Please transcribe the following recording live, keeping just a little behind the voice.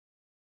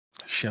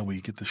shall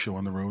we get the show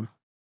on the road?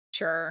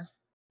 Sure.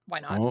 Why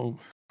not? Oh,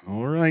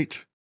 all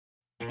right.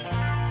 Over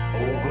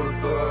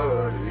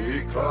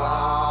 30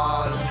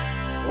 clan.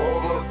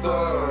 Over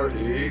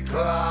 30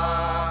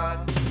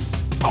 clan.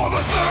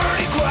 Over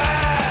 30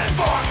 clan.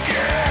 Fuck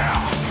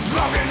yeah.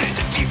 Logging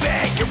into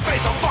T-Bag, your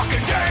face all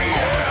fucking day.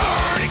 Yeah.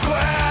 Over 30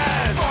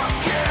 clan.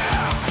 Fuck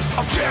yeah.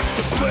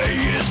 Objective play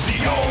is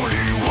the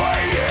only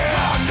way.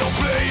 Yeah. On no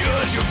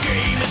players, your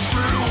game is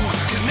through.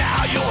 Cause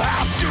now you'll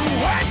have to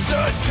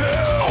answer to.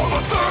 Over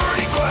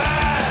 30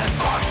 clan.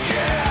 Fuck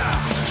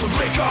yeah. So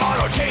break on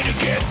or take to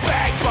get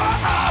back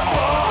by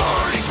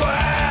over 30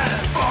 clan.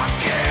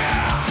 Fuck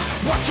yeah.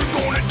 What you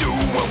gonna do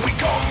when we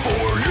come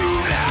for you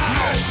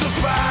now? It's the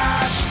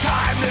past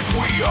time that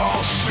we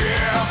all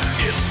share.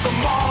 It's the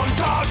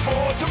montage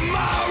for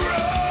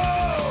tomorrow.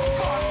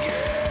 Fuck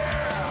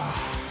yeah.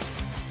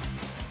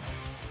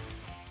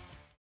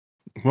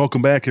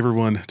 Welcome back,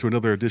 everyone, to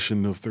another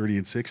edition of 30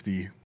 and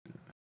 60.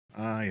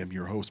 I am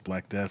your host,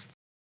 Black Death.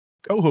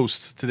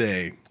 Co-host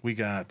today, we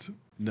got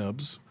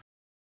Nubs,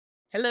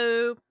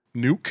 Hello.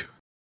 Nuke,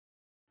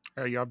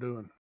 How y'all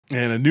doing?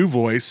 and a new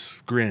voice,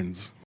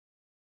 Grins.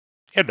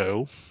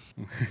 Hello.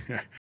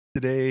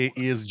 Today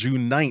is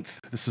June 9th.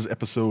 This is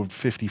episode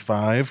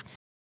 55.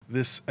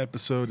 This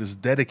episode is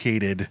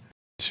dedicated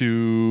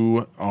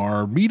to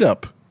our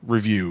meetup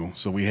review.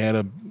 So we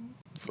had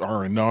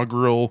our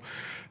inaugural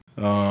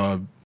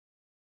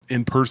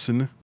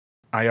in-person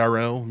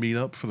IRL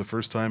meetup for the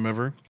first time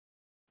ever.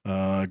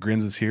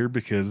 Grins is here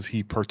because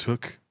he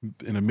partook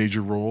in a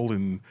major role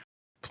in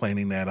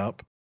planning that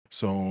up.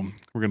 So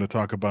we're going to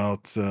talk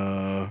about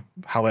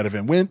how that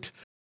event went,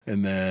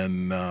 and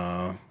then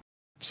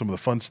some of the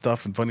fun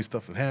stuff and funny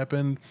stuff that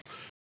happened.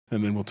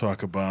 And then we'll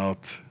talk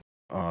about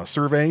a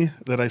survey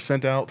that I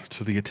sent out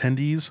to the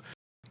attendees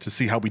to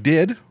see how we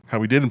did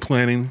in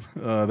planning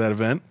that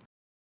event.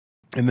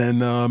 And then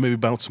maybe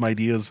bounce some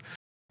ideas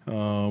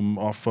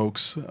off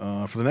folks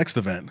for the next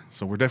event.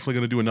 So we're definitely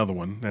going to do another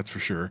one, that's for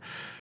sure.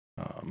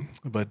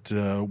 But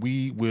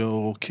we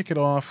will kick it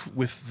off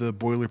with the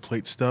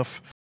boilerplate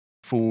stuff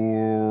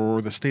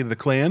for the State of the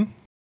Clan.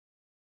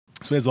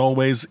 So as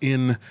always,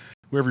 in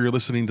wherever you're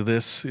listening to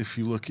this, if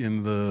you look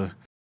in the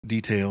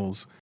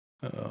details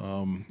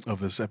of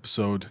this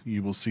episode,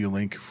 you will see a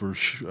link for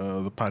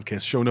the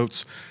podcast show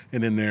notes,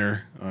 and in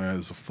there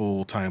is a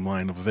full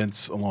timeline of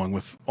events along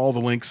with all the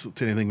links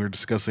to anything we're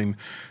discussing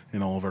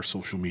and all of our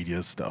social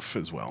media stuff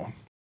as well.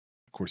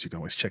 Of course, you can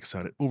always check us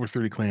out at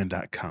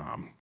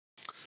over30clan.com.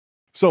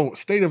 So,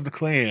 State of the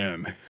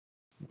Clan.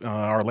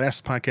 Our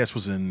last podcast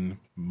was in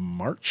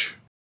March.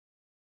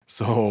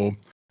 So,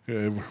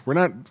 we're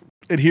not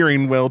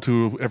adhering well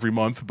to every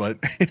month, but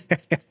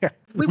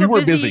We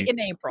were busy in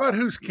April. But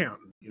who's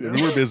counting? You know?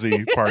 we were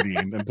busy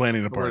partying and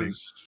planning a I party.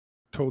 was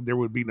told there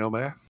would be no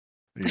math.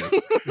 Yes.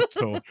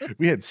 So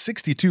we had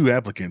 62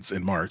 applicants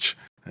in March.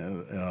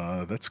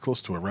 That's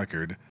close to a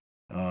record.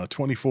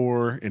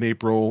 24 in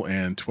April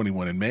and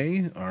 21 in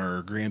May.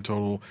 Our grand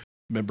total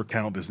member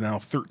count is now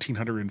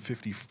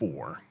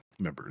 1,354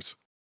 members.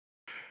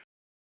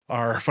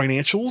 Our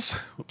financials,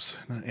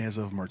 not as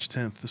of March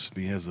 10th. This would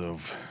be as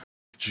of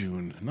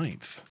June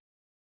 9th.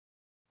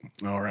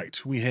 All right.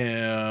 We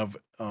have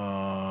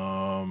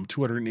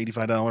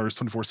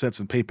 $285.24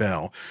 in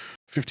PayPal,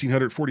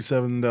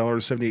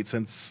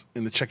 $1,547.78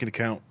 in the checking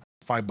account,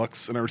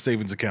 $5 in our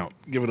savings account,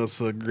 giving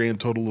us a grand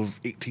total of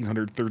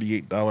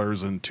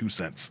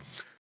 $1,838.02.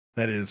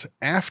 That is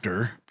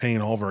after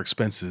paying all of our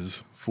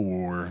expenses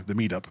for the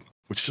meetup,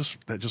 which just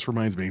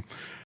reminds me.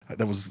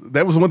 That was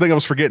the one thing I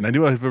was forgetting. I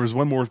knew there was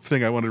one more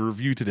thing I wanted to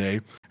review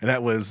today, and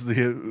that was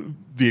the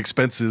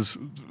expenses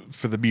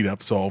for the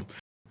meetup. So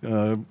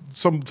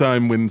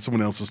sometime when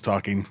someone else is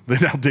talking,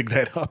 then I'll dig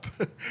that up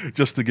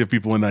just to give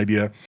people an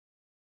idea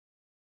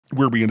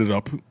where we ended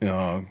up.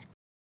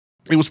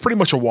 It was pretty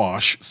much a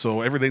wash. So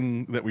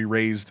everything that we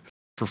raised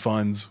for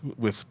funds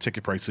with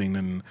ticket pricing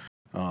and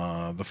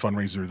the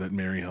fundraiser that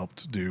Mary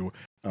helped do,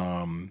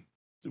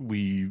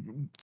 we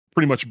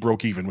pretty much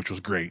broke even, which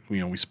was great.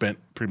 We spent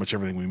pretty much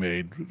everything we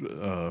made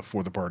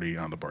for the party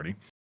on the party.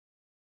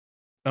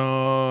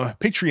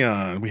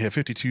 Patreon, we have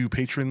 52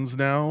 patrons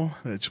now,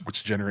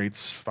 which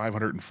generates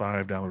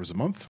 $505 a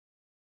month.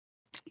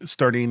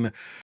 Starting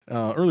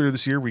earlier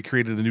this year, we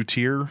created a new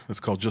tier that's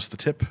called Just the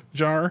Tip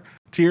Jar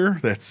tier.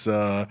 That's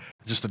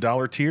just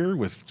 $1 tier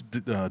with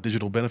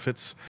digital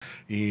benefits,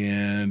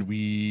 and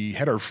we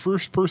had our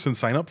first person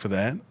sign up for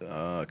that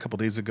a couple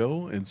days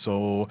ago, and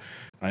so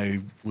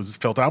I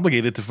felt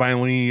obligated to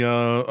finally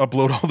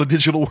upload all the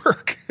digital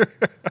work.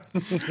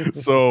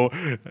 So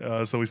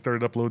we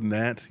started uploading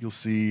that. You'll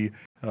see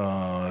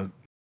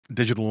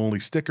digital only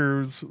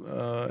stickers,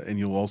 and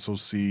you'll also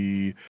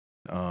see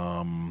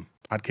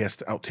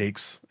podcast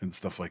outtakes and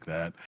stuff like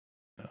that,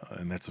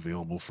 and that's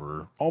available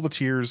for all the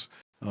tiers.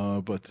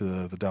 But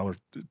the $1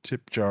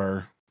 tip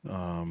jar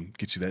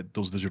gets you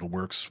those digital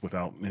works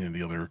without any of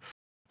the other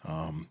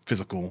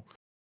physical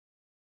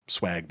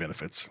swag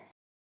benefits.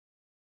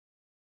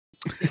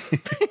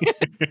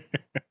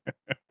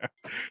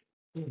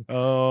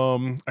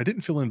 I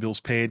didn't fill in bills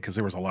paid because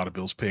there was a lot of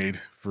bills paid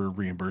for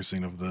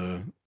reimbursing of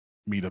the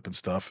meetup and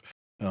stuff.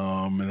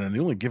 And then the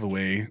only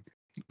giveaway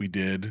we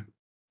did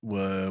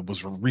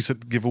was a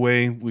recent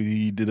giveaway.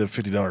 We did a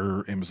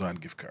 $50 Amazon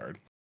gift card.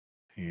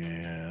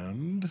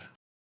 And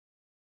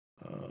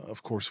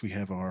of course, we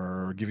have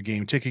our Give a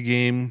Game, Take a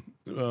Game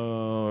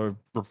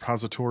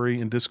repository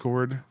in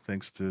Discord,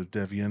 thanks to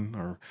Devian,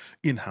 our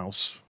in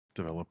house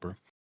developer.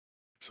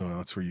 So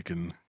that's where you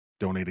can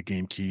donate a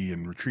game key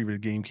and retrieve a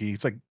game key.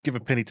 It's like give a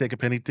penny, take a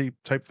penny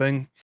type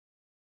thing.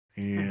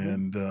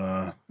 And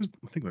there's,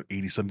 I think, about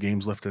 80 some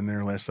games left in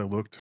there last I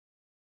looked.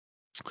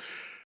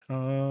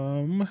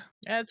 Yeah,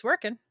 it's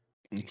working.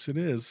 Yes, it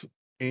is.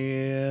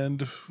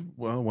 And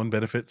well, one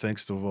benefit,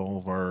 thanks to all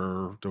of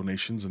our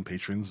donations and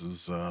patrons,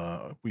 is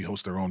we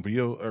host our own we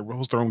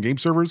host our own game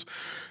servers.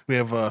 We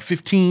have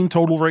 15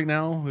 total right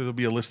now. There'll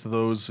be a list of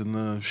those in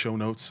the show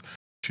notes.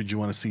 Should you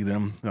want to see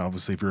them,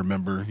 obviously, if you're a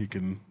member, you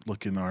can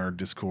look in our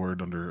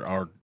Discord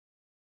under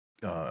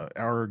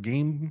our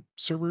game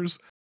servers.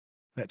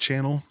 That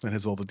channel that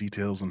has all the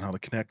details on how to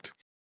connect.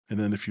 And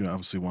then if you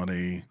obviously want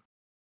a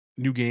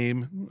new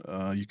game,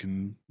 you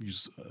can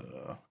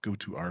go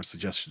to our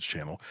suggestions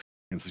channel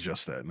and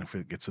suggest that. And if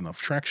it gets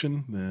enough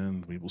traction,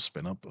 then we will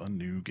spin up a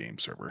new game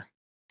server.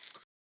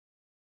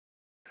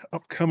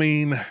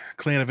 Upcoming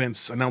clan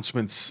events,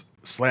 announcements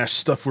 /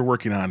 stuff we're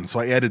working on. So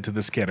I added to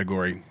this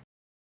category.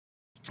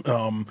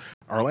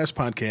 Our last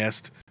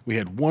podcast, we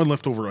had one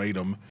leftover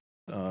item,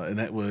 and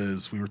that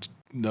was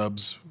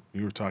Nubs.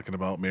 We were talking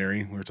about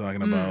Mary. We were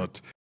talking about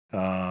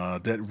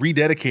that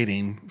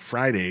rededicating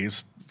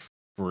Fridays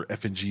for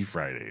F&G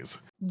Fridays.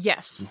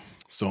 Yes.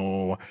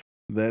 So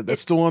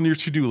that's still on your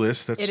to-do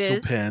list. That's It still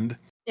is. penned.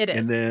 It is.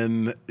 And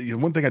then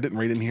one thing I didn't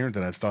write in here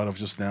that I thought of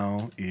just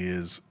now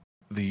is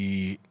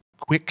the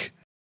quick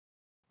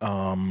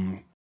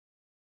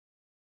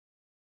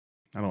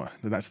I don't know.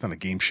 That's not a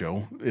game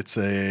show. It's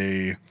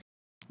a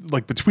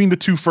like between the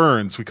two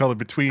ferns. We call it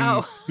between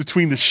the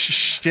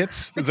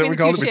shits. Is that what we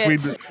call it?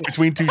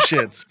 Between two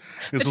shits.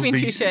 Between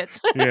two shits.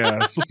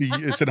 Yeah, it's supposed to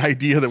be. It's an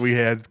idea that we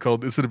had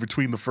called instead of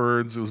between the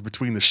ferns, it was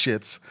between the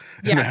shits,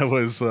 and that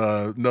was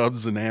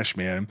Nubs and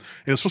Ashman.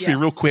 It was supposed to be a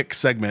real quick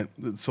segment.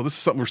 So this is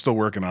something we're still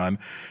working on,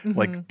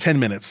 like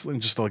 10 minutes,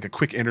 and just like a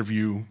quick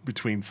interview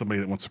between somebody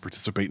that wants to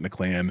participate in the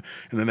clan,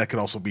 and then that could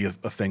also be a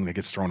thing that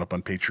gets thrown up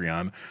on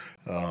Patreon.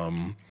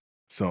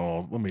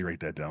 So let me write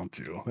that down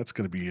too. That's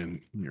going to be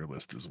in your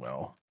list as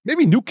well.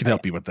 Maybe Nuke can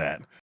help you with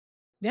that.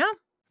 Yeah.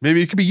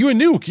 Maybe it could be you and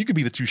Nuke. You could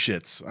be the two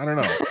shits. I don't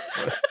know.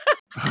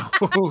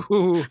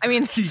 I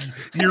mean,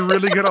 you're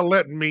really going to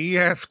let me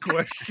ask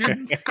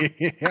questions?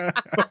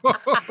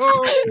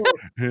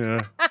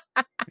 Yeah.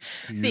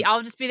 See,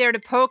 I'll just be there to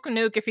poke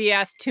Nuke if he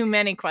asks too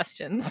many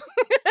questions.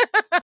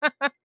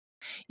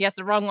 He has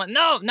the wrong one.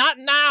 No, not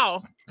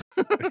now.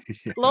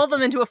 Lull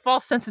them into a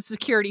false sense of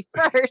security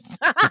first.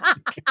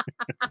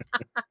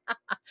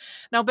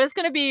 No, but it's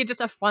going to be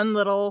just a fun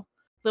little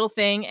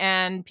thing,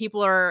 and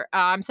people are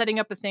I'm setting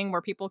up a thing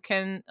where people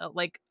can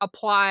like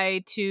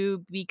apply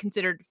to be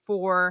considered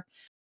for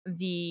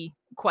the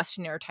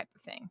questionnaire type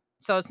of thing.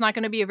 So it's not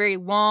going to be a very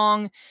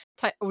long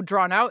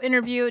drawn out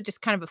interview,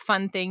 just kind of a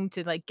fun thing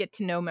to like get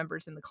to know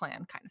members in the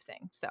clan kind of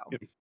thing. So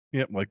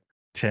yep, like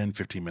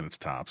 10-15 minutes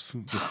tops.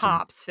 Just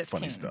tops 15.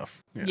 Funny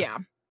stuff. Yeah.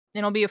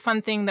 It'll be a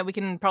fun thing that we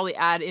can probably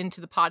add into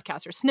the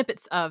podcast or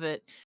snippets of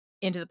it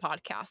into the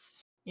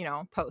podcast,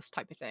 post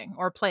type of thing,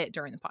 or play it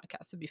during the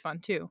podcast. It'd be fun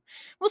too.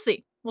 We'll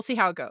see. We'll see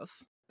how it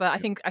goes. But I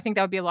think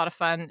that would be a lot of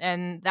fun.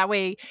 And that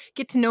way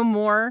get to know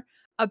more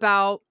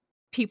about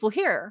people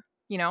here,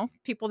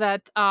 people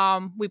that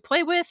we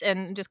play with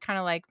and just kind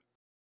of like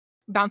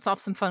bounce off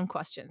some fun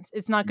questions.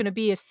 It's not going to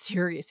be a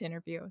serious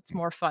interview. It's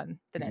more fun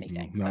than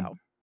anything. So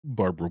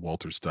Barbara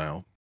Walters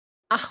style.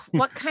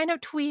 What kind of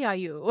twee are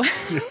you?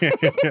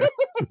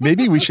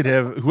 Maybe we should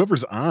have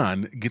whoever's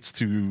on gets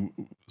to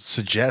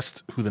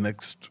suggest who the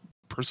next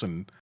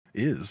person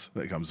is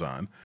that comes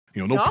on.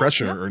 No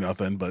pressure or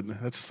nothing, but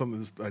that's something.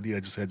 This idea I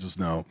just had just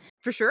now.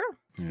 For sure.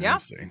 Yeah.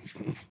 Let's see.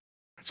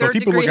 So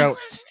keep a lookout.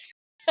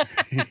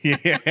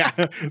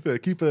 Yeah,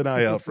 keep an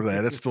eye out for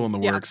that. That's still in the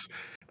works.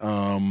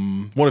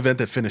 One event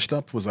that finished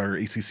up was our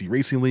ACC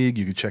Racing League.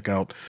 You can check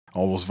out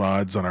all those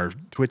VODs on our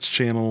Twitch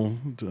channel,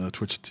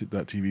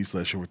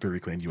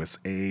 twitch.tv/over30clan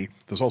USA.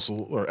 There's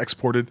also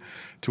exported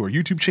to our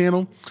YouTube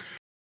channel.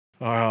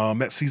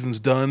 That season's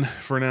done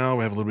for now.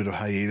 We have a little bit of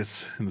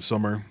hiatus in the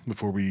summer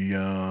before we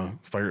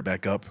fire it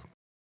back up.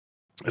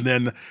 And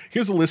then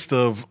here's a list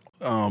of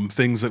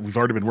things that we've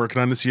already been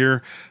working on this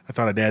year. I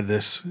thought I'd add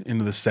this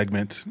into this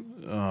segment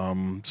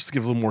just to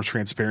give a little more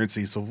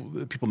transparency so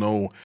people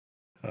know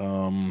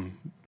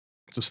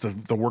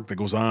just the work that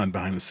goes on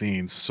behind the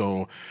scenes.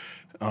 So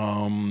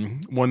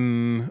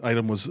one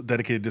item was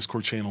dedicated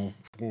Discord channel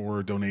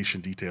for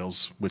donation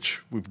details,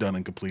 which we've done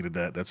and completed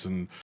that. That's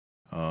in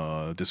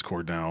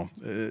Discord now.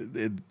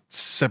 It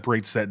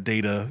separates that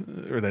data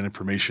or that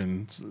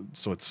information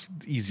so it's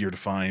easier to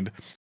find.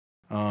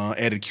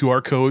 Added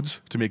QR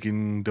codes to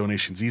making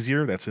donations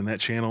easier. That's in that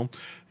channel.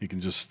 You can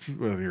just,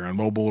 whether you're on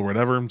mobile or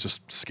whatever,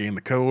 just scan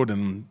the code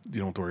and you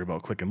don't have to worry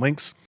about clicking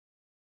links.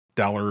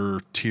 Dollar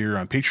tier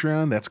on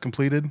Patreon, that's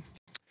completed.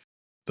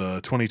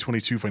 The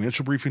 2022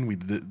 financial briefing, we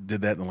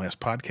did that in the last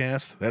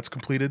podcast. That's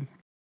completed.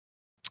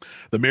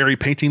 The Mary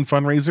Painting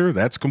fundraiser,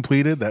 that's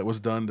completed. That was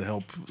done to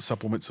help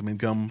supplement some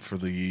income for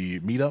the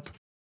meetup.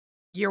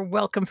 You're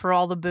welcome for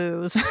all the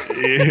booze. Set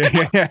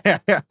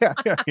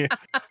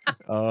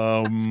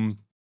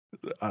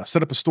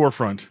up a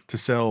storefront to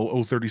sell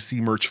O30C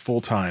merch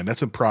full time.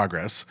 That's in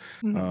progress,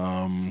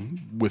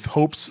 with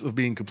hopes of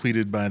being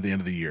completed by the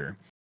end of the year.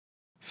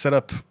 Set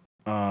up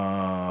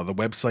the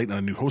website on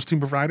a new hosting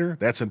provider.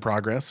 That's in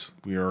progress.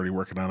 We are already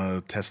working on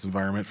a test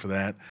environment for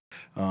that.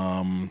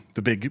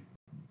 The big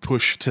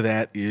push to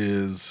that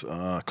is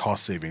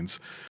cost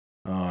savings.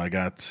 I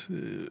got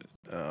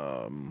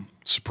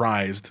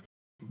surprised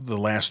the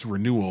last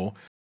renewal.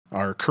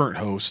 Our current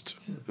host,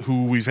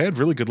 who we've had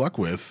really good luck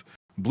with,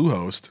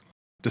 Bluehost,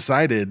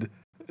 decided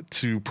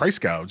to price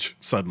gouge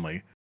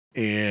suddenly.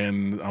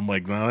 And I'm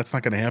like, no, that's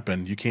not going to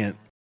happen. You can't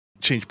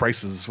change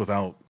prices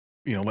without,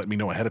 let me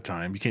know ahead of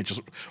time. You can't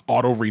just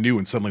auto renew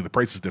and suddenly the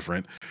price is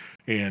different.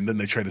 And then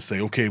they try to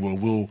say, okay, well,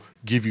 we'll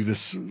give you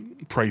this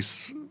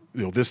price,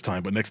 this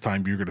time, but next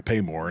time you're going to pay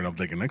more. And I'm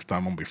thinking next time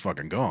I'm going to be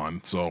fucking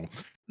gone. So,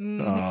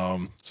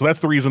 so that's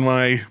the reason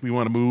why we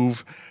want to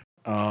move.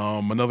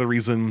 Another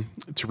reason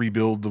to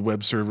rebuild the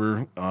web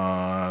server,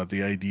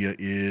 the idea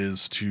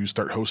is to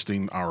start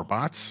hosting our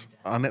bots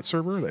on that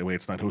server. That way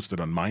it's not hosted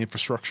on my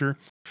infrastructure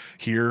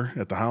here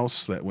at the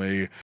house. That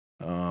way,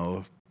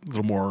 a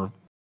little more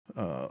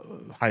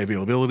high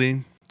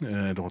availability.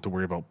 I don't have to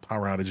worry about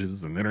power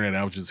outages and internet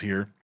outages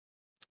here.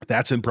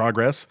 That's in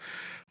progress.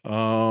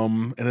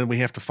 And then we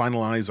have to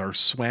finalize our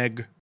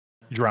swag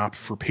drop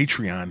for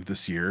Patreon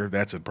this year.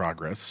 That's in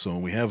progress. So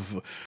we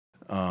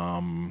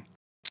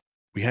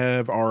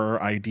have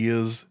our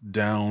ideas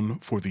down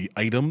for the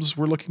items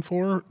we're looking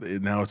for.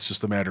 Now it's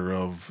just a matter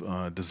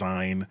of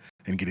design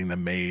and getting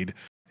them made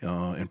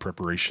in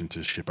preparation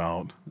to ship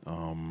out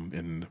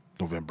in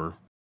November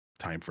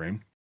timeframe.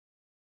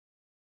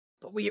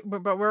 But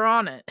we're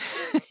on it.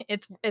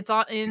 It's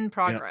in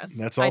progress.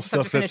 Yeah, that's all I just stuff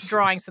have to finish that's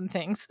drawing some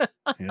things.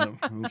 yeah,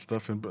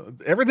 stuff and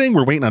everything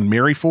we're waiting on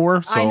Mary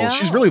for. So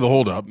she's really the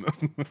holdup.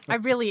 I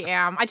really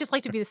am. I just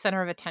like to be the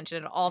center of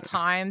attention at all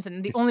times,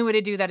 and the only way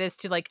to do that is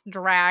to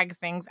drag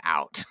things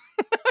out.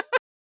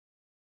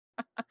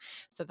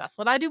 So that's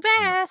what I do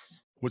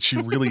best. What she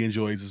really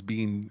enjoys is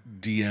being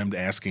DM'd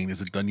asking,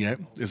 "Is it done yet?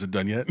 Is it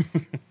done yet?"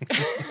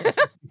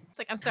 It's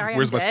like, I'm sorry,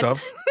 where's I'm my dead.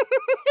 stuff?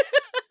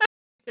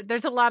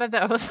 There's a lot of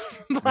those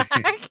from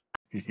Black.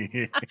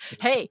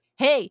 hey,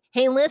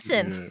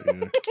 listen.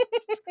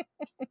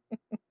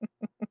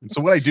 And so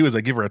what I do is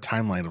I give her a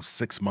timeline of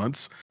 6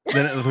 months.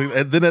 Then at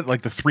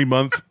the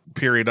 3-month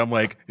period, I'm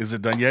like, is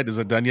it done yet? Is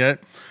it done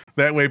yet?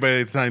 That way,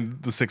 by the time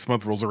the 6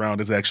 month rolls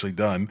around, it's actually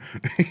done.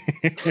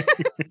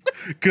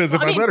 Because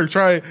if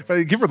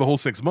I give her the whole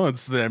 6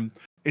 months, then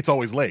it's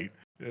always late.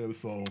 Yeah,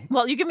 so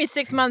well, you give me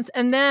 6 months,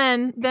 and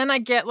then I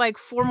get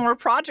 4 more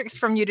projects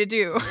from you to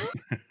do.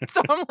 So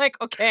I'm like,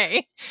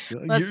 okay,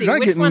 let's see. You're not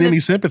which getting one any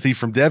is... sympathy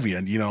from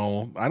Devian.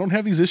 I don't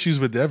have these issues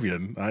with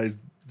Devian. I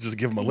just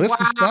give him a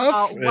list of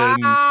stuff.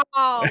 Wow.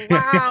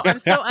 I'm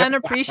so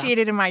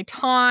unappreciated in my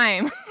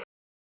time.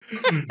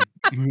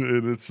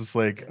 And it's just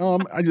like,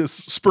 I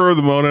just spur of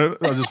the moment.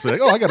 I'll just be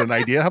like, oh, I got an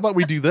idea. How about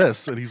we do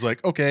this? And he's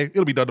like, okay,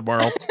 it'll be done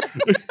tomorrow.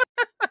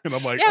 And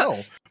I'm like, Yeah.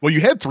 oh, well,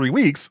 you had 3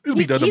 weeks. It'll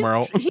be done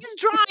tomorrow. He's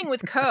drawing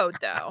with code,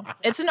 though.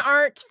 It's an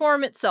art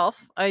form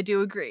itself. I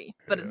do agree,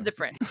 but it's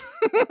different.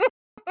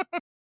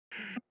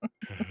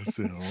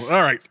 So,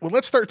 all right. Well,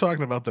 let's start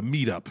talking about the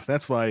meetup.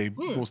 That's why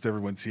most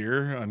everyone's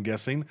here, I'm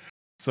guessing.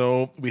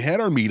 So we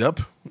had our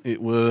meetup.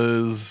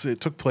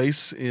 It took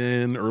place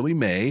in early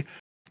May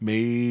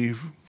 4th,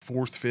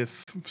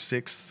 5th,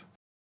 6th.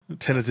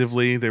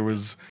 Tentatively, there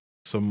was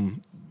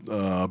some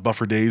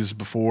buffer days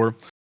before.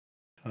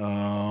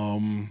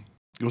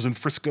 It was in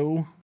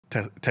Frisco,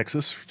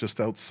 Texas,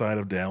 just outside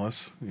of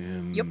Dallas,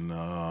 in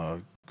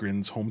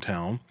Grin's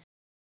hometown.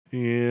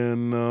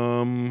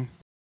 And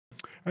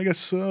I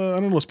guess I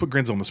don't know. Let's put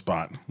Grins on the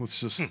spot. Let's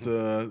just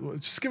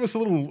give us a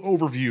little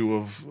overview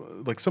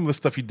of some of the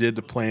stuff you did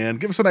to plan.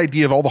 Give us an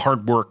idea of all the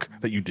hard work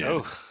that you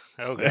did.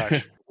 Oh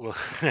gosh. Well,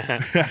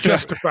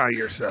 justify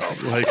yourself.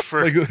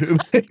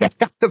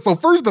 So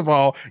first of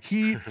all,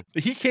 he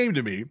came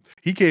to me.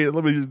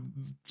 Let me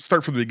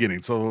start from the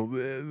beginning. So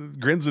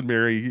Grins and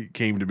Mary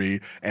came to me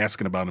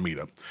asking about a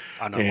meetup.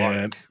 On a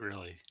lark,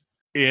 really.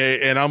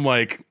 And I'm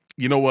like,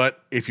 you know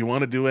what? If you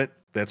want to do it,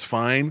 that's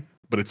fine.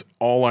 But it's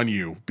all on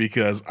you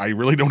because I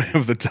really don't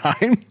have the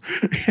time.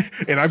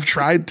 And I've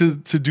tried to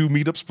do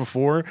meetups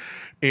before,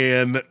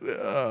 and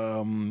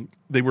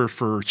they were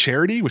for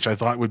charity, which I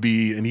thought would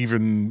be an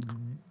even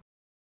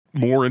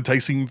more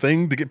enticing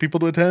thing to get people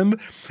to attend.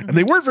 And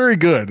they weren't very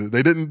good.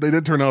 They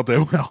didn't turn out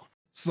that well.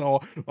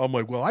 So I'm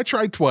like, well, I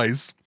tried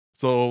twice.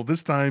 So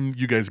this time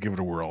you guys give it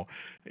a whirl.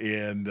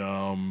 And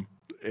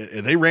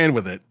they ran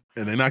with it.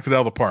 and they knocked it out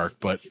of the park.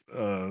 But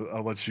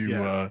I'll let you.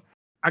 Yeah.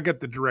 I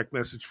got the direct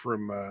message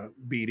from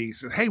BD.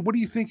 Said, "Hey, what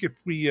do you think if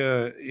we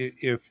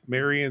if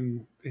Mary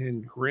and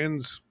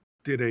Grins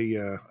did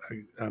a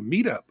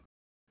meetup?"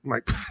 I'm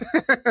like,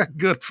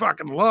 "Good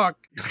fucking luck."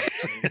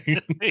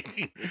 You're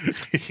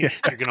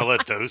gonna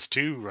let those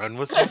two run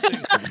with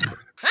something?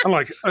 I'm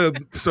like,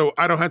 "So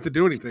I don't have to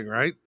do anything,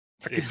 right?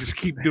 I could just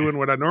keep doing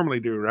what I normally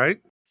do, right?"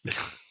 It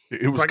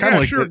It's was like, kind of "Yeah,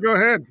 like sure, that. go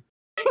ahead.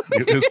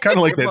 It was kind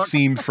of like Good that luck."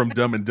 scene from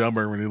Dumb and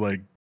Dumber when he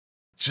like,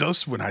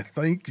 just when I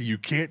think you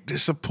can't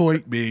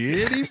disappoint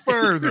me any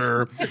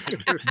further,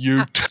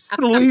 you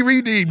totally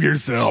redeem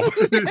yourself.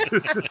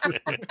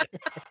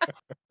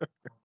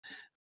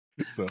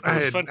 So It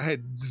was fun. I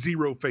had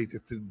zero faith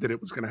that it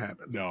was going to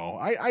happen. no,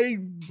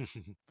 I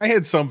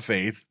had some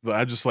faith, but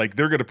I'm just like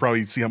they're gonna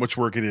probably see how much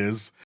work it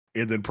is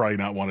and then probably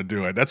not want to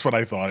do it. That's what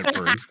I thought at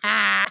first.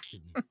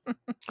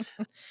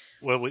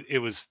 Well, it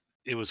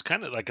was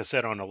kind of like I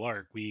said on a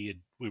lark. We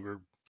were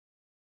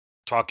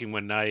talking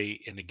one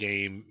night in a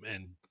game,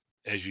 and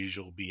as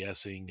usual,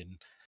 BSing,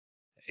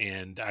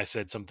 and I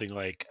said something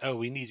like, "Oh,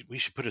 we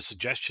should put a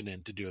suggestion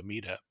in to do a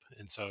meetup."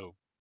 And so,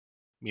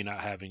 me not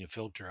having a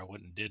filter, I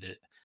went and did it.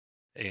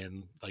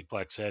 And like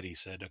Black said, he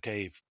said,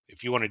 "Okay,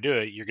 if you want to do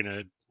it, you're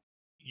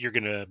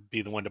gonna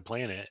be the one to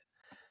plan it,"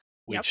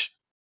 Yep. which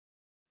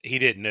he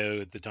didn't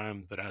know at the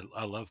time. But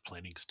I love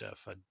planning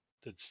stuff.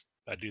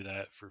 I do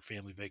that for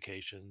family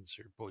vacations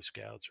or Boy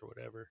Scouts or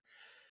whatever.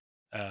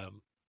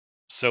 Um,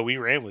 so we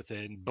ran with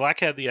it. And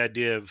Black had the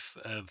idea of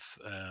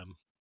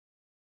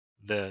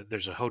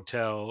there's a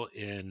hotel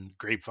in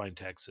Grapevine,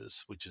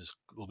 Texas, which is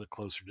a little bit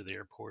closer to the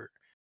airport,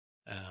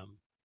 um,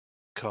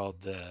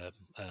 called the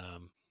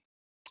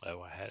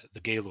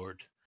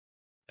Gaylord.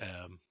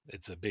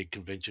 It's a big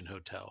convention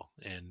hotel,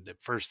 and at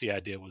first the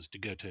idea was to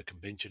go to a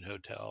convention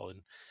hotel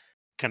and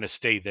kind of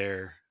stay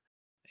there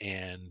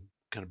and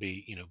kind of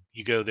be,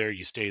 you go there,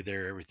 you stay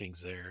there,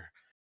 everything's there.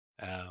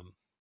 Um,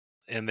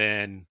 and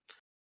then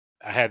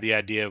I had the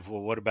idea of,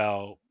 well, what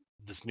about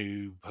this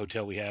new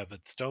hotel we have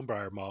at the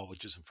Stonebriar Mall,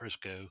 which is in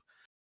Frisco,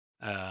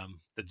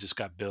 that just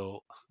got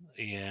built,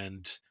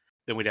 and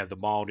then we'd have the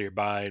mall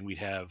nearby, and we'd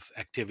have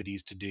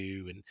activities to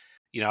do.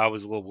 And I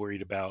was a little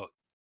worried about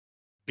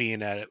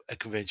being at a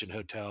convention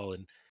hotel,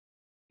 and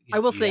I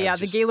will you say, have yeah,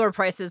 the just Gaylord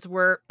prices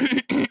were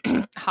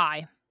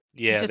high,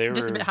 yeah,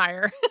 just a bit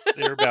higher.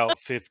 they were about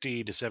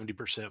 50 to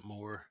 70%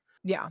 more.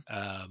 Yeah.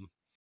 Um,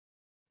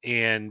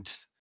 and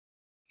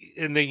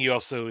and then you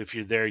also, if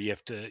you're there, you're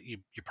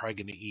probably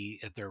going to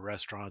eat at their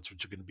restaurants,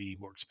 which are going to be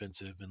more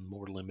expensive and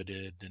more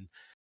limited. And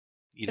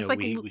It's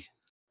we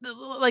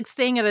like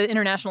staying at an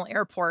international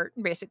airport,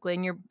 basically,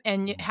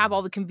 and you have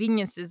all Mhm. the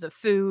conveniences of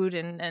food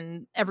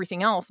and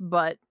everything else,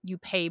 but you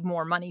pay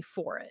more money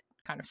for it,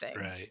 kind of thing.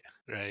 Right,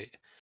 right.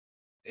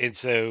 And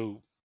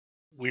so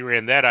we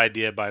ran that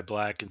idea by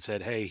Black and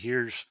said, "Hey,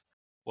 here's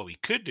what we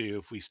could do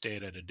if we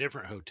stayed at a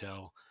different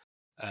hotel."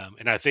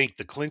 And I think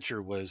the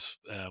clincher was,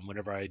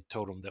 whenever I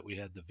told him that we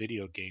had the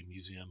video game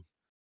museum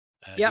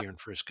Yep. here in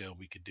Frisco,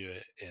 we could do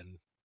it. And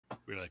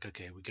we were like,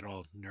 okay, we can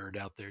all nerd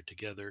out there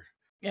together,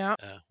 Yeah.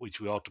 which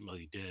we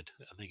ultimately did.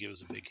 I think it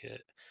was a big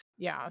hit.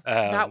 Yeah.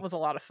 That Um, was a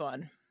lot of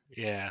fun.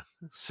 yeah.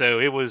 So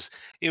it was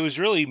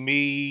really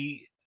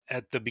me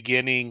at the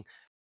beginning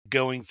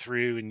going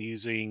through and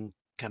using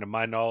kind of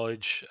my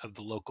knowledge of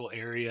the local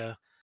area,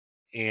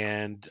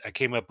 and I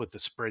came up with a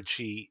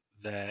spreadsheet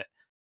that,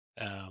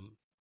 um,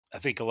 I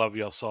think a lot of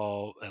y'all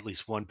saw at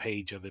least one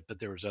page of it, but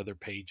there was other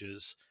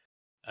pages,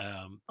 A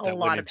that went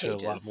lot of into a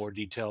lot pages. more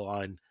detail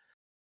on,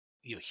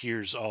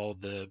 here's all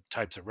the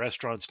types of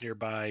restaurants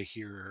nearby,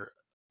 here are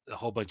a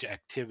whole bunch of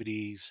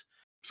activities.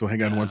 So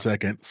hang on one Um,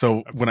 second.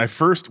 So okay.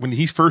 when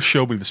he first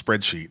showed me the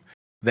spreadsheet,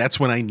 that's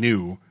when I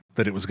knew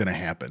that it was going to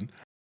happen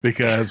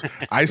because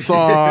I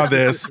saw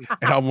this and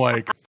I'm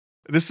like,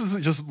 this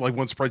isn't just like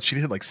one spreadsheet.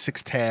 It had like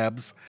 6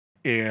 tabs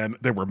and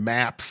there were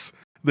maps.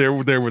 There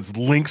was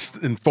links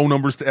and phone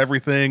numbers to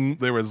everything.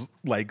 There was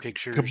like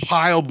Pictures.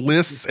 compiled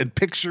lists and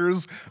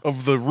pictures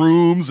of the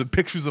rooms and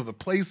pictures of the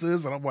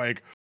places. And I'm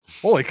like,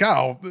 holy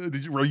cow.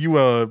 Were you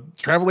a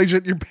travel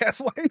agent in your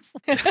past life?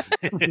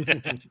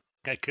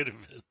 I could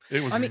have been.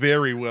 It was I mean,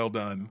 very well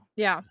done.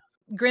 yeah.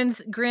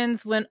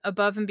 Grins went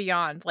above and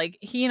beyond. Like,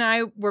 he and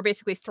I were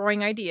basically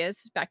throwing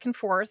ideas back and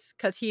forth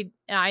because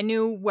I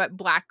knew what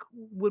Black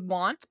would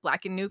want.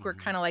 Black and Nuke were Mhm.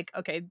 kind of like,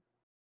 okay,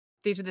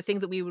 these are the things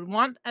that we would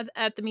want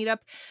at the meetup.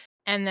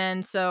 And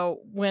then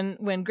so when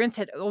Grin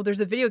said, "Oh, there's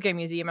a video game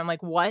museum," I'm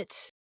like, "What?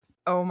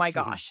 Oh my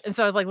gosh!" And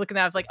so I was like looking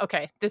at, it, I was like,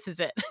 "Okay, this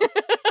is it."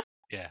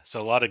 Yeah,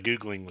 so a lot of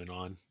googling went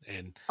on,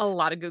 and A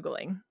lot of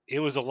googling. it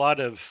was a lot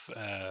of,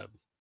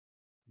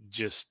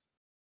 just,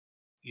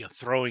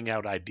 throwing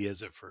out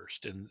ideas at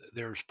first. And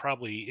there's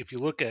probably, if you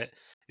look at,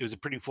 it was a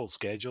pretty full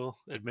schedule,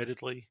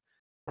 admittedly,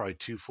 probably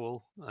too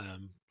full,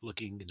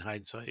 looking in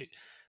hindsight.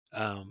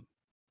 Um,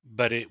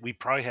 but we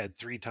probably had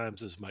 3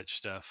 times as much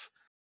stuff,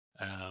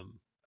 um,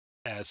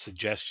 as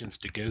suggestions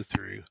to go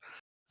through,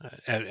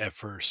 at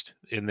first,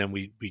 and then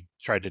we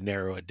tried to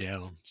narrow it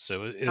down.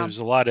 So it Um, was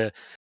a lot of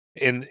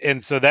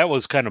and so that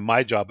was kind of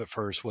my job at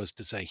first, was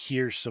to say,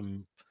 here's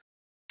some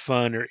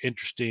fun or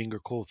interesting or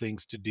cool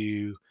things to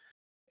do.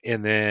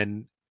 And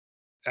then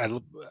I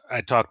l-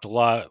 I talked a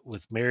lot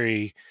with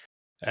Mary,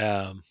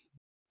 um,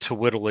 to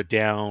whittle it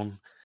down,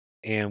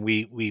 and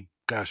we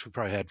gosh, we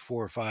probably had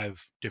 4 or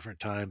 5 different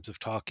times of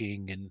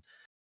talking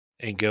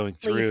and going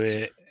through Least.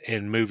 it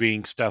and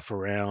moving stuff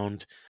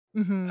around,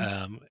 Mhm.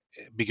 um,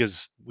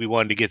 because we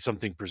wanted to get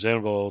something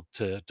presentable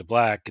to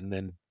Black, and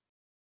then Yeah,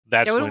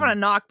 that's we don't wanna when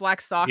knock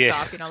Black's socks yeah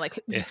off, like,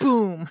 yeah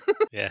boom.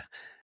 yeah,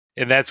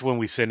 and that's when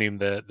we sent him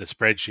the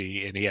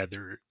spreadsheet, and he had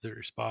the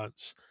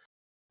response.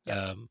 Yep.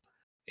 Um,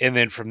 and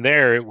then from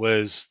there,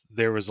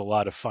 there was a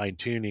lot of fine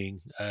tuning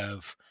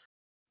of,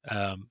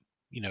 um,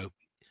 you know,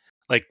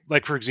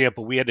 like for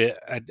example,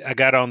 I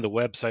got on the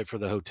website for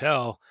the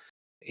hotel,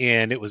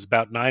 and it was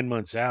about 9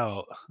 months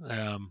out,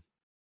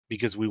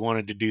 because we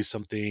wanted to do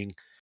something.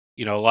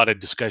 A lot of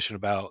discussion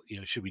about,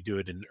 should we do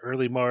it in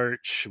early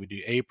March? Should we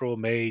do April,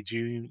 May,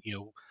 June?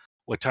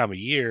 What time of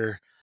year?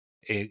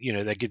 And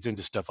that gets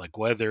into stuff like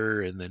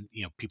weather, and then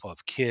people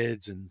have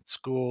kids and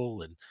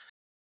school, and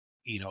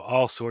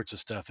all sorts of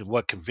stuff, and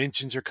what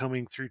conventions are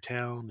coming through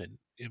town, and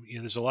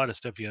there's a lot of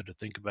stuff you have to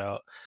think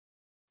about.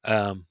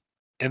 Um,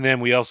 and then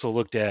we also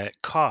looked at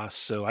costs,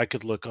 so I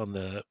could look on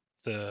the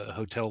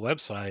hotel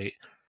website,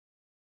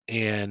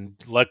 and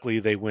luckily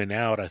they went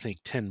out, I think,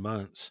 10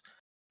 months,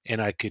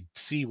 and I could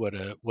see what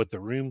the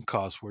room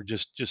costs were,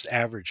 just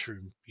average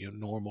room,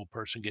 normal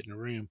person getting a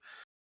room.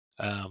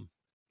 Um,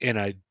 and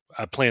I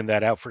planned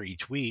that out for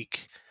each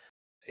week,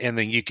 and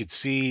then you could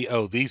see,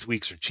 oh, these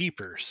weeks are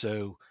cheaper.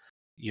 So,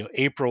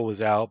 April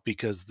was out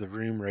because the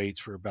room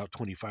rates were about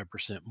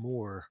 25%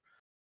 more,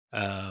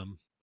 um,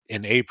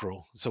 in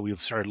April. So we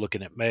started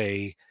looking at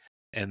May,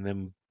 and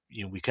then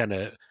we kind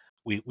of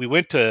we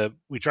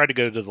tried to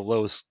go to the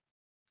lowest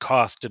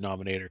cost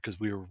denominator, because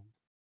we were,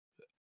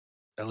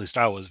 at least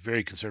I was,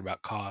 very concerned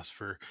about cost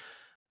for,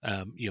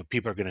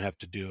 people are going to have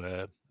to do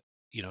a,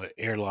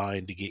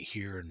 airline to get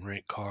here, and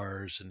rent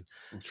cars, and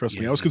Trust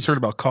me, I was you concerned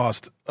just about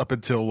cost up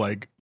until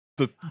like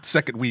the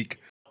second week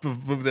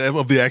of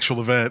the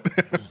actual event.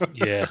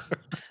 yeah.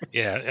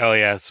 Yeah. Oh,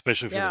 yeah.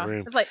 Especially for the Yeah.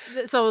 room. It's like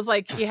so it's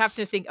like you have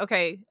to think,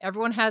 okay,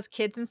 everyone has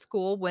kids in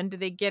school. When do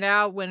they get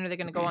out? When are they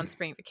gonna go on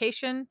spring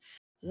vacation?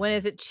 When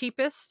is it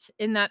cheapest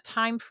in that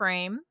time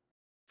frame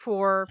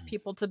for Mhm.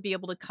 people to be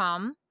able to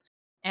come?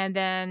 And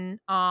then,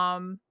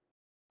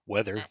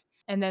 Weather. a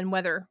and then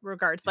weather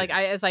regards. Like, Yeah.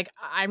 I was like,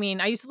 I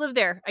mean, I used to live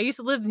there. I used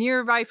to live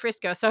nearby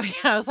Frisco, so, yeah,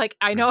 I was like,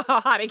 I Right. know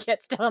how hot it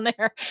gets down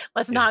there.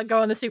 Let's Yeah. not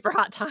go in the super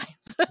hot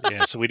times.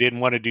 Yeah. So we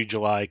didn't want to do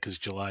July, because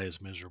July is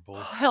Oh, miserable,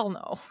 hell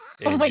no.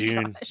 Oh and my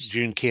June gosh.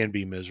 June can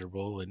be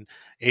miserable, and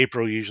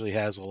April usually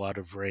has a lot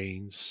of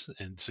rains,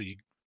 and so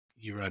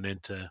you run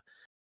into,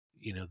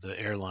 the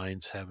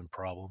airlines having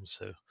problems.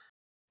 So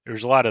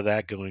there's a lot of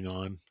that going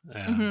on,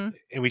 Mhm.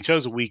 and we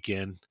chose a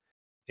weekend,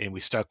 and we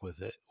stuck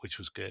with it, which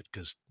was good,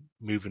 because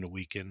moving a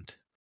weekend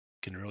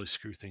can really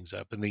screw things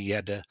up. And then you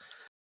had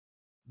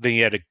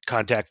to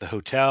contact the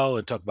hotel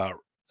and talk about,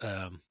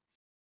 um,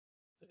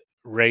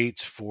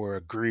 rates for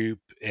a group,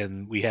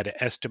 and we had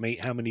to estimate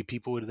how many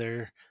people would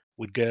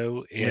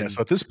go, Yeah, and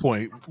so at this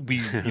point, we,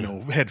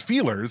 had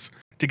feelers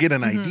to get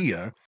an Mhm.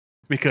 idea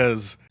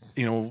because,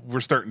 we're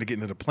starting to get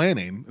into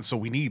planning. So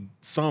we need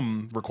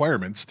some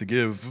requirements to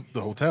give the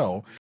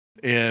hotel.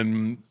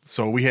 And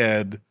so we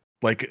had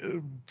like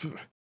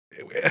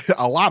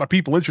a lot of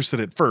people interested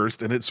at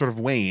first, and it sort of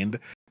waned.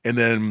 And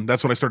then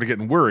that's when I started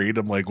getting worried.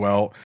 I'm like,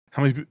 well,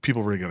 how many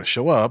people are really going to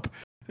show up?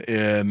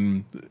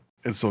 And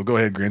and so go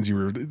ahead, Grins.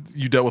 You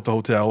dealt with the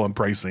hotel on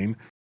pricing.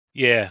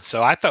 yeah,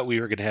 so I thought we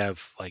were gonna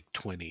have like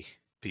 20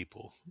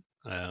 people,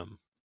 um,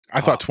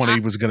 I thought tops. 20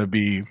 was going to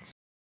be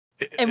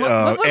And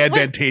what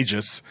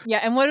advantageous. yeah,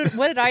 and what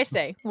did I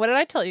say? What did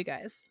I tell you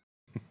guys?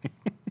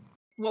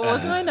 What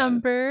was my Uh,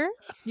 number?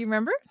 You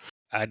remember?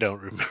 I don't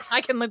remember.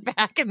 I can look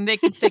back and they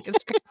can take a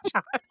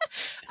screenshot.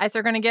 I said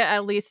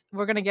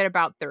we're gonna get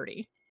about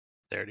 30.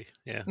 30.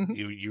 Yeah, Mhm.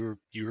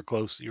 you were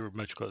close. You were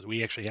much closer.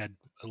 We actually had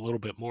a little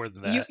bit more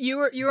than You that, you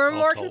were you were all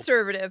more told.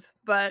 conservative,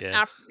 but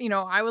Yeah.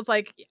 I was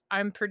like,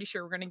 I'm pretty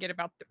sure we're gonna get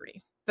about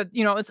 30. But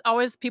it's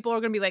always people are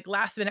gonna be like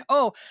last minute,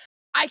 oh,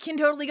 I can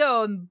totally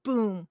go, and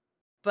boom.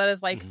 But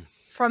it's like Mhm.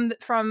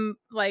 from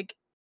like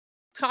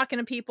talking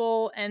to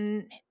people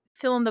and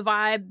feeling the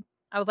vibe,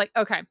 I was like,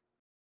 okay,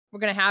 we're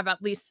gonna have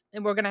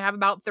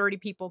about 30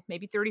 people,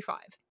 maybe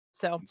 35.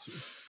 So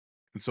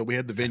And so we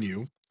had the Yeah.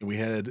 venue, and we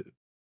had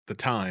the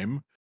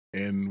time,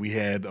 and we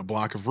had a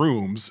block of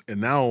rooms.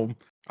 And now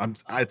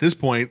at this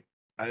point,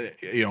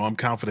 I'm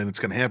confident it's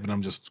going to happen.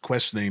 I'm just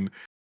questioning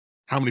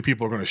how many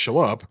people are going to show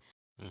up.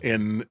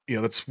 Mhm.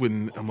 And that's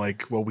when I'm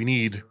like, well, we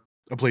need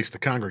a place to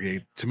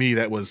congregate. To me,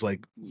 that was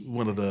like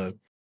one of the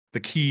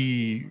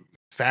key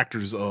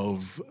factors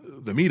of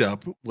the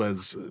meetup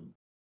was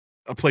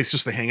a place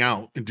just to hang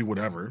out and do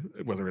whatever,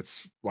 whether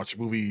it's watch a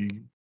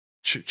movie,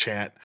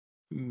 chat,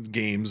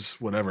 games,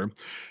 whatever.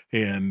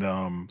 And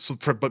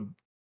but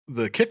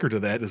the kicker to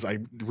that is I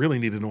really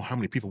need to know how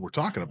many people we're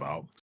talking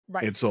about.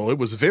 right. And so it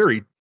was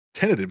very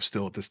tentative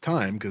still at this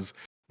time because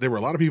there were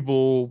a lot of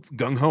people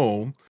gung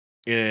ho,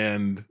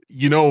 and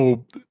you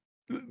know,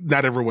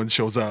 not everyone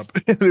shows up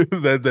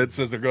that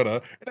says they're gonna.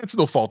 And that's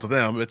no fault of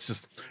them. It's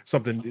just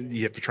something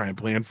you have to try and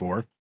plan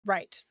for.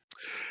 Right.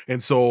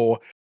 And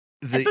so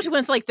the Especially when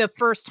it's like the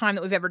first time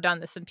that we've ever done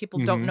this and people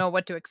don't Mhm. know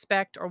what to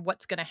expect or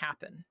what's gonna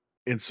happen.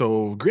 And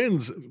so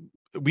Grins,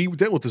 we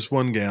dealt with this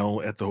one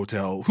gal at the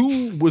hotel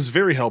who was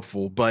very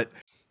helpful, but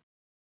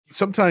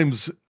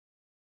sometimes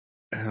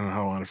I don't know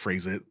how I want to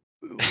phrase it.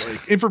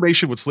 Like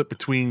information would slip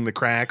between the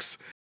cracks,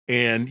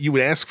 and you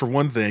would ask for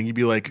one thing. You'd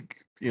be like,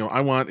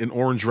 I want an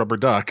orange rubber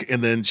duck,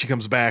 and then she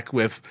comes back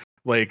with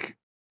like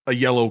a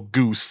yellow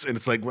goose, and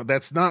it's like, well,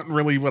 that's not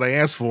really what I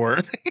asked for.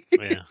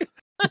 Yeah.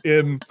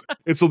 and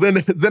and so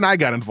then I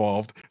got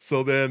involved.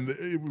 So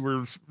then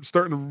we're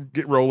starting to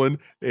get rolling,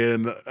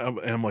 and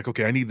I'm like,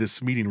 okay, I need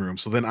this meeting room.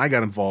 So then I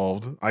got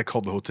involved. I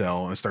called the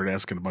hotel and I started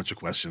asking a bunch of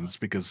questions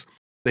because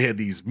they had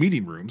these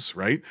meeting rooms,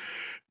 right?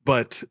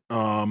 But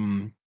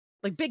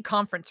Like big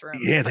conference rooms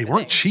yeah, they type of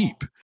weren't thing.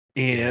 cheap,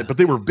 Yeah. but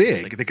they were It's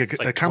like big. They could it's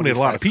like accommodate a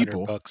lot of 2,500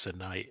 people. bucks a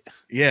night.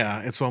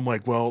 Yeah, and so I'm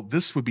like, well,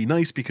 this would be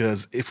nice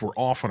because if we're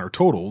off on our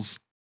totals,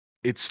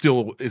 it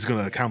still is going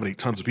to accommodate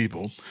tons of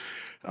people.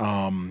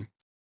 Um,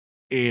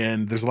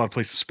 and there's a lot of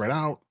places spread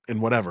out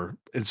and whatever.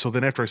 And so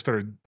then after I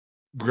started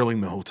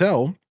grilling the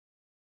hotel,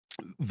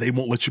 they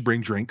won't let you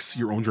bring drinks,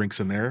 your own drinks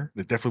in there.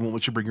 They definitely won't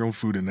let you bring your own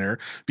food in there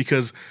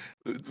because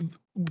uh,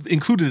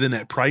 included in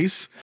that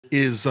price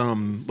is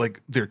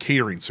like their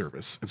catering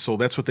service. And so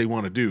that's what they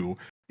want to do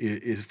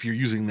is if you're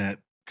using that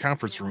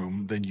conference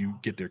room, then you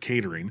get their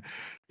catering.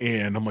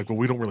 And I'm like, well,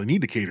 we don't really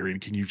need the catering.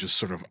 Can you just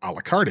sort of a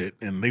la carte it?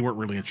 And they weren't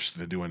really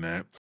interested in doing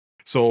that.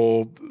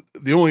 So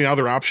the only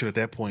other option at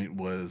that point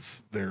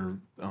was their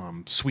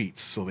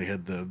suites. So they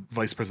had the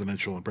vice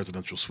presidential and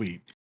presidential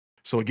suite.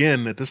 So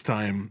again, at this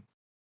time,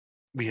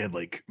 we had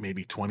like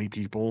maybe 20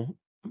 people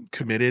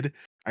committed,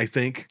 I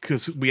think,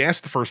 because we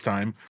asked the first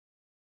time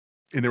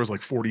and there was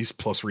like 40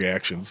 plus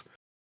reactions.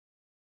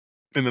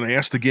 And then I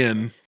asked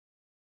again,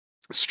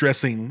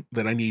 stressing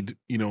that I need,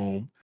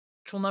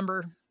 Actual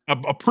number.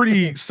 a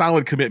pretty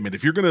solid commitment.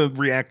 If you're going to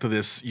react to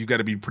this, you got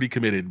to be pretty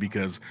committed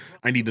because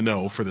I need to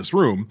know for this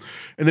room.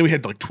 And then we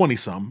had like 20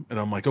 some. And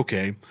I'm like,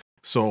 okay.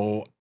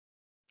 So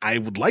I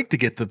would like to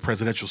get the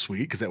presidential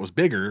suite because that was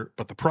bigger,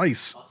 but the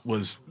price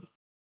was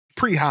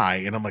pretty high.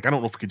 And I'm like, I don't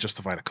know if we could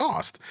justify the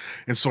cost.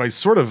 And so I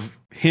sort of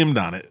hemmed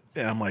on it.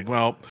 And I'm like,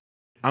 well,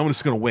 I'm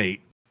just going to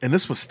wait. And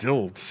this was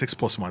still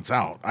 6+ months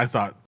out. I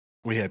thought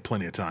we had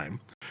plenty of time.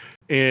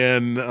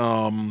 And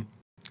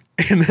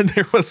and then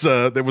there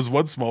was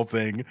one small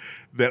thing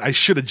that I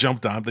should have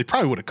jumped on. They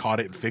probably would have caught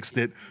it and fixed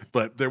it,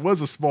 but there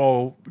was a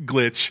small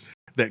glitch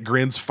that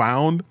Grins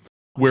found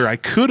where I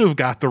could have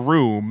got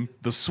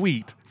the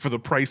suite for the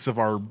price of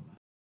our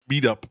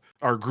meetup,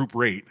 our group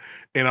rate.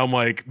 And I'm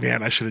like,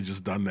 man, I should have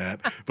just done that.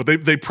 But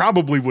they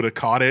probably would have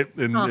caught it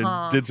and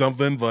Uh-huh. did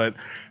something. But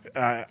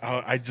I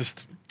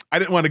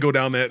didn't want to go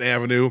down that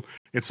avenue,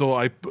 and so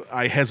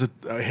I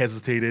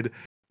hesitated,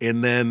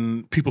 and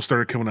then people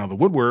started coming out of the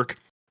woodwork.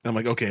 And I'm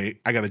like, okay,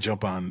 I got to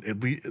jump on at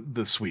least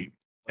the suite.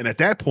 And at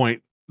that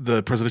point,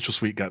 the presidential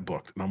suite got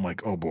booked, and I'm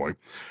like, oh boy,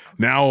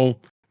 now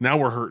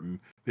we're hurting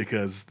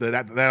because that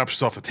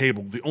option's off the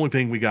table. The only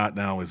thing we got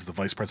now is the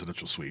vice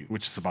presidential suite,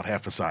 which is about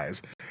half the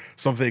size.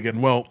 So I'm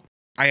thinking, well,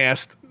 I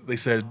asked, they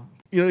said,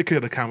 it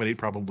could accommodate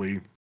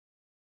probably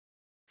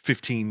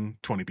 15,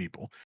 20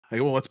 people. I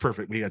go, well, that's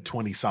perfect. We had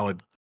 20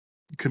 solid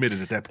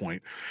committed at that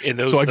point. And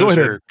So those I go those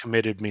ahead, are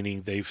committed,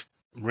 meaning they've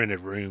rented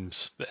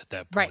rooms at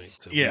that point. Right.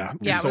 So yeah. And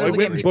Yeah, so we're I looking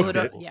went at and people who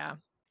booked don't it. yeah.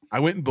 I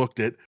went and booked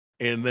it,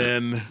 and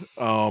then,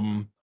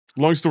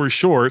 long story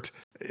short,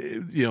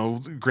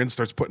 Grin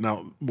starts putting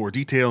out more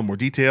detail,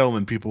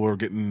 and people are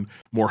getting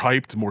more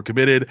hyped, more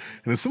committed,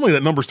 and then suddenly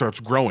that number starts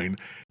growing,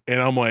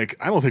 and I'm like,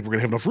 I don't think we're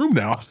gonna have enough room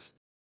now.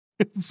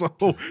 so,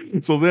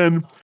 so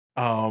then,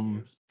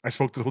 I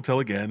spoke to the hotel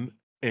again,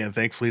 and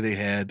thankfully they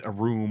had a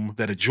room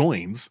that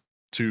adjoins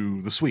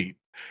to the suite,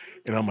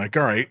 and I'm like,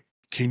 all right,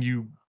 can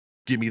you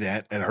give me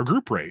that at our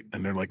group rate?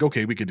 And they're like,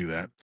 okay, we can do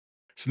that.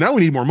 So now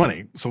we need more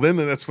money. So then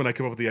that's when I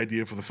come up with the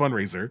idea for the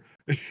fundraiser.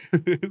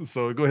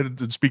 So go ahead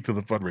and speak to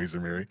the fundraiser,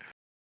 Mary.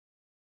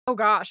 Oh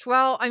gosh.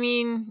 Well, I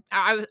mean,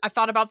 I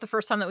thought about the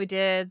first time that we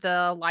did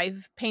the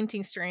live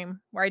painting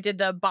stream where I did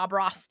the Bob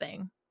Ross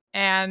thing.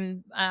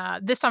 And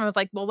this time I was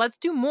like, well, let's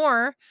do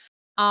more.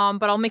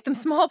 But I'll make them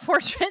small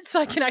portraits so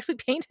I can actually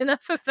paint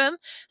enough of them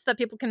so that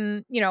people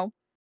can,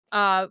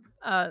 uh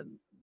uh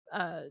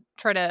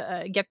try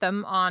to get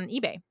them on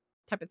eBay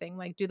type of thing.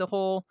 Like do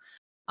the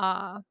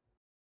uh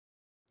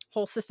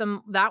whole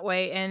system that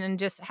way and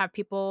just have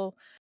people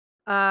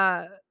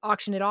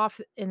auction it off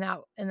in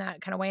that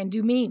kind of way and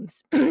do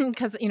memes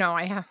because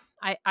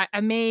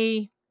I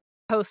may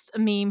post a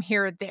meme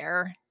here or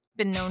there,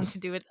 been known to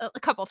do it a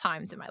couple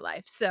times in my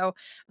life. So I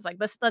was like,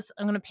 let's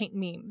I'm gonna paint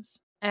memes.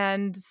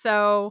 And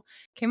so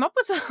came up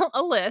with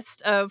a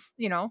list of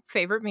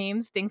favorite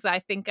memes, things that I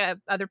think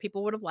other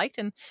people would have liked,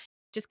 and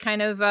just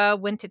kind of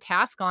went to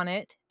task on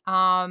it.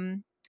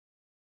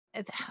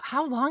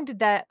 How long did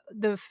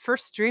the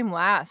first stream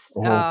last?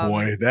 Oh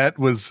boy, that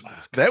was Oh,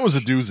 a gosh.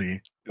 doozy.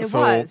 It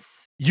So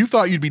was. you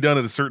thought you'd be done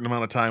at a certain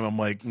amount of time. I'm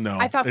like, I no,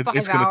 thought it's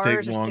 5 gonna take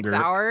hours or 6 longer. It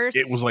hours.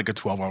 was like a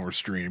 12-hour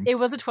stream. It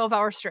was a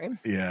 12-hour stream.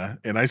 Yeah,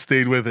 and I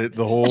stayed with it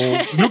the whole.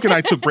 Nuke and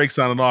I took breaks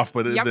on and off,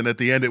 but Yep. then at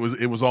the end it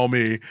was all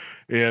me.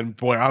 And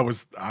boy, I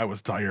was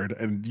tired,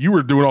 and you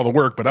were doing all the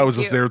work, but I was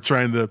Thank just you. there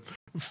trying to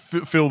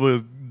fill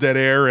the dead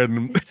air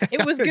and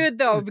It was good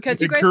though because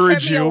you guys kept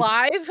encourage me you.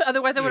 alive.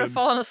 Otherwise, I would have And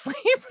fallen asleep.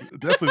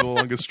 definitely the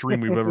longest stream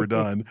we've ever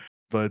done.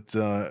 But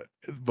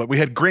we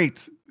had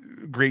great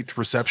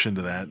reception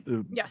to that.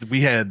 We Yes,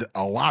 had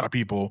a lot of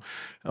people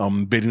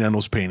bidding on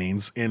those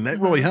paintings, and that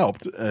really Mhm.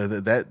 helped.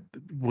 That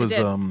It was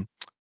did.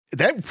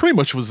 that pretty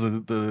much was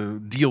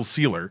the deal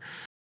sealer.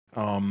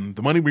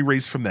 The money we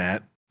raised from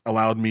that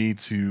allowed me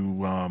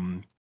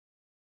to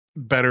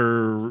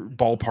better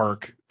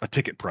ballpark a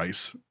ticket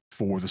price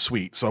for the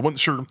suite. So I wasn't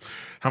sure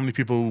how many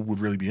people would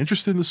really be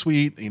interested in the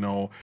suite.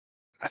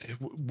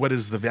 What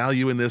is the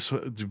value in this?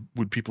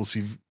 Would people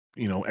see,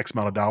 X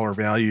amount of dollar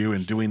value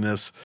in doing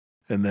this?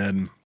 And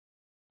then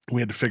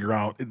we had to figure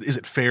out, is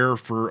it fair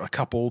for a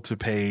couple to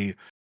pay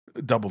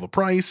double the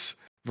price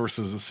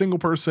versus a single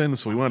person?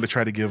 So we wanted to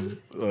try to give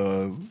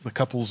the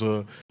couples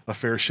a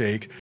fair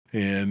shake.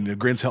 And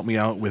Grins helped me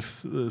out with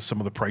some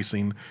of the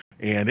pricing.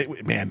 And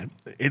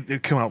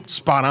it came out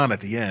spot on at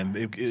the end.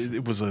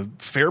 It was a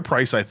fair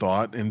price, I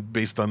thought, and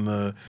based on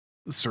the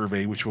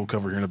survey, which we'll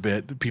cover here in a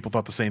bit, people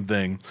thought the same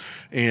thing,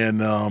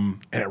 and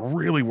it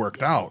really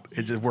worked out.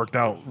 It just worked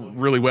out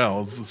really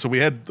well. So we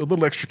had a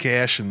little extra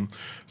cash, and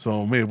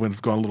so maybe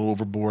we've gone a little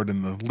overboard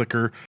in the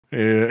liquor,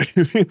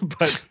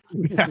 but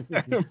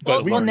but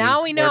Well, we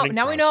now we know. Learning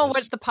Now we know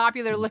process. what the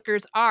popular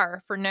liquors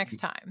are for next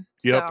time.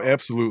 Yep, So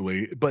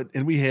absolutely.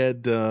 And we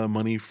had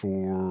money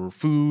for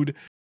food.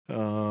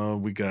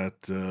 We got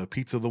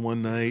pizza the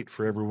one night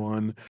for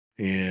everyone,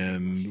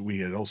 and we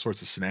had all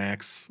sorts of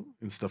snacks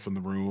and stuff in the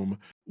room. And,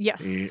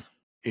 yes,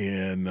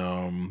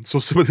 so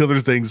some of the other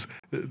things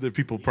that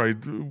people probably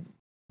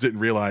didn't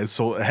realize.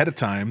 So ahead of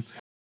time,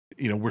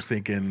 we're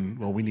thinking,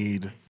 well, we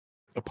need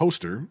a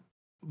poster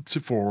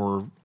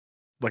for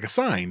like a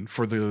sign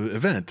for the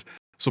event,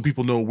 so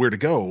people know where to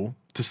go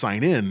to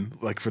sign in,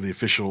 like for the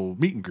official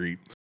meet and greet.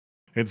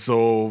 And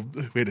so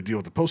we had to deal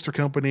with the poster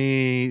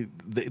company.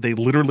 They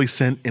literally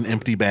sent an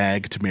empty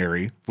bag to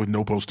Mary with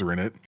no poster in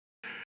it.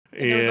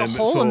 and there was a And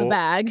hole in the so,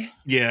 bag.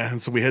 yeah, and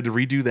so we had to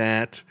redo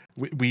that.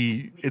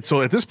 And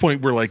so at this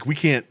point we're like, we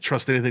can't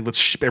trust anything. Let's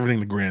ship everything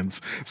to Grins.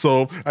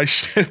 So I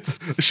shipped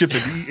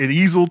an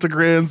easel to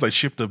Grins. I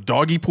shipped a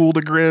doggy pool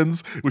to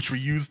Grins, which we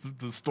used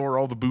to store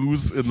all the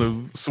booze in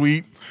the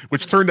suite,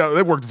 which turned out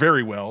that worked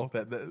very well.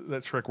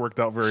 That trick worked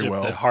out very Ship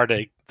well. the heart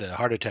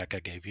attack I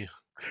gave you.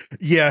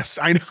 Yes,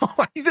 I know.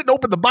 He didn't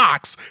open the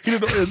box. He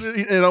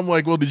didn't, and I'm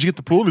like, well, did you get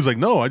the pool? And he's like,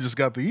 no, I just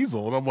got the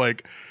easel. And I'm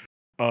like,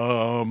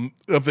 I'm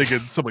thinking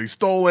somebody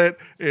stole it.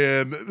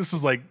 And this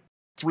is like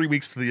 3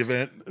 weeks to the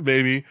event,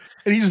 maybe.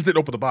 And he just didn't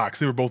open the box.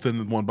 They were both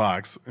in one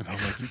box. And I'm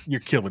like, you're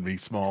killing me,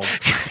 Smalls.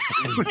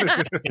 You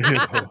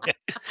know,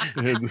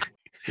 and,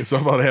 and so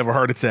I'm about to have a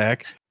heart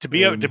attack.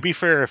 To And be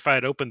fair, if I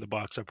had opened the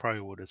box, I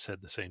probably would have said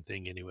the same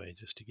thing anyway,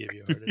 just to give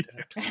you a heart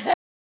attack.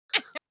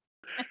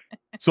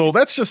 so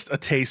that's just a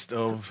taste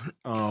of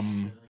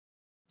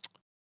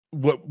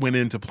what went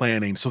into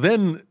planning. So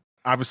then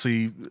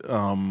obviously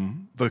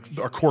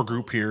our core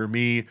group here,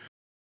 me,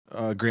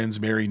 Grins,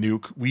 Mary,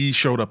 Nuke, we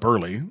showed up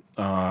early.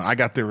 I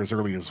got there as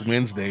early as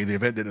Wednesday. The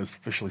event didn't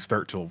officially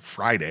start till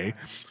Friday.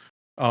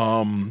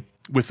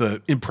 With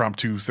an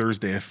impromptu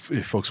Thursday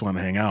if folks want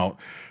to hang out.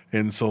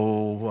 And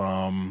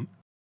so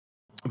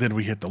then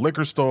we hit the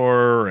liquor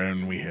store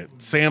and we hit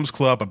Sam's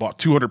Club. I bought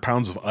 200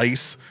 pounds of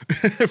ice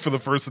for the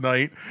first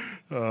night.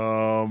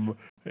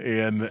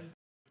 And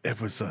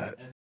it was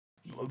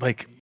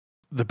like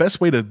the best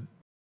way to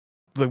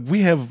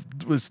we have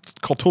it's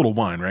called Total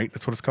Wine, right?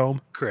 That's what it's called.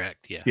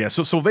 Correct. Yeah. Yeah,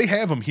 so they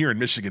have them here in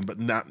Michigan, but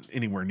not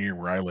anywhere near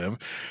where I live,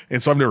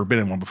 and so I've never been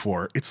in one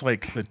before. It's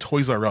like the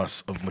Toys R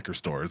Us of liquor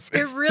stores.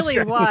 It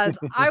really was.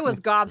 I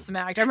was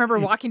gobsmacked. I remember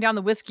walking down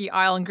the whiskey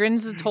aisle, and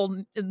Grins told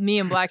me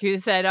and Black, who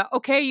said,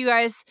 "Okay, you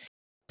guys,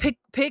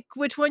 pick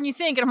which one you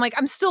think." And I'm like,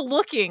 I'm still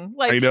looking.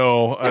 I Like,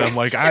 know, and I'm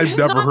like, I've there's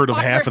never not heard of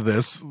 5 half or of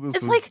this.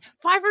 it's like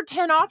 5 or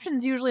 10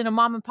 options usually in a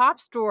mom and pop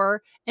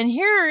store, and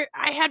here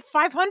I had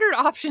 500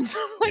 options.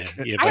 I'm like,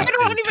 Yeah, you I have an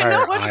don't even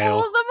know entire what all aisle.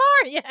 of them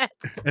are yet.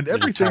 And An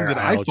everything entire that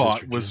I aisle just thought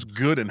for was gins.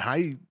 good and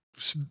high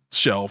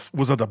shelf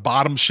was at the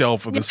bottom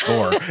shelf of the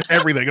store.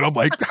 Everything, and I'm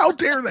like, how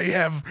dare they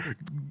have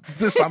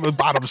this on the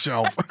bottom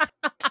shelf?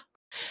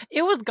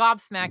 It was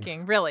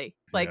gobsmacking, really.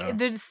 Like, Yeah.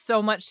 there's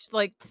so much,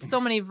 like, so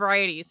many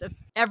varieties of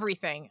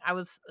everything. I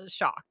was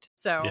shocked.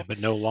 So Yeah, but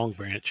no Long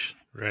Branch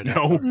right No,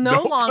 after.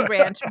 no no. Long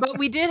Branch, but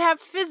we did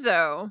have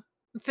Fizzo.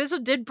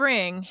 Fizzo did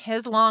bring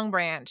his Long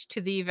Branch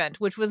to the event,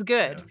 which was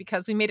good Yeah.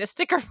 because we made a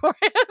sticker for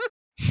him.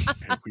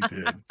 Yeah, we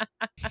did.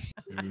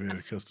 We made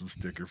a custom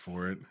sticker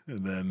for it,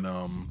 and then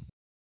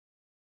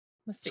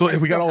Let's see. So I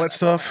we got still all have that that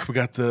stuff.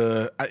 somewhere.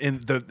 We got in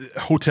the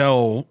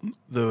hotel.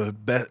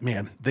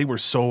 Man, they were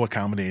so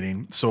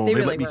accommodating. So They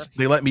really were.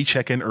 they let me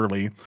check in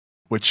early,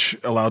 which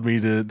allowed me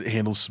to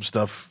handle some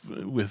stuff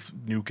with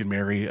Nuke and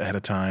Mary ahead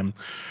of time.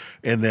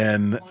 And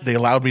then they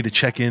allowed me to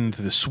check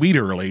into the suite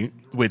early,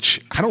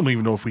 which I don't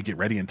even know if we get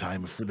ready in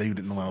time if they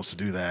didn't allow us to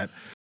do that,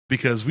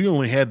 because we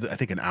only had, I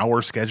think, an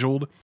hour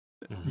scheduled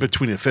Mhm.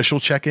 between official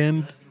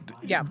check-in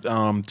Yeah.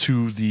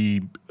 to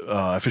the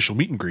official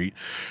meet and greet,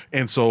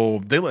 and so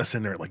they let us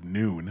in there at like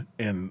noon,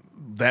 and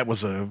that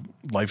was a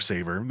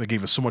lifesaver. They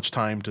gave us so much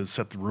time to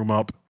set the room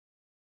up,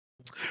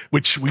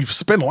 which we've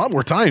spent a lot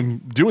more time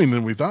doing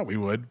than we thought we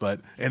would,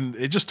 and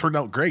it just turned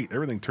out great.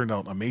 Everything turned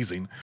out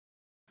amazing.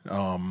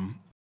 Um,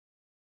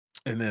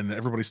 and then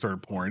everybody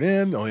started pouring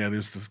in. Oh yeah,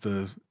 there's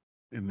the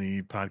in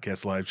the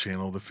podcast live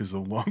channel, the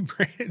Fizzle Long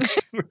Branch.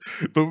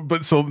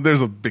 But so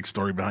there's a big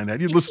story behind that.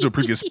 You listen to a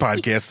previous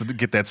podcast to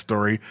get that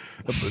story.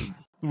 But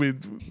we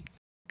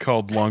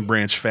called Long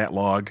Branch Fat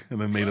Log and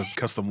then made a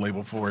custom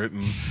label for it.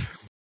 And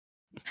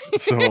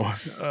so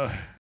I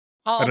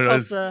I'll don't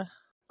know.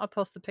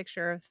 post the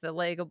picture of the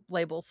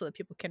label so that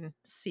people can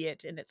see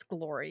it in its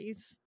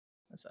glories.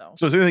 So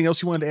Is there anything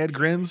else you wanted to add,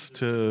 Grins,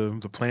 to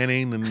the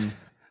planning and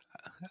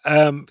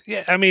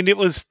Yeah, I mean,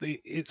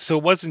 so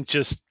it wasn't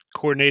just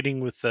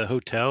coordinating with the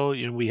hotel.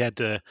 You know, we had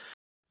to.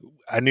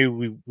 I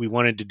knew we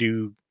wanted to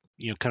do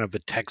kind of a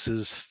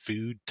Texas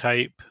food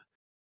type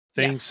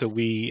thing, so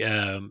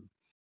yes.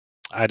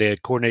 I had to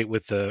coordinate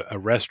with a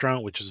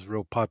restaurant, which is a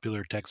real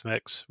popular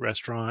Tex-Mex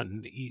restaurant,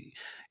 and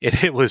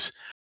it was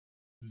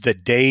the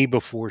day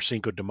before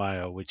Cinco de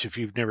Mayo. Which, if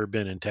you've never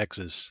been in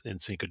Texas in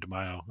Cinco de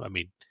Mayo, I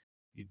mean,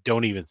 you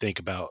don't even think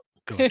about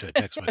going to a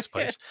Tex-Mex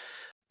place.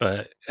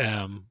 But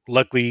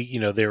luckily,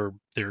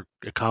 they're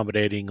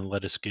accommodating and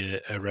let us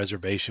get a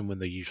reservation when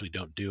they usually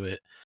don't do it.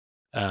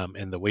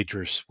 And the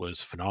waitress was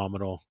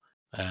phenomenal.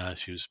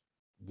 She was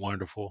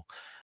wonderful.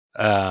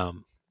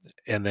 Um,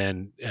 and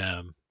then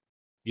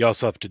you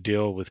also have to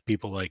deal with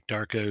people like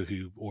Darko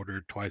who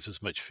ordered twice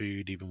as much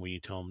food even when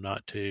you tell them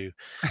not to.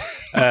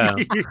 Um,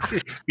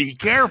 Be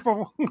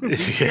careful. Be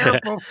yeah,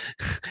 careful.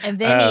 And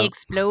then he um,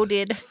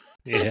 exploded.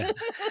 yeah.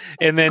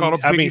 And It's called then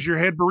a I big mean, as your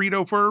head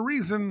burrito for a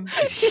reason.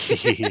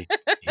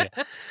 yeah.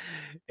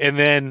 And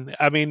then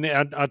I mean,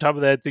 on top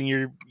of that,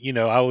 then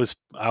I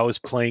was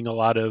playing a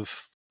lot of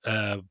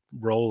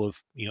role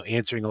of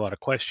answering a lot of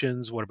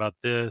questions. What about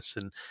this?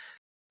 And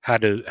how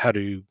do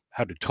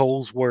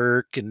tolls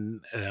work?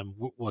 And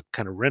what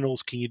kind of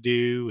rentals can you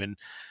do?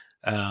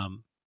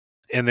 Um,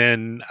 and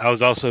then I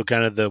was also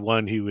kind of the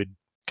one who would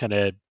kind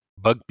of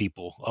bug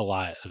people a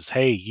lot. It was,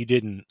 hey, you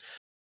didn't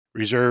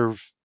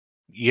reserve.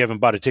 You haven't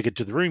bought a ticket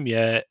to the room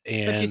yet, But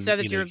you and said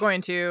that you were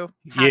going to.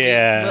 Have you? Will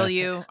yeah,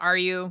 you? Are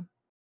you?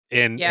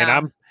 and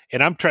Yeah.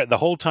 I'm the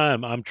whole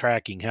time I'm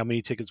tracking how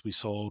many tickets we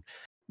sold,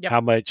 Yep.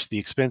 how much the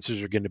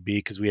expenses are going to be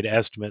because we had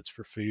estimates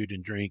for food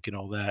and drink and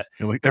all that.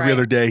 like every Right.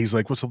 other day he's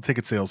like, what's the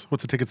ticket sales?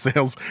 What's the ticket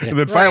sales? Yeah. And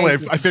then finally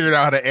Right. I figured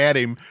out how to add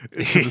him to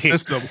the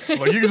system. I'm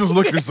like, you can just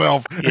look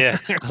yourself. Yeah,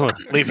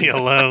 leave me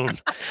alone.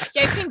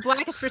 Yeah, I think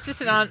Black is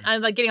persistent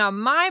on like getting on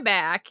my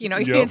back. You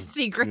Yep. can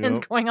see grins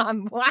Yep. going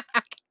on Black.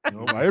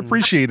 Nope, I Mhm.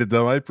 appreciate it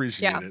though. I Yeah.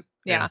 appreciate it.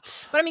 Yeah.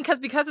 But I mean,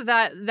 because of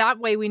that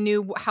way we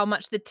knew how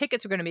much the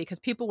tickets were going to be because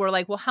people were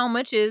like, well, how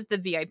much is the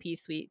VIP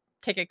suite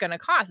ticket going to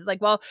cost? It's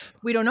like, well,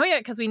 we don't know yet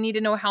because we need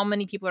to know how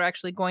many people are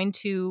actually going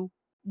to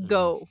Mhm.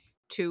 go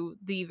to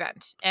the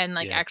event and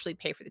like Yeah. actually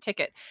pay for the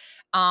ticket.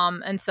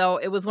 And so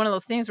it was one of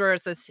those things where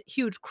it's this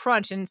huge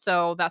crunch. And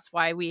so that's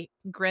why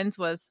Grins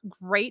was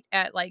great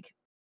at like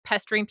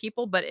pestering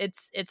people, but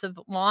it's a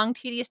long,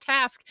 tedious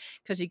task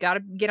because you got to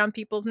get on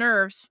people's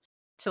nerves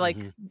to like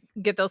Mhm.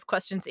 get those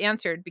questions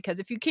answered because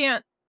if you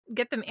can't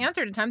get them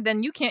answered in time,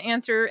 then you can't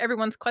answer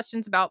everyone's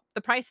questions about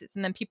the prices.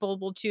 And then people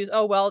will choose,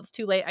 oh, well, it's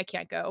too late. I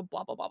can't go,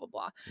 blah, blah, blah, blah,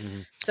 blah.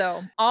 Mhm.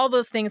 So all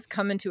those things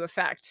come into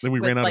effect Then we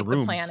with ran out of like the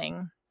rooms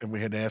planning. and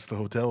we had to ask the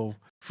hotel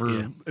for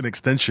Yeah. an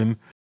extension.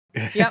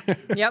 Yep.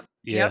 Yep.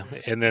 Yeah.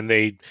 Yep. And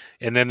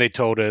then they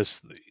told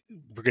us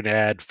we're going to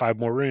add 5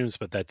 more rooms,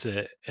 but that's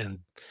it. And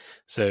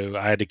so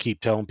I had to keep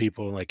telling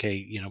people like, hey,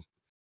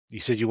 you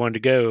said you wanted to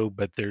go,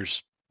 but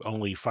there's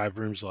only 5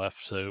 rooms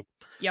left, so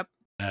Yep.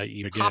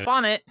 you go. Hop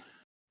on it.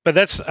 But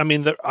I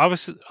mean,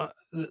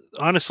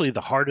 honestly,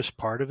 the hardest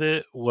part of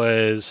it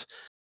was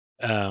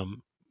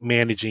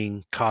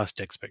managing cost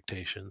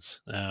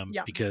expectations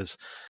Yeah. because,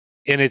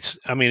 and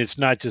I mean, it's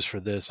not just for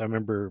this. I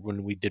remember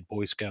when we did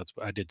Boy Scouts,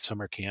 I did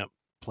summer camp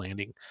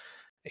planning,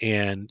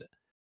 and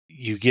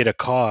you get a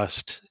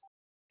cost,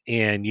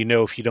 and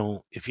if you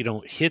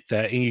don't hit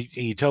that, and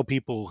you tell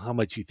people how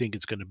much you think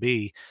it's going to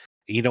be,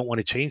 you don't want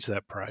to change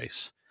that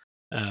price.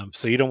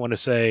 So you don't want to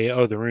say,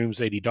 "Oh, the room's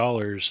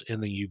 $80,"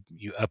 and then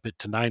you up it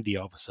to 90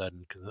 all of a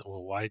sudden. Because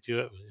well,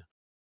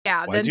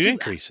 Yeah. why'd Then you people,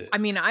 increase it? I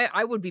mean,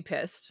 I would be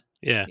pissed,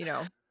 Yeah, you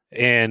know.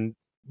 and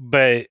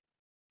but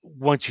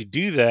once you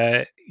do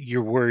that,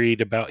 you're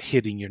worried about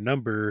hitting your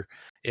number,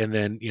 and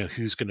then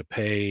who's going to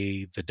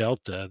pay the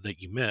delta that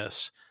you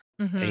miss.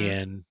 Hmm.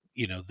 And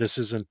this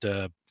isn't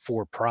a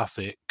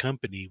for-profit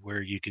company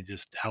where you can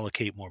just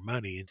allocate more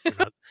money. We're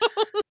not.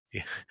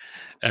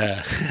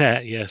 Yeah.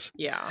 Yes.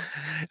 Yeah.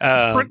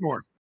 Just print Um,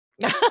 more.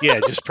 yeah,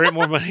 just print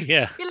more money.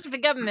 Yeah, Be like the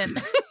government.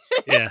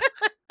 yeah.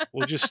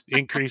 We'll just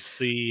increase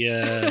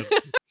the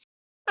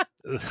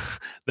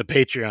the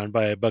Patreon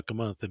by $1 a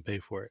month and pay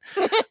for it.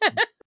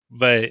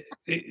 But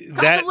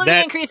Cost of living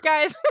that increase,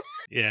 guys.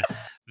 yeah,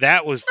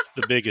 that was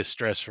the biggest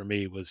stress for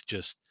me, was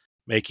just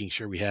making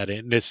sure we had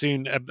it. And as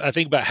soon, I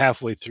think about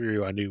halfway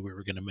through, I knew we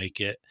were going to make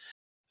it.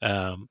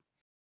 And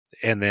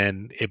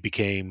then it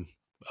became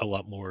a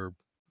lot more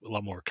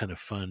kind of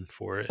fun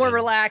for it. More And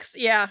relaxed.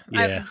 Yeah,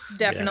 yeah,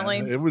 definitely.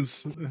 It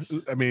was,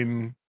 I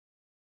mean,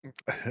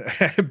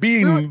 Well,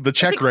 being the it's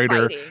check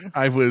writer, exciting.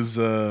 I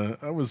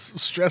was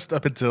stressed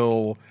up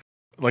until,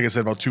 like I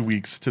said, about 2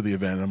 weeks to the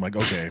event. I'm like,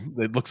 okay,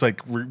 it looks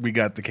like we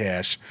got the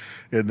cash.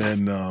 And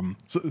then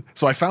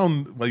so I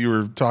found, while you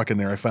were talking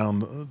there, I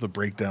found the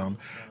breakdown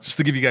just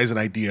to give you guys an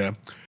idea.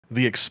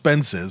 The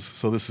expenses.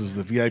 So this is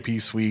the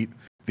VIP suite,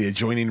 the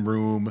adjoining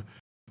room,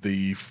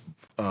 the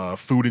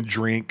food and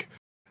drink,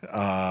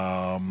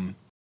 um,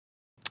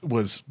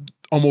 was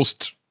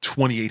almost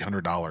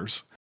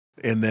 $2,800,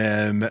 and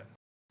then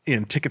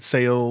in ticket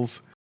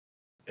sales,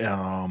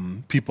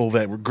 people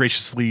that were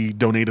graciously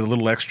donated a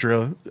little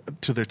extra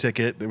to their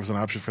ticket. There was an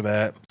option for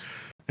that.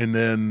 And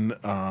then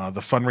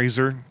the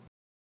fundraiser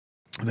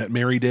that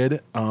Mary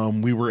did,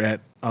 we were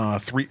at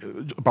about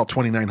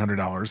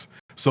 $2,900.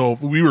 So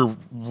we were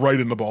right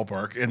in the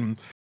ballpark. And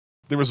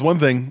there was one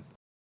thing,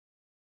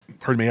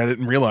 pardon me, I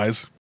didn't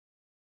realize.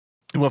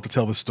 We'll have to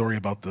tell the story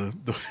about the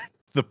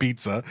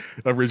pizza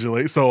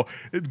originally. So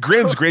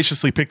Grins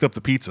graciously picked up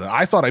the pizza.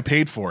 I thought I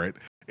paid for it.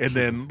 And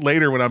then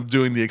later, when I'm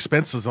doing the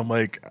expenses, I'm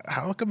like,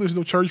 how come there's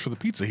no charge for the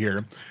pizza here?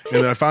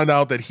 And then I found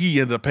out that he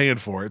ended up paying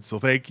for it. So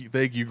thank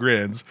you,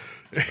 Grins.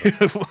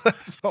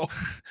 So,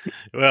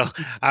 well,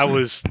 I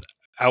was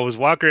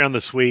walking around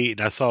the suite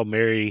and I saw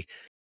Mary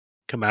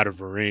come out of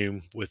her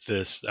room with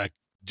this.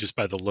 Just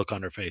by the look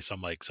on her face,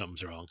 I'm like,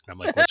 something's wrong. And I'm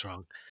like, what's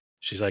wrong?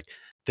 She's like,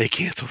 they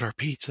canceled our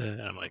pizza.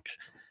 And I'm like,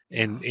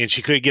 and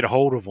she couldn't get a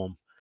hold of them.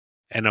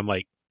 And I'm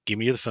like, give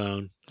me the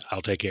phone,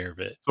 I'll take care of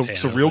it. And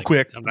so I was real like,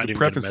 quick I'm to not even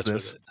going to preface mess with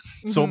this.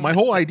 it. So Mhm. my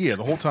whole idea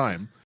the whole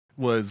time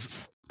was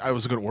I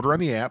was going to order on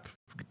the app,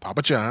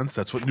 Papa John's.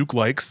 That's what Nuke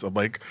likes. I'm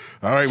like,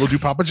 all right, we'll do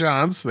Papa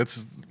John's. And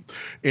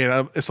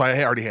so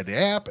I already had the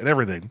app and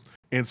everything.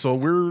 And so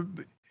we're,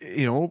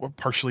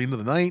 partially into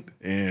the night,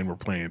 and we're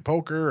playing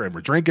poker and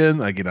we're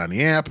drinking. I get on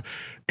the app,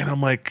 and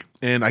I'm like,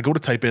 and I go to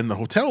type in the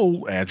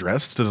hotel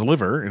address to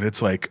deliver, and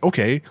it's like,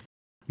 okay,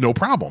 no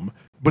problem.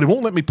 But it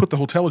won't let me put the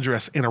hotel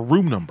address and a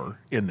room number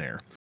in there.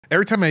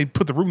 Every time I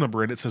put the room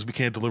number in, it says we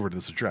can't deliver to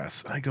this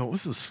address. And I go,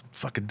 this is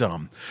fucking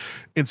dumb.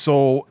 And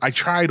so I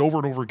tried over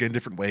and over again,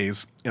 different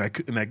ways, and I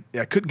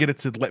couldn't get it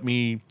to let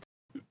me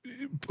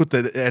put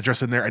the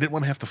address in there. I didn't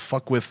want to have to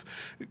fuck with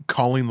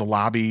calling the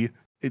lobby,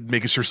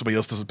 making sure somebody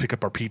else doesn't pick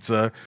up our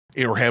pizza,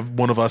 or have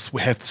one of us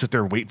have to sit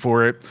there and wait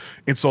for it.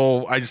 And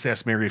so I just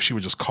asked Mary if she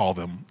would just call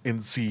them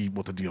and see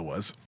what the deal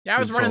was. Yeah, I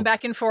was And running so,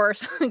 back and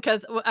forth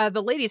because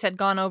the ladies had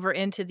gone over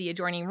into the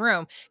adjoining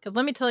room. Because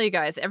let me tell you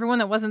guys, everyone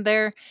that wasn't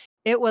there,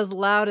 it was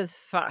loud as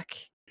fuck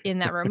in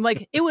that room.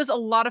 Like, it was a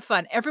lot of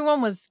fun.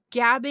 Everyone was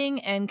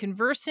gabbing and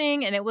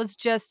conversing, and it was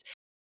just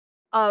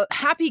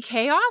happy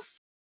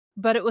chaos.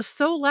 But it was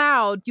so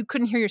loud you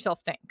couldn't hear yourself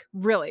think.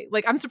 Really,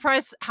 like, I'm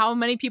surprised how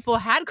many people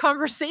had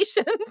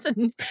conversations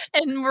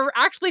and were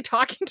actually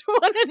talking to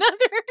one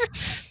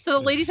another. So the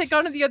ladies had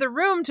gone to the other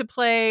room to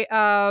play.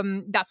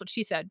 That's what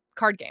she said,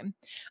 card game.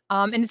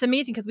 And it's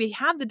amazing because we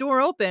had the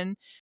door open,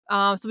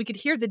 so we could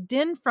hear the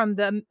din from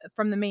the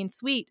main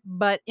suite.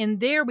 But in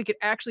there, we could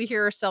actually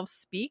hear ourselves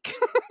speak.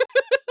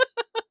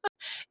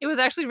 It was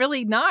actually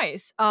really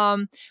nice.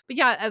 But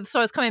yeah, so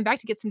I was coming back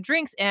to get some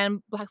drinks, and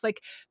Black's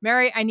like,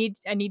 Mary, I need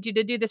you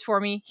to do this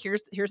for me.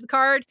 Here's the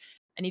card.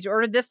 I need to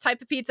order this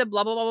type of pizza.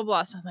 Blah blah blah blah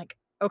blah. So I'm like,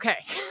 okay.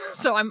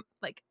 So I'm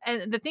like,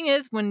 and the thing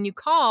is, when you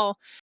call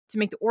to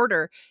make the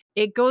order,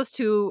 it goes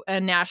to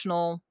a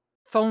national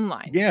phone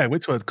line. yeah, I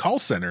went to a call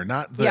center,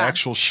 not the Yeah.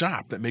 actual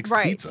shop that makes the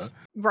Right. pizza.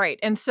 Right.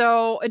 And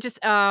so it just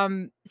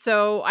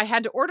so I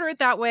had to order it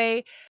that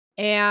way,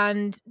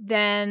 and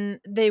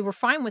then they were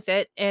fine with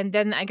it, and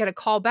then I got a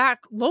call back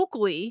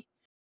locally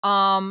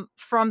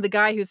from the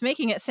guy who's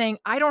making it saying,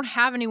 "I don't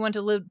have anyone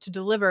to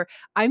deliver.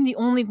 I'm the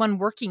only one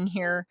working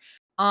here.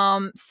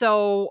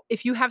 So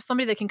if you have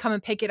somebody that can come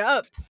and pick it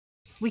up,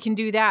 we can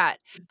do that."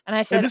 And I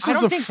And said, this "I is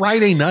don't a think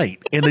Friday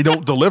night, and they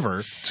don't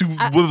deliver to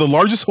I, one of the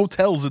largest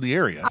hotels in the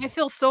area. I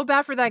feel so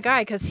bad for that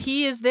guy because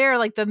he is there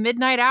like the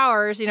midnight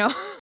hours,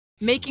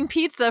 making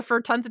pizza for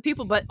tons of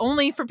people, but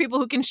only for people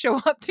who can show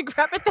up to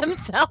grab it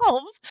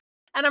themselves.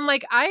 And I'm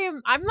like,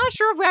 I'm not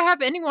sure if I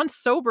have anyone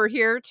sober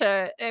here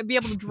to be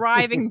able to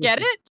drive and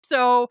get it.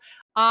 So,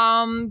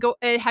 go.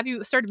 Have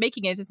you started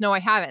making it? He says, no, I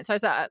haven't. So I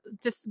said,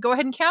 just go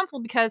ahead and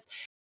cancel because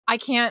I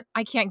can't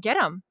get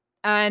them.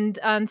 And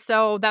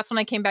so that's when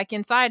I came back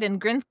inside, and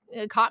Grins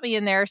caught me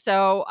in there.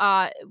 So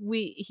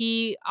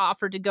he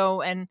offered to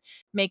go and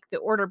make the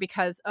order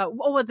because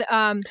what was it?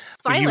 But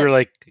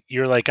Silent.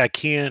 you're like, I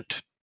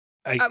can't.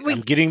 I'm We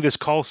getting this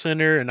call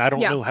center, and I don't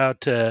Yeah, know how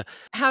to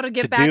how to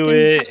get back do in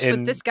it, touch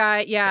with this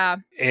guy? Yeah,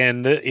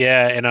 and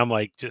I'm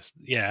like, just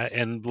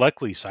and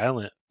luckily,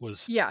 Silent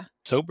was yeah,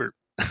 sober.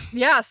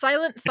 yeah.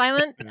 Silent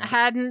And,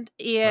 hadn't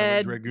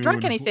Silent drunk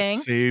Dragoon anything.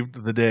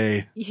 saved the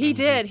day. He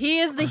did. He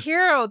is the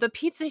hero, the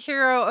pizza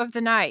hero of the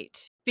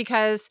night,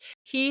 because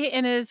he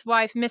and his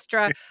wife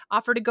Mistra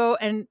offered to go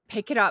and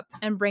pick it up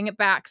and bring it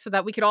back so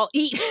that we could all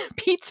eat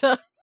pizza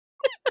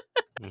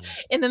Mhm.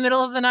 in the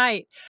middle of the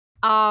night.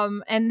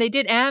 And they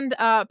did. And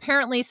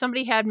apparently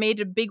somebody had made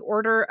a big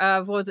order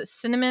of, what was it,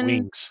 cinnamon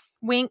Wings.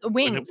 Wasn't it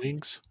wings.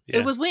 wings? It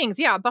Yeah, was wings,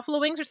 yeah, buffalo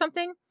wings or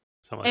something.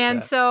 something like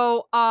And that.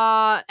 so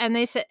and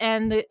they said,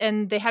 and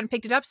they hadn't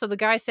picked it up, so the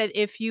guy said,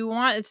 if you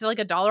want, it's like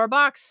 $1 a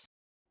box,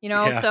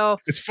 Yeah. so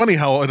It's funny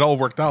how it all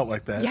worked out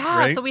like that, yeah,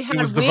 right? so we It had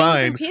was wings and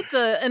divine.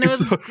 pizza, and it And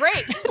was so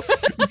great.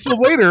 and so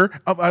later,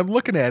 I'm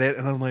looking at it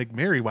and I'm like,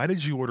 "Mary, why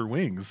did you order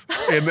wings?"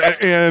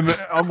 And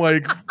I'm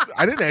like,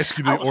 "I didn't ask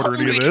you I to was order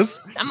any of hungry.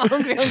 this." I'm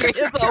hungry,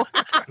 so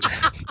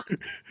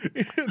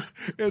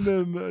and,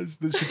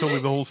 then she told me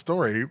the whole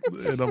story,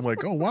 and I'm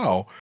like, "Oh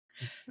wow!"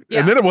 And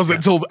yeah. then it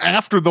wasn't Yeah. until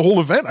after the whole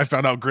event I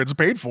found out Grids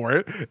paid for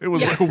it. It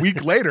was like a Yes.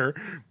 week later.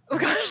 Oh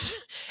gosh.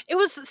 It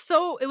was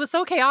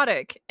so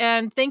chaotic.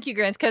 And thank you,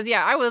 Grants, because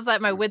I was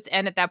at my wits'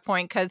 end at that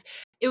point, because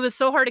it was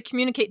so hard to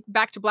communicate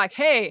back to Black,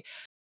 hey,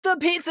 the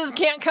pizzas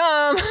can't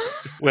come.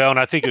 Well, and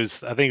I think it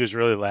was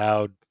really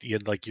loud. You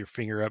had like your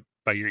finger up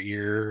by your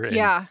ear, and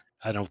Yeah.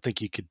 I don't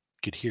think you could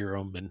hear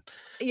them. And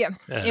Yeah.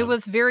 It um,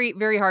 was very,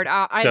 very hard.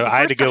 I so the I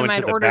had to first go time into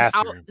I'd the ordered out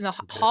bathroom. in the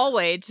But,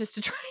 hallway just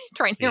to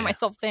try and hear yeah,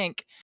 myself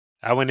think.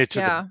 I went into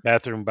the Yeah.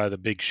 bathroom by the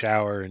big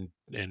shower and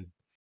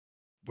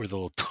where the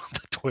little the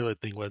toilet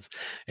thing was,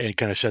 and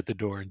kind of shut the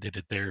door and did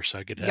it there so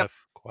I could Yep. have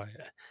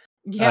quiet.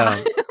 Yeah.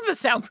 Um, The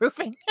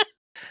soundproofing.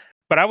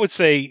 but I would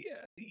say,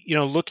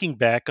 looking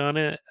back on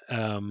it,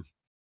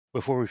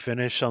 before we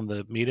finish on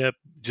the meetup,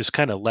 just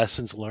kind of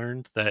lessons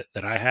learned that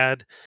I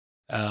had.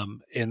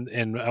 And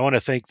I want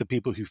to thank the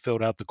people who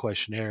filled out the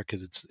questionnaire,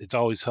 because it's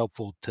always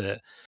helpful to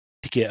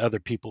get other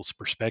people's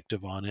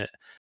perspective on it.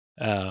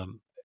 Um,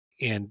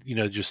 and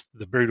just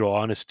the brutal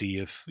honesty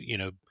of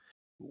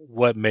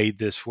what made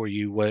this for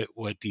you.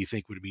 What do you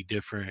think would be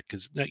different?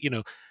 Because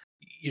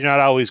you're not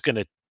always going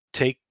to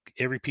take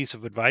every piece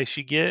of advice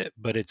you get,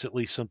 but it's at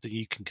least something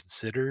you can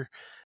consider.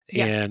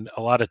 Yeah. And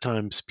a lot of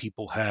times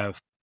people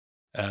have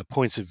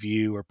points of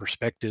view or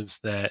perspectives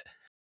that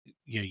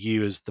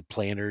you as the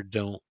planner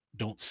don't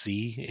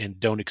see and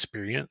don't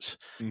experience.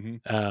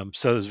 Mhm.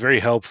 So it's very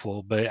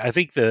helpful. But I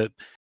think the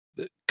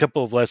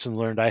couple of lessons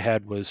learned I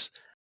had was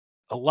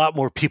a lot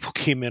more people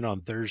came in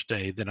on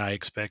Thursday than I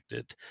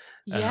expected.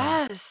 Um,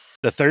 Yes.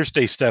 the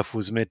Thursday stuff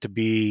was meant to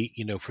be,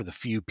 for the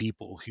few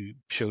people who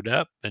showed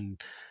up,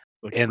 and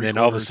Like and then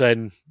all of a 3/4.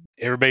 sudden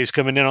everybody's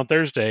coming in on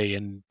Thursday,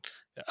 and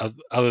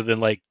other than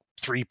like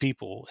three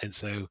people, and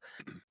so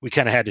we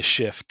kind of had to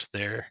shift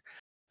there.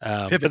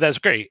 But Pivot. that's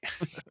great.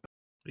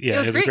 It Yeah,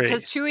 was it was great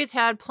because great. Chewy's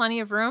had plenty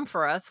of room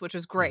for us, which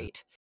was Mhm.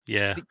 great.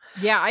 Yeah. But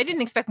yeah, I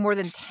didn't expect more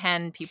than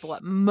 10 people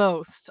at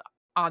most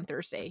on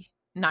Thursday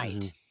Hmm.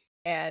 night.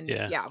 And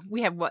Yeah. yeah,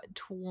 we had what,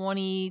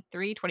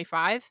 23,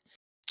 25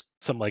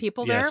 Something like,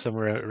 people yeah, there?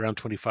 somewhere around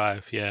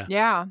 25. Yeah.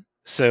 Yeah.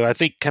 So I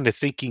think kind of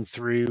thinking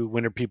through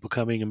when are people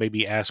coming, and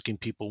maybe asking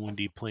people, when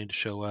do you plan to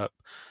show up?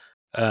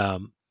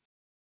 Um,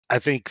 I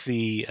think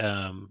the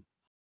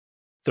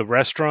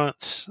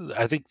restaurants,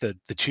 I think the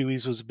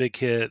Chewy's was a big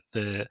hit.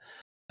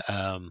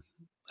 Um,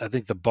 I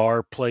think the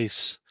bar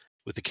place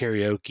with the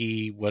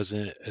karaoke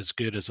wasn't as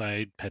good as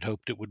I had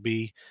hoped it would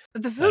be.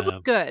 The food was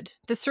Um, good.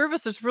 The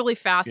service was really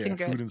fast Yeah, and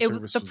food good. and The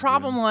service was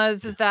problem good.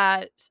 was yeah, is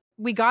that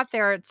we got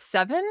there at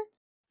 7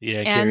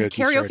 yeah, and karaoke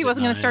karaoke started at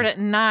wasn't going to start 9. at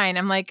 9.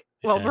 I'm like,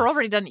 well, Yeah, we're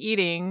already done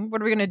eating.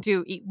 What are we going to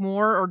do? Eat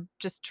more or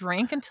just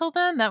drink until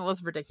then? That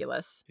was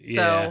ridiculous. yeah,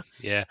 So,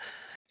 yeah.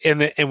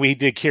 And we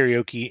did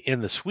karaoke in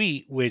the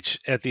suite, which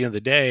at the end of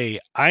the day,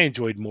 I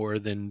enjoyed more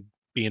than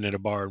being in a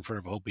bar in front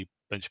of a whole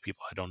bunch of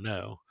people I don't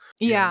know.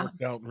 Yeah, it yeah.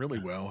 worked out really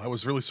well. I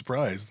was really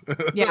surprised.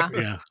 Yeah.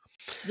 Yeah.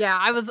 Yeah,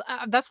 I was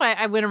that's why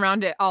I went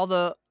around to all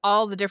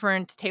the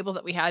different tables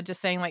that we had, just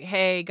saying like,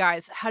 "Hey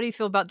guys, how do you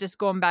feel about just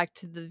going back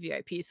to the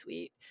VIP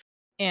suite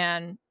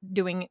and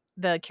doing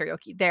the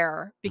karaoke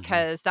there, Hmm.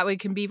 because that way you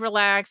can be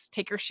relaxed,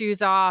 take your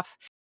shoes off,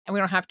 and we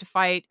don't have to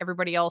fight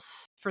everybody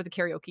else for the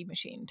karaoke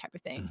machine type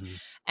of thing." Hmm.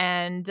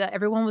 And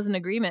everyone was in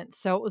agreement,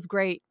 so it was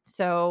great.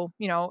 So,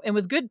 it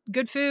was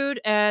good food,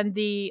 and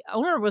the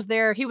owner was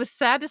there. He was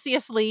sad to see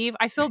us leave.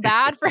 I feel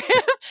bad for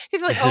him.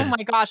 He's like, "Oh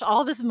my gosh,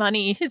 all this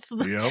money is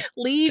Yep.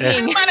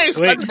 leaving." Money,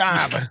 Wait,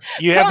 SpongeBob.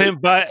 you Come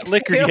haven't bought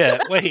liquor to.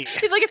 yet. Wait.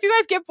 He's like, "If you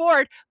guys get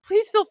bored,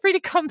 please feel free to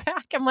come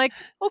back." I'm like,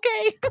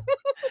 "Okay."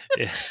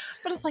 Yeah.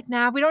 But it's like,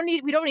 "Nah, we don't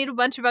need a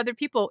bunch of other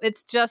people.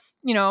 It's just,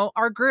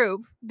 our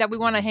group that we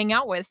wanna Mhm. hang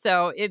out with."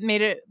 So, it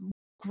made it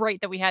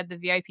great that we had the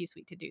VIP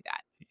suite to do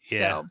that.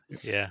 Yeah. So,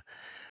 Yeah.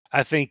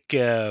 I think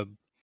the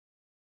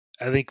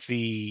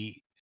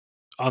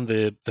on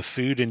the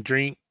food and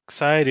drink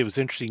side, it was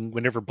interesting.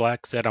 Whenever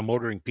Black said, "I'm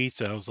ordering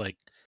pizza," I was like,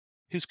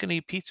 "Who's gonna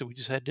eat pizza? We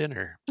just had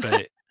dinner."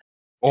 But it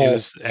Oh,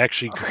 was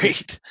actually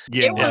great. It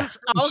yeah. Yeah. was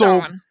all So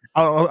gone.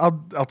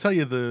 I'll tell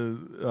you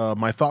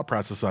my thought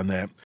process on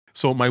that.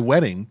 So my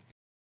wedding,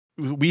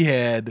 we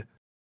had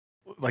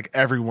like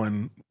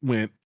everyone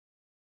went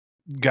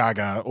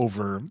gaga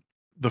over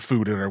the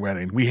food at our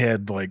wedding. We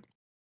had like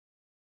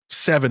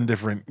 7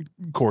 different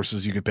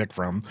courses you could pick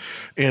from.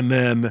 And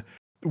then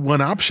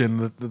one option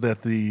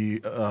that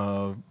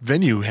the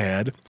venue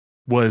had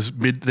was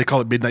they call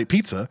it midnight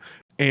pizza.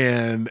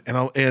 And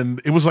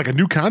it was like a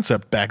new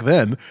concept back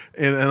then.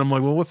 And I'm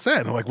like, well, what's that?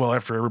 And I'm like, well,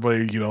 after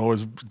everybody,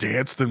 has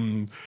danced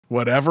and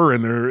whatever,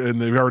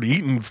 and they've already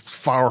eaten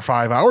 4 or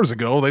 5 hours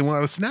ago, they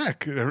want a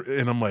snack.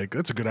 And I'm like,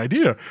 that's a good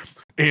idea.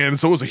 And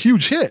so it was a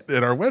huge hit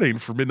at our wedding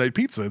for midnight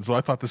pizza. And so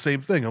I thought the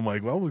same thing. I'm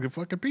like, well, we'll get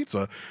fucking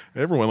pizza.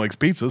 Everyone likes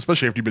pizza,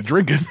 especially after you've been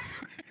drinking.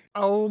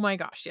 Oh my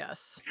gosh,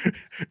 yes.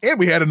 And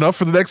we had enough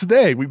for the next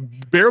day. We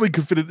barely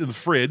could fit it in the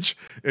fridge,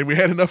 and we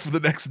had enough for the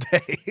next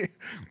day. It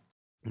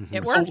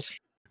Mhm. So worked.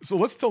 so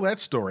let's tell that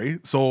story.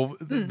 So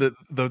Hmm.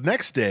 the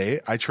next day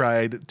I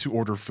tried to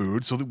order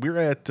food. So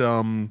that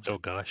Oh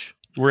gosh.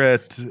 we're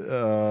at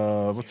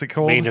what's it Main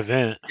called?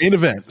 event. Main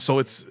event. So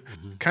it's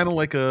Mhm. kind of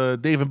like a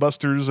Dave and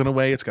Buster's in a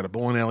way. It's got a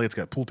bowling alley, it's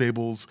got pool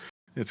tables,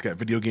 it's got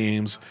video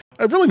games.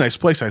 A really nice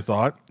place, I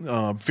thought.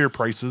 Fair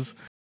prices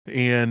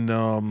and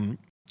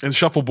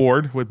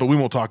shuffleboard, but we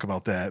won't talk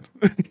about that.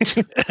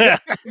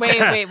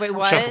 Wait,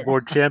 what?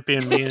 Shuffleboard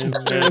champion, me and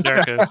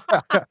Darko.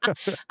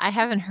 I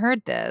haven't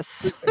heard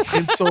this.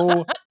 And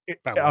so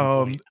By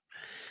 1 point.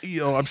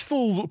 I'm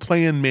still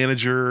playing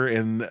manager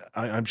and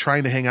I'm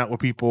trying to hang out with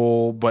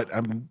people, but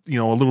I'm, a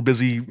little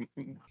busy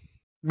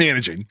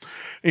managing.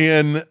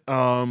 And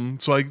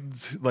so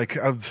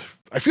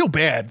I feel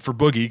bad for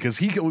Boogie because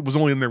he was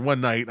only in there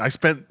one night. I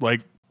spent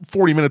like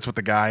 40 minutes with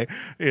the guy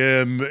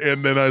and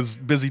then I was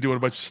busy doing a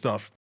bunch of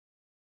stuff.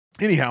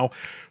 Anyhow,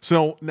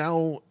 so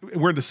now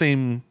we're in the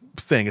same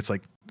thing. It's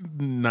like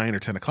 9 or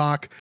 10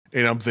 o'clock.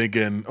 And I'm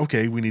thinking,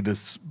 okay, we need to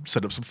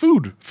set up some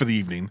food for the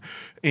evening.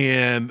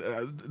 And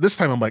this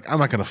time I'm like, I'm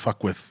not going to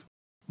fuck with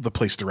the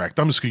place direct.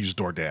 I'm just going to use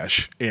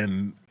DoorDash.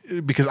 And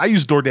because I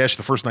used DoorDash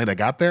the first night I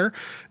got there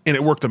and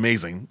it worked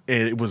amazing.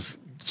 And it was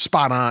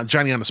spot on,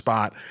 Johnny on the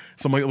spot.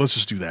 So I'm like, let's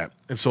just do that.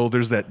 And so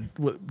there's that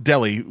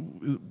deli.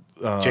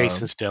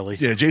 Jason's Deli.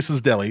 Yeah,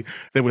 Jason's Deli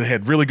that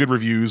had really good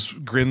reviews.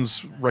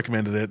 Grins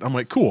recommended it. I'm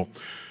like, cool.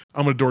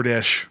 I'm going to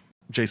DoorDash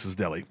Jason's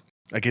Deli.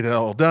 I get it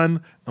all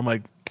done. I'm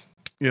like,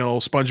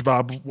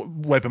 SpongeBob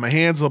wiping my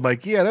hands. I'm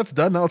like, yeah, that's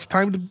done. Now it's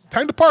time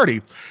to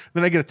party.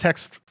 Then I get a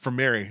text from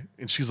Mary,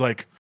 and she's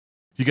like,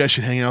 you guys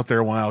should hang out there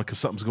a while because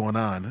something's going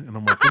on. And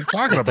I'm like, what are you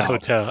talking At the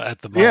about? hotel,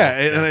 at the mall. Yeah,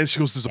 and she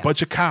goes, there's a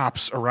bunch of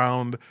cops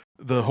around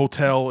the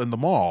hotel and the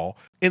mall,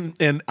 and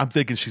I'm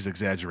thinking she's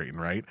exaggerating,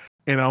 right?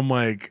 And I'm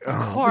like,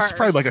 oh, this is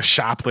probably like a course.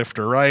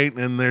 shoplifter, right?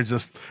 And they're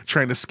just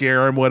trying to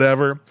scare him,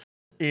 whatever.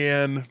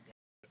 And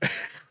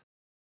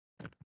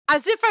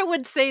As if I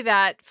would say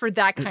that for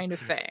that kind of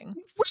thing.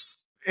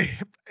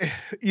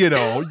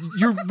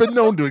 you've been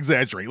known to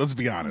exaggerate. Let's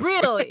be honest.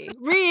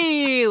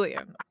 Really.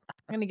 I'm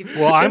gonna give you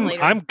Well, shit I'm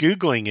later. I'm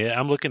googling it.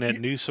 I'm looking at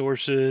news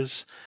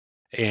sources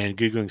and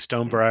googling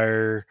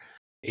Stonebriar,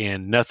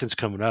 and nothing's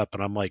coming up.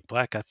 And I'm like,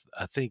 Black, I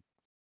think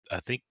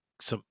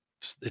some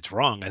it's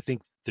wrong. I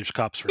think there's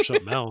cops for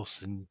something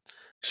else, and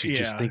she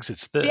just Yeah. thinks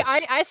it's See, this.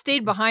 I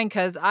stayed behind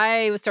because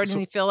I was starting So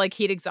to feel like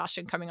heat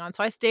exhaustion coming on.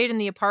 So I stayed in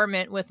the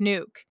apartment with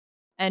Nuke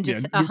and yeah,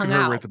 just Nuke and hung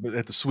her were out.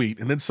 at the suite,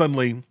 and then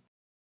suddenly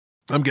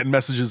I'm getting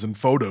messages and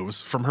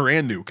photos from her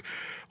and Nuke,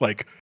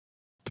 like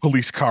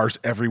police cars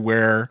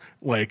everywhere,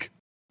 like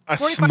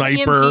 45 EMT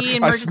a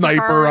emergency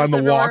sniper on cars the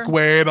everywhere.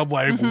 walkway, and I'm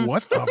like, Mhm.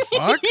 what the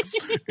fuck?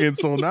 And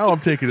so now I'm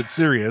taking it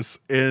serious.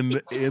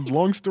 And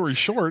long story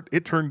short,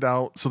 it turned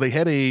out so they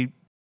had a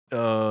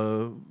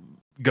uh,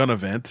 gun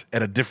event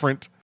at a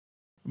different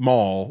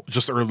mall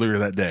just earlier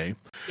that day.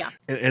 Yeah.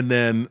 And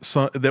then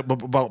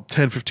about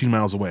 10-15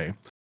 miles away.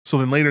 So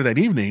then later that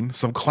evening,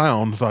 some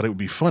clown thought it would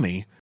be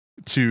funny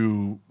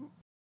to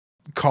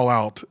call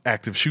out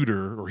active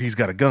shooter or he's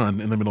got a gun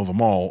in the middle of the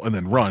mall and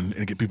then run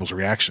and get people's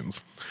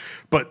reactions.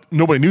 But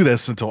nobody knew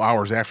this until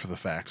hours after the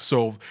fact.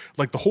 So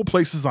like the whole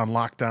place is on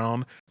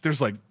lockdown.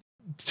 There's like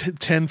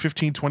 10,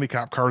 15, 20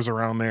 cop cars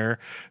around there.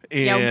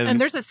 Yeah, and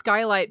And there's a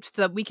skylight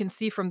so that we can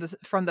see from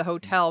the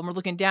hotel, and we're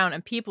looking down,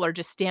 and people are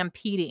just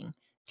stampeding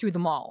through the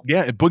mall.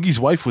 yeah, and Boogie's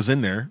wife was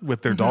in there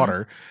with their Mhm.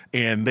 daughter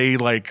and they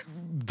like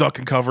duck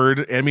and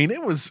covered. I mean,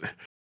 it was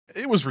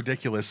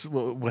ridiculous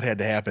what had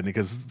to happen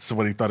because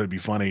somebody thought it'd be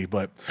funny,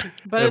 but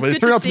But it was it good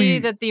turned to out to see be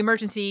that the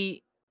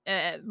emergency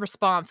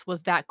response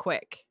was that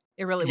quick.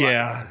 It really was.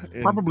 yeah,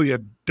 and Probably a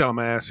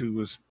dumbass who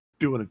was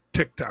doing a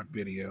TikTok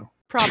video.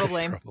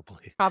 Probably.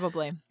 Probably.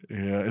 Probably.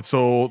 yeah. And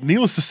so,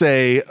 needless to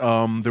say,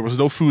 there was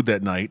no food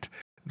that night.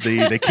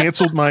 They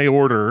canceled my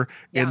order,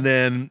 Yeah. and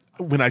then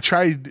when I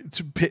tried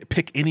to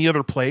pick any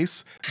other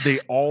place, they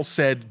all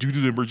said due to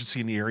the emergency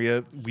in the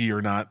area, we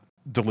are not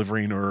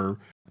delivering or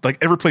like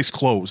every place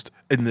closed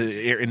in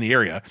the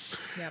area.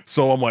 Yep.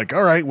 So I'm like,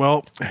 all right,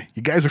 well,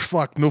 you guys are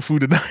fucked. No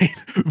food tonight.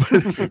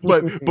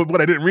 but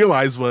what I didn't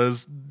realize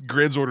was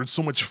Grids ordered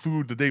so much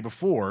food the day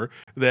before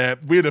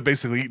that we ended up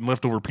basically eating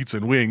leftover pizza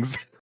and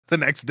wings the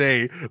next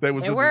day.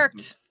 It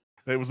worked.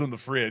 That was in the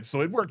fridge.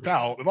 So it worked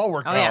out. It all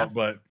worked Oh, yeah. out,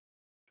 but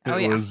Oh,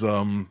 it yeah. was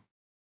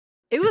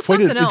It was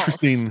quite an something else.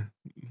 interesting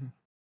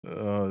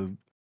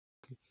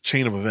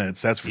chain of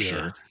events, that's for Yeah.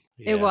 sure.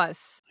 It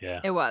was. Yeah.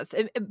 It was.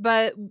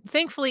 But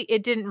thankfully,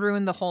 it didn't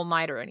ruin the whole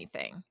night or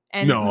anything.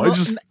 And No, it's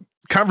just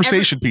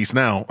conversation piece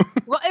now.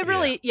 well, it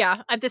really,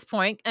 at this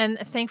point, and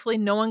thankfully,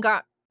 no one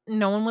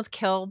was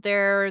killed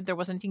there. There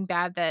wasn't anything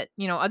bad that,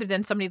 other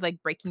than somebody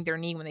like breaking their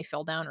knee when they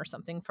fell down or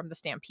something from the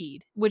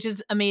stampede, which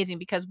is amazing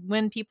because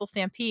when people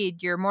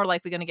stampede, you're more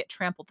likely going to get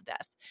trampled to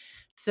death.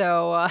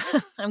 So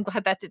I'm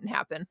glad that didn't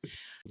happen.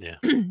 Yeah.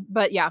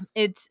 But yeah,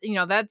 it's,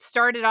 that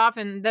started off,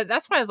 and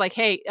that's why I was like,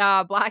 hey,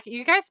 Black,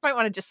 you guys might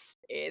want to just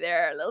stay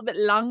there a little bit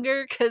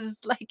longer because,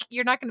 like,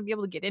 you're not going to be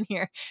able to get in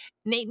here.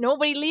 And ain't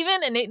nobody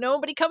leaving and ain't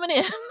nobody coming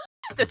in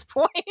at this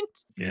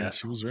point. Yeah,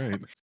 she was right.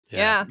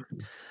 Yeah.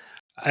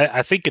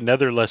 I think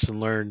another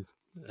lesson learned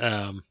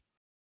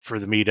for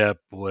the meetup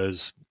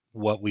was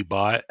what we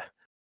bought.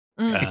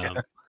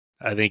 Mm.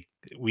 I think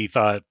we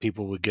thought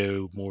people would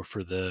go more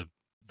for the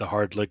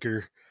hard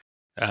liquor,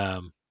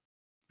 but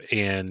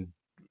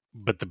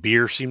the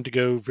beer seemed to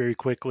go very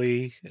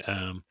quickly.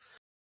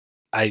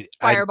 I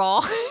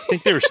Fireball.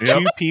 think there was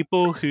two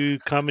people who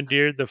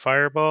commandeered the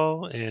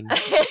Fireball, and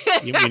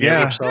we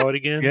never saw it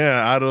again.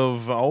 Yeah, out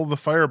of all the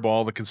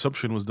Fireball, the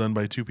consumption was done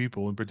by two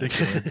people in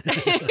particular.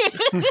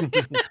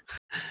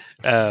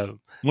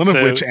 One of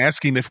which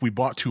asking if we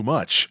bought too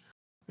much,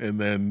 and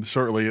then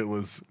shortly it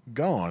was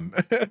gone.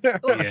 Yeah,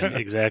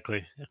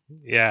 exactly.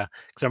 Yeah,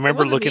 because I remember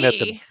wasn't looking at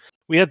me.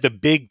 we had the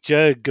big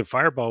jug of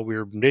Fireball we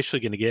were initially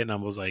going to get, and I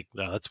was like,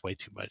 no, that's way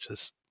too much.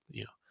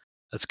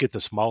 Let's get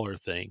the smaller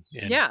thing.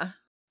 And Yeah.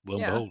 lo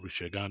and behold, we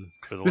should have gone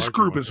for the This larger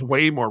group one. is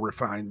way more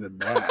refined than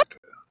that.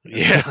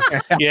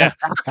 Yeah.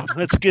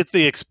 Let's get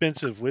the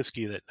expensive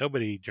whiskey that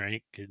nobody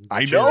drank.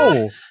 I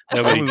know.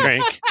 Nobody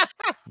drank.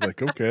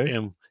 Like, okay.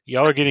 And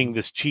y'all are getting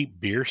this cheap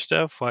beer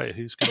stuff. Why?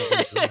 Who's going to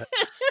do that?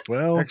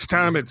 Well, Next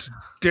time it's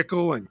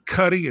Dickel and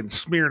Cuddy and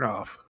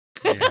Smirnoff.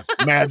 Yeah.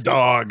 Mad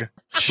Dog,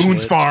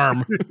 Boone's Shit.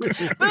 Farm,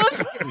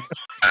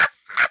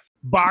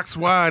 Box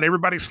wine.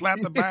 Everybody slap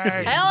the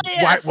bag. Hell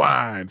yes. white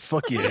wine.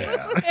 Fuck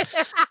yeah.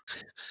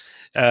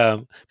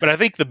 But I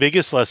think the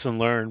biggest lesson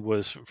learned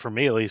was, for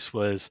me at least,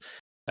 was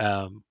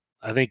I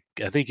think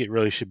it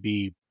really should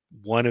be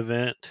one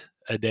event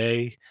a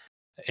day,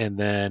 and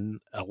then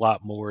a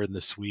lot more in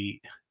the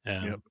suite.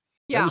 Yep.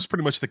 Yeah. That was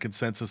pretty much the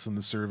consensus in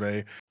the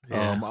survey.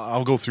 Yeah.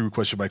 I'll go through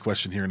question by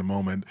question here in a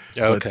moment.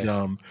 Okay.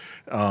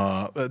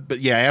 But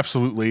yeah,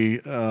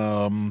 absolutely.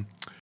 I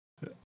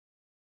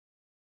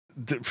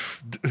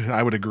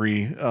would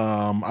agree.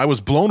 I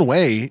was blown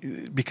away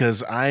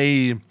because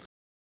I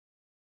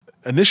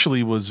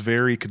initially was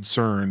very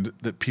concerned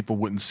that people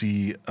wouldn't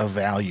see a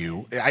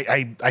value.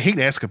 I hate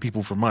asking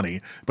people for money,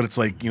 but it's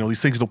like,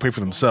 these things don't pay for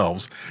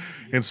themselves.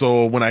 And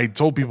so when I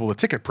told people the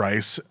ticket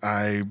price,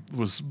 I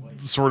was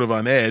sort of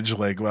on edge,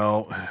 like,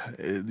 well,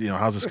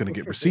 how's this going to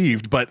get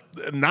received? But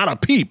not a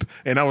peep.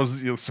 And I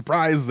was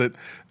surprised that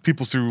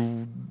people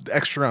threw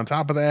extra on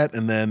top of that.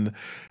 And then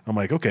I'm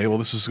like, okay, well,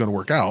 this is going to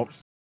work out.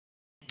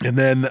 And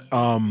then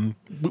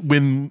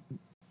when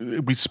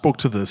we spoke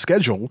to the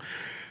schedule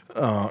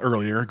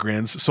earlier,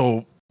 Grins.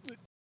 So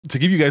to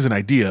give you guys an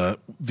idea,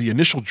 the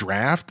initial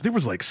draft, there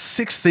was like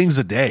 6 things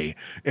a day.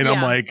 And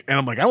I'm like,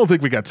 I don't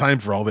think we got time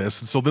for all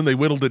this. And so then they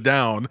whittled it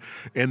down.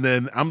 And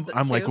then I'm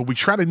like, well, we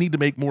need to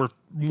make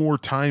more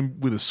time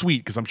with a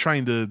suite because I'm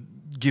trying to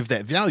give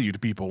that value to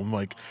people. I'm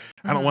like,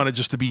 I don't want it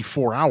just to be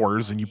 4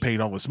 hours and you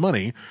paid all this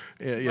money.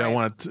 Right. I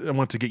want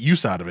to get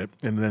use out of it.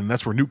 And then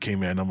that's where Newt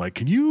came in. I'm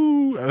like,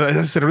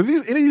 I said, are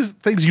these any of these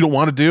things you don't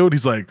want to do? And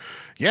he's like,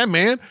 yeah,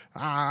 man,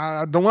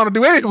 I don't want to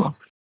do any of them.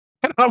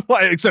 And I'm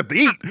like, except to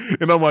eat.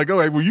 And I'm like,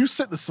 okay, will you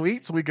sit in the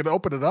suite so we can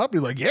open it up?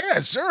 He's like, yeah,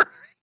 sure.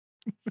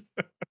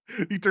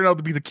 He turned out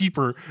to be the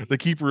keeper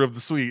of the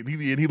suite.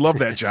 And he loved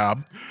that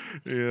job.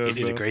 And,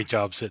 he did a great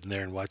job sitting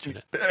there and watching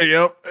it.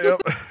 Yep.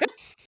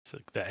 It's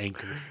like the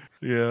anchor.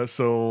 Yeah.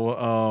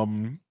 So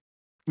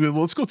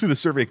let's go through the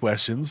survey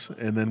questions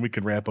and then we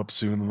can wrap up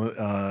soon.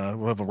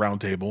 We'll have a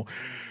round table.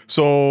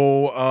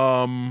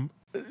 So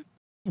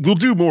we'll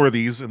do more of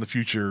these in the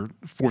future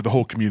for the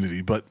whole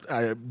community, but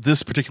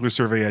this particular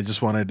survey, I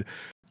just wanted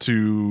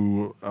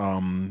to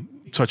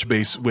touch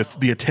base with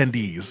the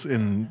attendees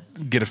and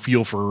get a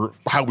feel for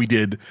how we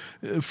did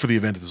for the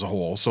event as a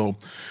whole. So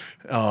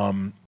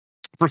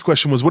first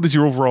question was, what is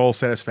your overall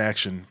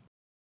satisfaction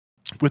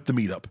with the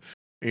meetup?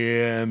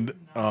 And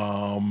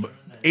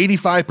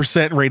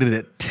 85% rated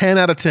it 10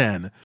 out of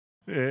 10.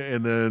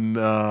 And then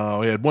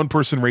we had one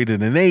person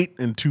rated an 8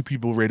 and 2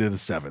 people rated a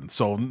 7.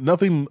 So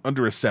nothing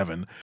under a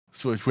 7,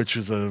 which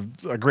is a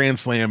grand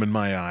slam in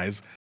my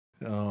eyes.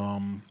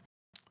 The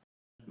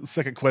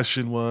second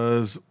question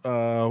was,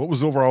 what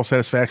was the overall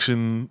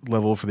satisfaction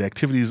level for the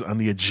activities on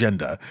the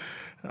agenda?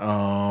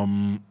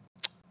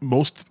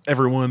 Most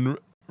everyone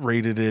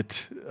rated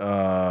it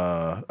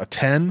a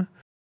 10.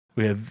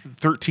 We had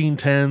 13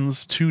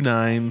 tens, 2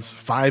 nines,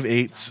 5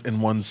 eights,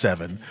 and 1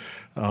 7.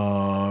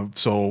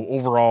 So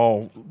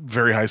overall,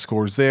 very high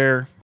scores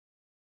there.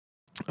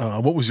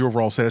 What was your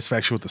overall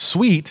satisfaction with the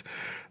suite?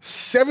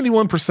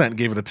 71%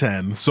 gave it a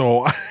 10.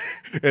 So,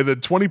 and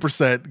then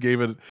 20% gave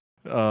it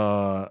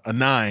a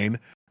 9.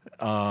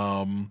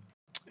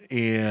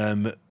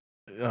 And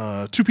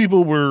two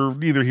people were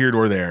neither here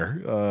nor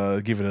there.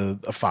 Gave it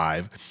a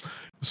 5.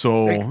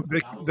 So,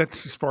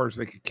 That's as far as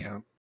they could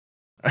count.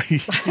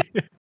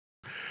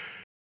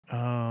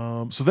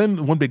 So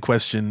then one big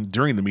question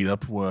during the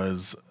meetup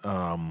was,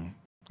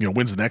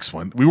 when's the next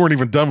one? We weren't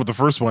even done with the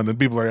first one, and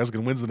people are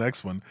asking, when's the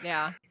next one?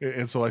 Yeah.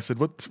 And so I said,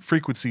 what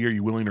frequency are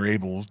you willing or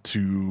able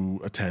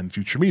to attend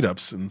future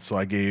meetups? And so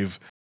I gave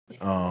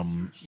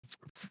 4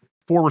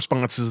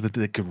 responses that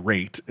they could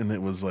rate, and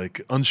it was like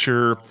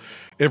unsure,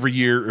 every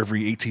year,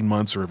 every 18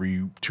 months, or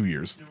every 2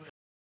 years.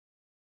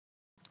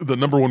 The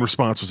number one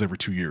response was every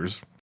 2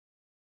 years.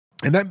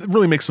 And that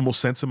really makes the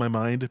most sense in my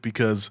mind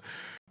because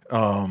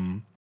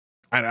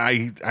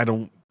I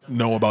don't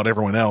know about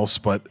everyone else,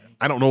 but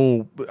I don't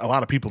know a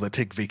lot of people that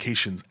take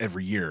vacations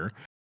every year.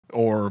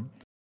 Or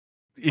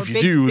if you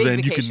big, do, big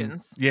then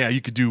vacations. you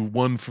could do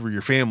one for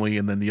your family,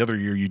 and then the other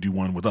year you do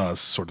one with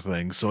us, sort of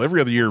thing. So every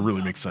other year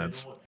really makes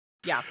sense.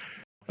 Yeah.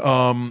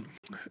 So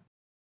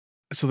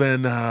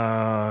then,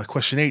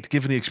 question 8: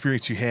 given the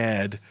experience you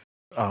had,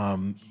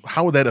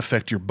 how would that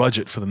affect your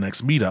budget for the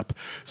next meetup?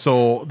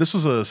 So this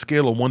was a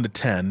scale of 1 to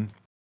 10,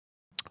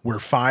 where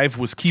 5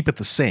 was keep it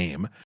the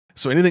same.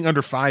 So anything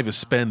under 5 is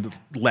spend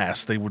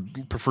less. They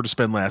would prefer to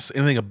spend less.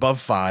 Anything above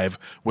 5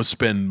 was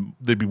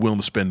they'd be willing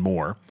to spend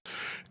more.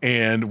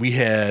 And we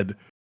had,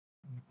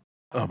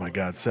 oh my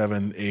God,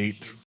 7,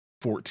 8,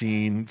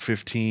 14,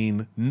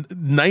 15,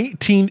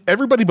 19,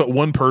 everybody but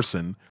one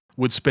person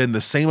would spend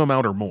the same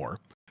amount or more.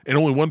 And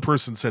only one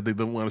person said they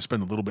didn't want to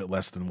spend a little bit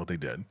less than what they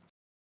did.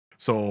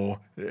 So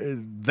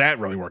that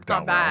really worked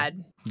out bad.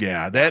 well.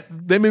 Yeah, that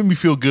made me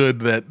feel good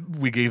that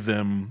we gave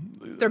them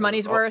their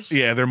money's worth.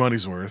 Yeah, their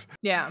money's worth.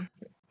 Yeah.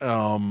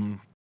 And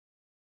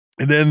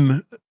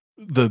then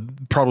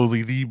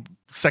probably the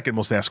second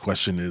most asked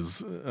question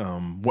is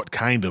what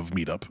kind of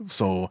meetup.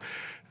 So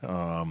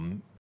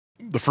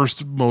the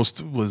first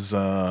most was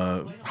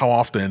how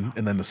often,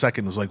 and then the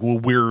second was like, well,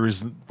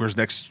 where's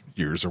next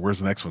year's, or where's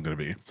the next one going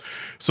to be?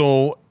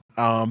 So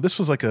this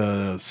was like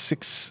a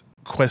 6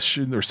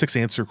 question or 6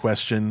 answer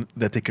question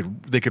that they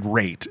could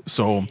rate.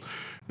 So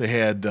they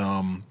had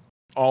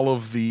all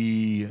of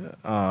the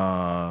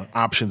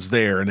options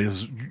there, and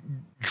is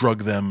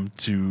drug them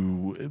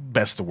to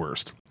best to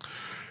worst.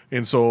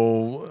 And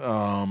so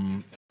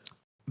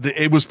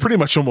it was pretty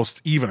much almost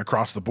even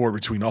across the board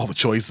between all the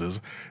choices.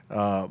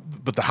 But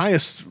the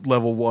highest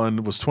level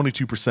one was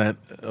 22%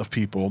 of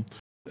people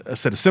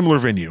said a similar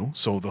venue.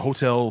 So the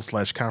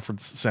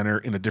hotel/conference center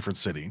in a different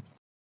city.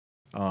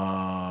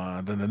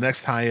 Then the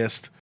next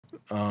highest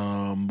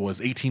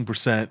was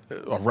 18%,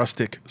 a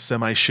rustic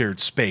semi-shared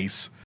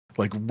space,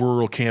 like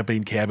rural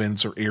camping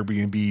cabins or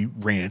Airbnb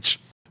ranch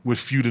with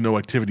few to no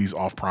activities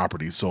off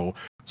property. So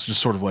it's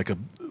just sort of like a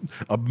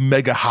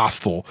mega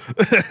hostel.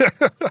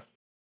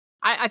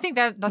 I think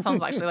that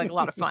sounds actually like a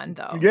lot of fun,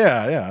 though.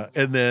 Yeah.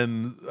 And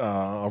then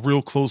a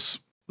real close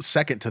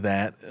second to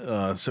that,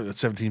 so at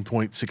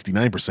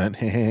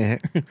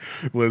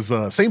 17.69%,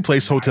 was same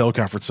place, hotel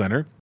conference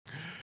center.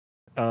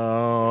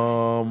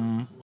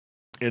 And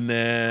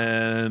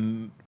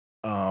then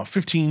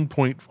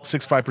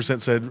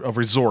 15.65% said a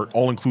resort,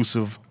 all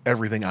inclusive,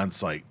 everything on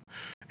site.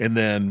 And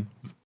then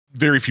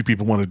very few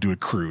people wanted to do a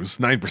cruise.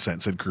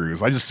 9% said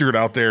cruise. I just threw it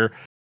out there.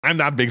 I'm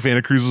not a big fan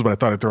of cruises, but I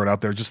thought I'd throw it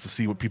out there just to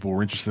see what people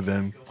were interested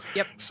in.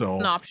 Yep. So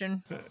an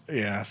option.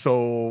 Yeah.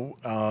 So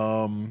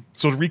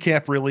so to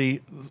recap,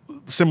 really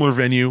similar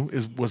venue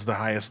was the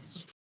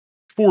highest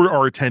for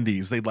our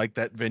attendees. They liked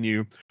that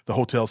venue, the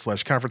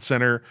hotel/conference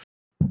center,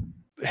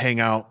 hang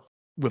out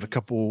with a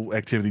couple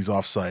activities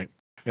offsite.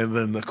 And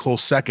then the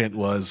close second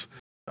was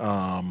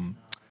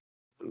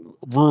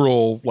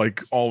rural,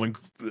 like all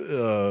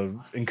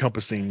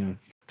encompassing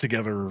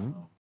together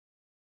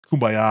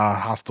kumbaya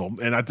hostel.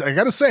 And I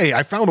gotta say,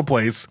 I found a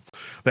place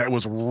that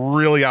was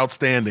really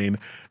outstanding,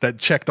 that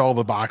checked all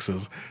the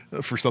boxes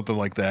for something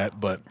like that.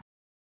 But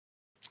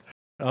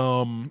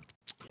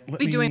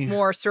be doing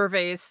more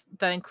surveys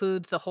that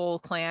includes the whole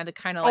clan to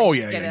kind of like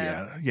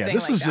yeah.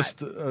 This like is that. just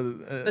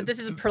But this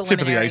is a tip of the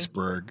preliminary.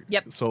 iceberg.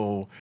 Yep.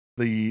 So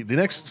the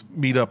next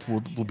meetup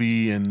will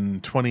be in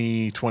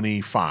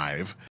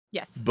 2025.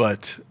 Yes.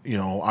 But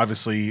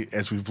obviously,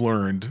 as we've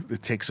learned,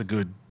 it takes a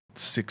good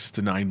 6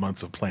 to 9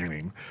 months of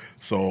planning.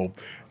 So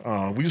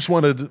we just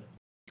wanted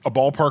a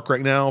ballpark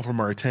right now from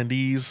our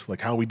attendees, like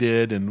how we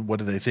did and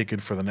what are they thinking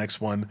for the next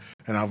one.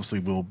 And obviously,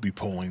 we'll be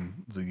polling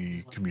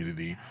the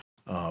community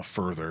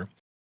further.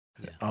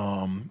 Yeah.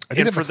 I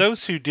did And for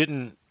those who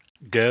didn't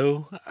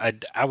go,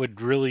 I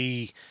would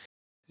really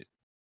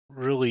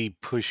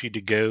push you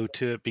to go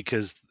to it,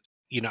 because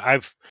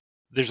I've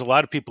there's a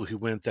lot of people who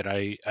went that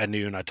I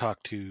knew and I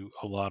talked to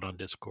a lot on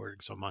Discord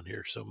because I'm on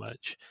here so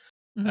much.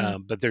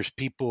 Mhm. But there's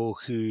people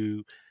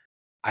who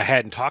I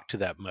hadn't talked to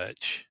that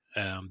much,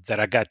 that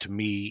I got to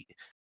meet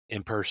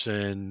in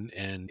person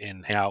and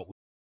hang out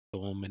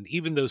with them. And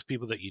even those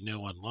people that you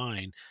know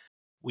online,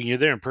 when you're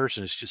there in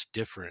person, it's just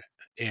different,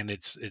 and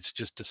it's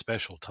just a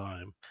special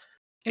time.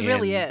 It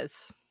really And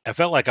is. I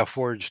felt like I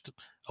forged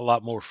a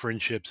lot more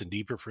friendships and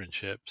deeper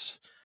friendships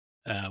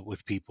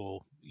with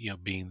people,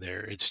 being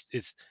there. It's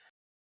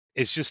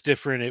just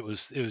different. It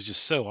was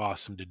just so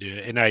awesome to do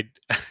it. And I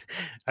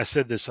I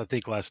said this I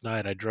think last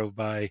night. I drove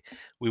by.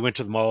 We went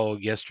to the mall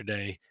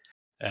yesterday,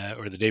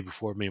 or the day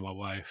before, me and my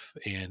wife,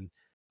 and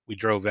we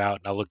drove out.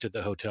 And I looked at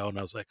the hotel and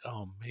I was like,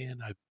 "Oh man,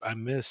 I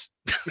missed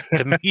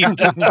the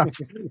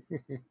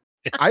meetup."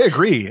 I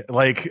agree.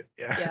 Like,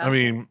 I Yeah.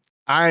 mean,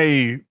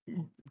 I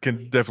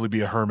can definitely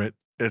be a hermit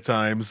at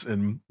times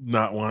and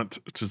not want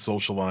to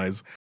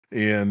socialize.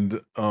 And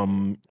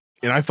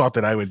I thought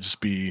that I would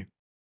just be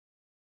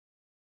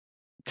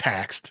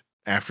taxed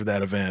after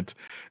that event.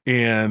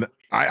 And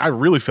I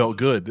really felt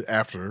good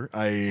after.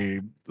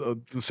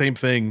 The same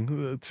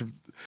thing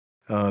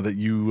that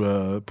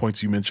you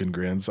points you mentioned,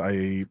 Grins.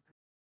 I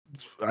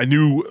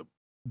knew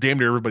damn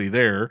near everybody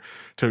there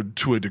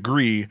to a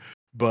degree,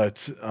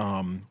 but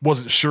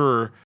wasn't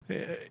sure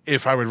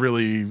if I would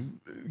really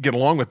get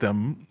along with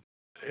them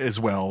as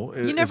well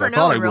You as I never know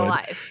thought I in real would.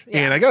 life. And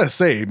Yeah. I gotta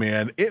say,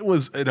 man, it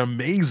was an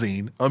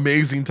amazing,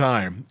 amazing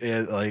time.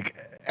 Like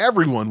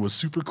everyone was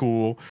super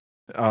cool.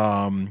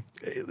 Um,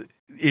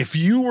 if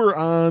you were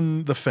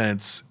on the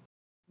fence,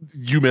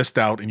 you missed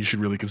out, and you should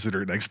really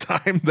consider it next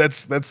time.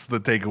 That's the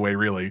takeaway.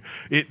 Really,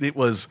 it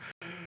was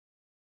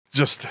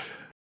just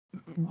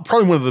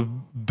probably one of the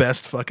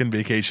best fucking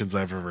vacations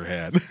I've ever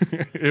had.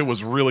 It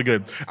was really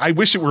good. I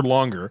wish it were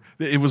longer.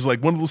 It was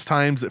like one of those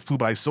times that flew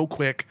by so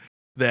quick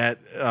that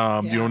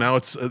Yeah. now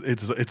it's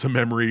a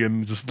memory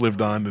and just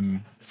lived on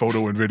in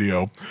photo and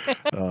video.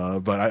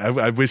 But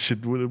I wish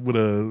it would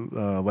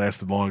have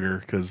lasted longer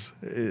because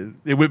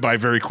it went by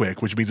very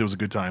quick, which means it was a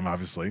good time,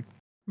 obviously.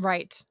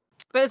 Right.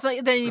 But it's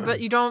like then but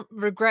you don't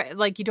regret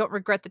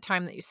the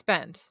time that you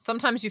spent.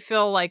 Sometimes you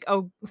feel like,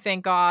 "Oh,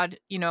 thank God,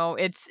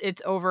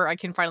 it's over. I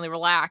can finally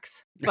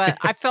relax." But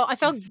I felt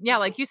yeah,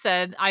 like you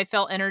said, I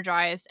felt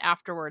energized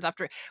afterwards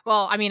after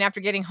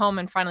getting home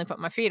and finally put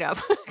my feet up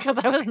because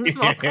I was in the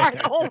small car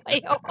the whole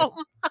way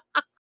home.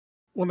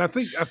 Well, and I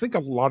think a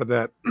lot of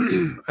that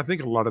I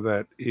think a lot of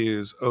that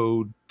is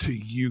owed to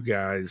you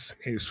guys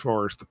as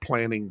far as the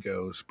planning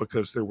goes,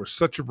 because there was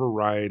such a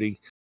variety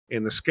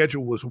and the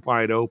schedule was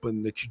wide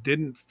open that you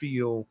didn't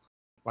feel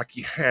like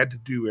you had to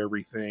do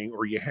everything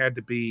or you had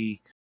to be,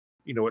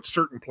 at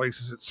certain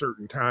places at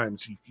certain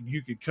times.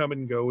 You could come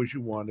and go as you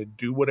wanted,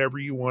 do whatever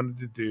you wanted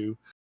to do.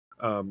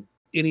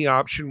 Any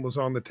option was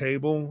on the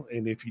table,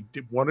 and if you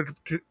wanted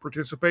to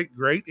participate,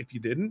 great. If you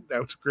didn't,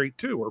 that's great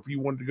too. Or if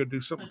you wanted to go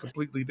do something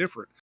completely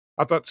different,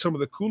 I thought some of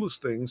the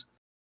coolest things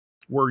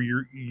were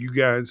you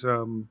guys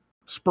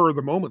spur of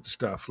the moment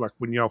stuff, like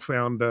when y'all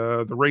found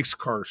the race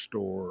car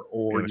store,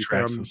 or Yeah, the you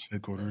found Traxxas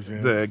headquarters.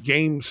 Yeah.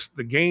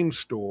 the game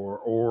store,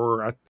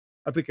 or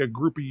I think a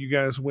group of you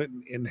guys went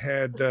and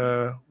had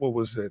what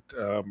was it,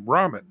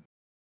 ramen.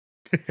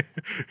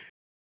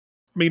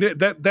 I mean,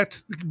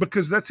 that's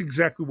because that's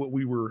exactly what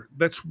we were.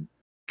 That's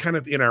kind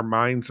of in our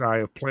mind's eye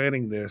of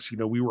planning this.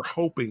 We were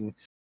hoping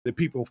that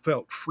people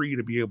felt free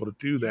to be able to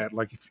do that.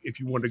 Like if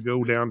you wanted to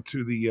go down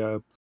to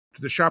the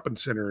shopping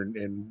center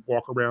and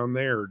walk around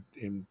there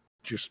and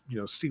just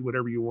see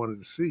whatever you wanted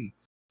to see.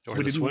 Or We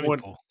the didn't swimming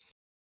want, pool.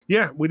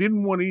 yeah, we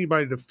didn't want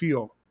anybody to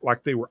feel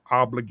like they were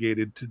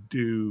obligated to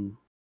do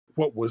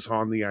what was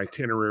on the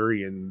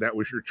itinerary and that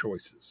was your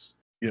choices.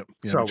 Yep.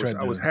 Yeah, So I we was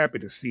tried I was to. happy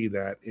to see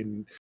that,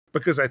 and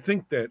because I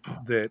think that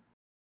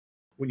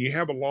when you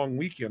have a long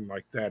weekend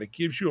like that, it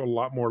gives you a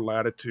lot more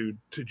latitude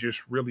to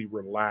just really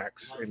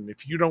relax. And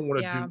if you don't want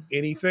to Yeah. do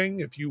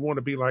anything, if you want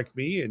to be like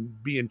me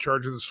and be in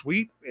charge of the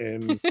suite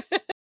and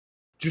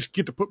just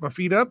get to put my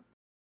feet up,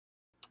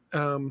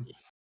 um,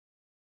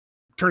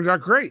 turns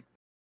out great.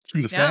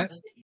 Chew the Yeah. fat,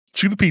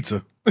 chew the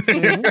pizza.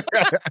 Mhm.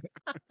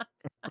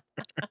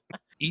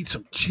 Eat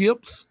some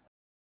chips.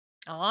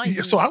 Oh,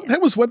 Yeah, so yeah.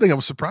 that was one thing I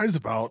was surprised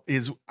about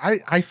is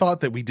I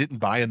thought that we didn't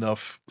buy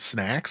enough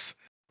snacks,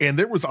 and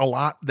there was a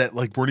lot that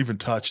like weren't even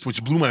touched,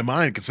 which blew my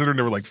mind considering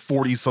there were like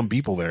 40 some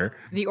people there.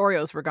 The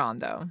Oreos were gone,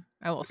 though,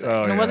 I will say,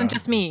 Oh and it wasn't yeah.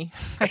 just me,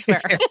 I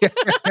swear.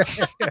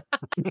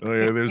 Oh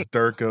yeah, there's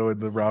Darko in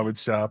the ramen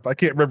shop. I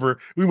can't remember.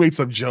 We made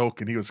some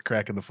joke and he was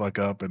cracking the fuck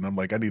up, and I'm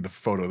like, I need to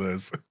photo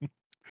this.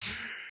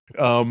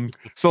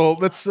 So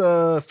let's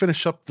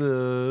finish up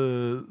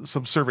the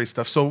some survey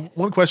stuff. So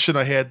one question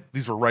I had,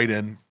 these were right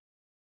in,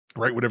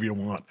 write whatever you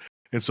want.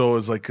 And so it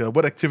was like,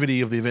 what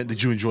activity of the event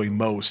did you enjoy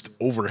most?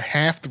 Over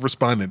half the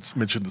respondents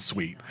mentioned the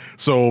suite.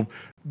 So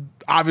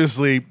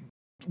obviously,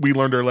 we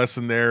learned our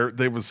lesson there.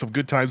 There was some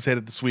good times had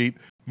at the suite.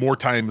 More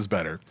time is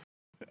better.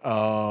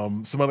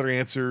 Some other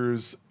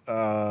answers: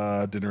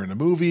 dinner and a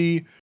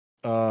movie,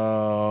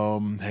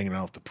 hanging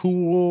out at the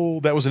pool.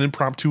 That was an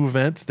impromptu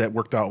event that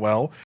worked out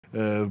well.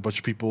 A bunch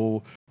of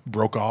people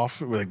broke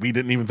off. Like we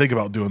didn't even think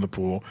about doing the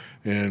pool,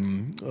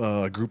 and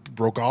a group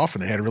broke off,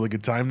 and they had a really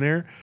good time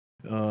there.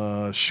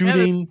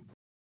 Shooting.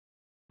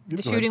 The Go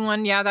ahead. shooting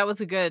one, yeah, that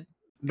was a good.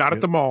 Not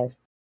at the mall.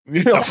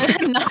 Yeah,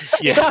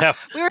 Yeah.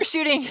 We were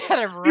shooting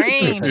at a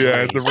range.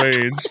 yeah, at the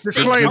range.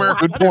 Disclaimer.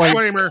 Good point.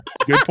 Disclaimer.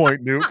 Good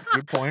point, Nuke.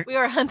 Good point. We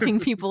were hunting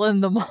people in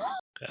the mall.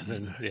 And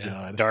then, yeah,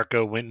 God.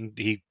 Darko went and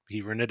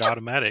he rented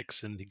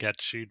automatics and he got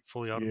to shoot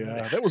fully Yeah,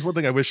 automatic. that was one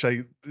thing I wish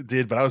I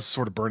did, but I was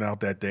sort of burnt out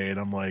that day, and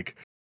I'm like,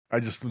 I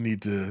just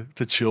need to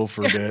chill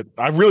for a bit.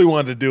 I really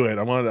wanted to do it.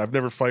 I've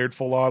never fired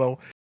full auto.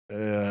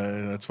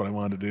 That's what I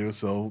wanted to do.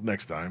 So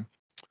next time.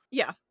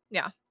 Yeah.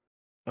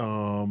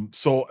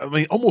 So I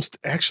mean, almost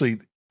actually,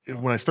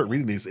 when I start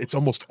reading these, it's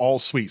almost all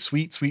sweet.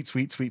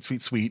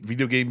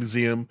 Video game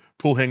museum,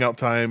 pool hangout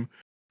time,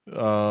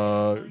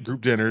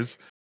 group dinners,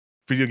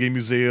 video game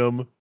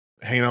museum,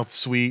 hanging out the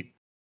suite,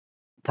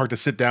 park to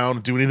sit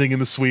down, do anything in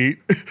the suite,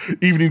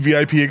 evening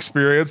VIP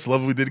experience.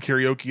 Love we did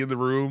karaoke in the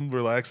room,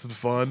 relaxed and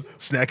fun.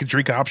 Snack and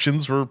drink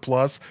options were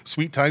plus.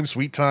 Sweet time,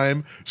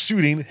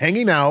 shooting,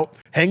 hanging out.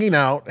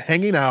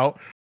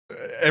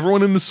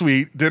 Everyone in the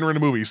suite, dinner and a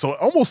movie. So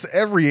almost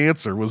every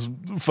answer was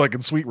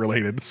fucking sweet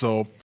related.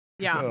 So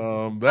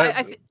Yeah.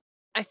 that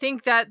I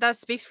think that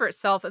speaks for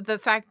itself. The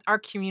fact our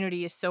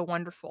community is so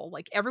wonderful.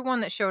 Like everyone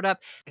that showed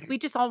up, we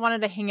just all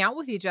wanted to hang out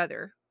with each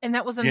other, and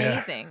that was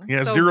amazing.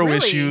 Yeah, So zero really,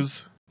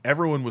 issues.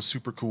 Everyone was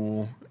super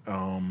cool.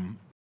 I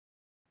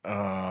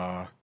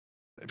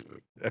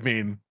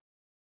mean,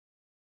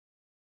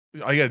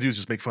 all you gotta do is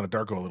just make fun of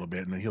Darko a little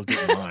bit, and then he'll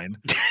get in line.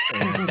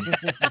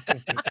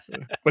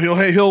 But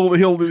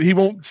he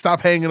won't stop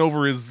hanging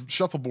over his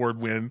shuffleboard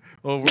win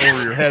over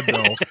your head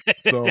though.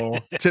 So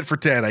tit for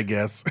tat, I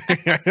guess.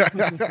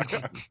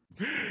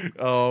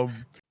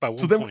 By one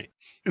so then, point.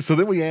 so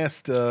then we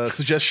asked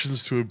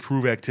suggestions to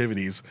improve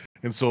activities,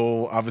 and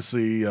so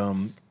obviously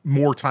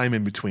more time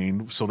in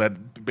between. So that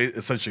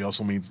essentially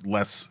also means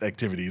less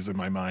activities in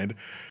my mind.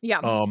 yeah.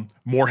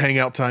 More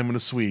hangout time in the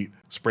suite,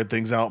 spread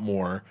things out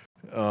more.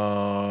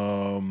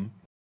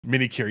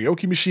 Mini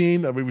karaoke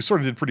machine. I mean, we sort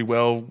of did pretty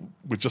well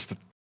with just the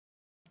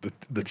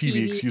TV.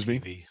 TV. Excuse me.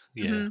 TV.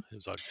 Yeah, Mhm. it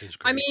was great.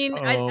 I mean,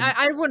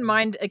 I wouldn't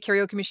mind a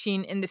karaoke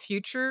machine in the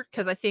future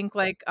because I think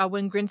like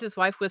when Grinz's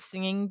wife was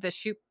singing the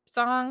shoot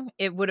song,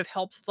 it would have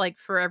helped like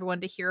for everyone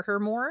to hear her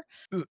more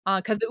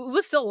because it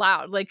was still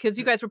loud. Like because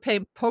you guys were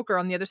playing poker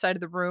on the other side of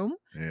the room.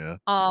 Yeah.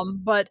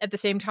 But at the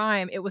same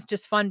time, it was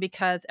just fun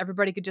because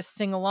everybody could just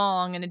sing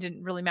along, and it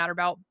didn't really matter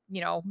about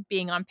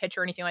being on pitch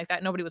or anything like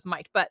that. Nobody was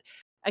mic'd, but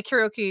a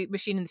karaoke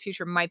machine in the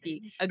future might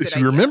be a good If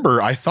idea. you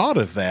remember, I thought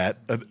of that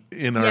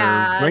in our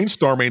Yes.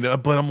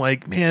 brainstorming, but I'm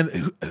like, man,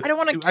 I don't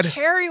want to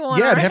carry one.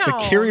 yeah, I'd have to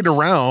around. carry it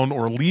around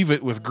or leave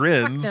it with Fuck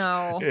Grins,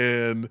 no.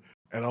 and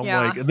I'm Yeah.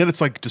 like, and then it's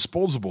like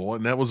disposable,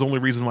 and that was the only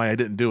reason why I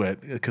didn't do it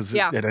because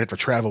Yeah. I'd have to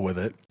travel with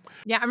it.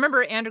 Yeah, I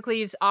remember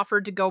Androcles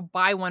offered to go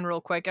buy one real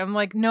quick. I'm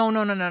like, no,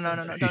 don't do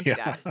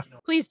that.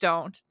 Please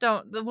don't.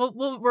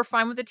 We're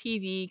fine with the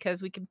TV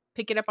because we can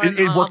pick it up on.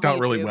 It worked out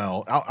YouTube. really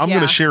well. I'm Yeah.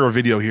 going to share a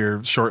video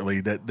here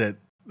shortly that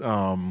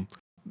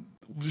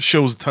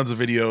shows tons of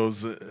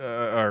videos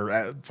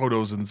or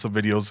photos and some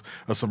videos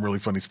of some really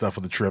funny stuff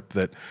of the trip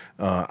that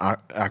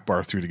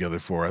Akbar threw together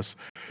for us.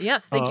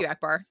 Yes, thank you,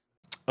 Akbar.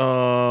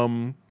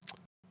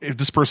 If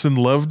this person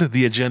loved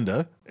the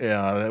agenda,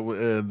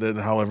 then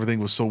how everything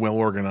was so well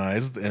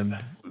organized and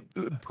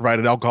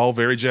provided alcohol,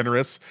 very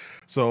generous.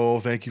 So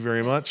thank you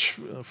very much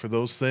for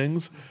those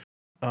things.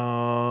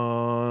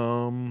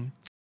 Someone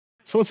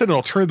said an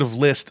alternative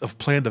list of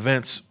planned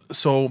events.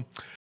 So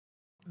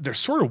there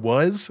sort of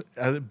was,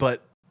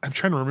 but I'm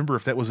trying to remember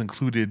if that was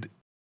included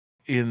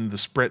in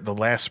the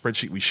last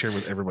spreadsheet we shared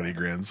with everybody.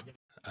 Grins.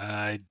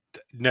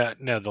 No,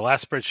 the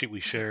last spreadsheet we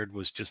shared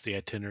was just the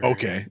itinerary.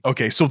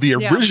 Okay. So the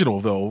original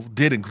though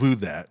did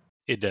include that.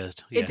 It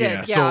did. It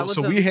did. Yeah. it was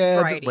So a we had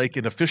variety. like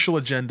an official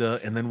agenda,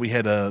 and then we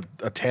had a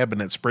tab in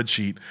that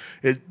spreadsheet.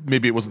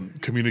 Maybe it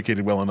wasn't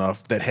communicated well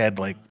enough that had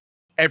like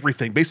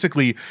everything,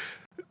 basically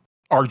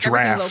our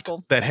draft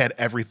local. that had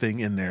everything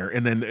in there.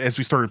 And then as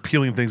we started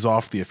peeling things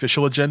off the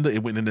official agenda,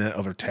 it went into that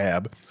other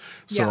tab.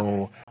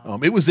 So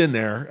it was in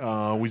there.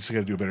 We just got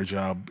to do a better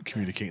job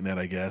communicating that,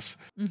 I guess.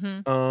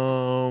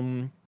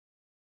 Mm-hmm.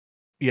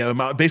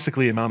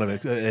 Basically amount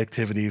of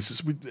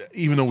activities.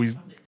 Even though we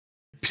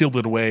peeled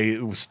it away,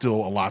 it was still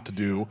a lot to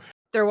do.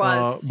 There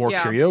was more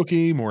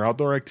karaoke, more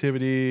outdoor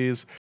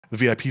activities. The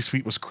VIP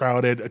suite was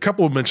crowded. A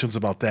couple of mentions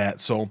about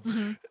that. So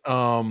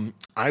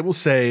I will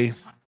say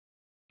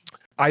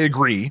I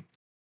agree.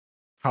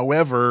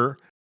 However,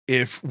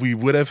 if we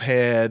would have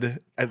had,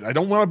 I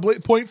don't want to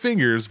point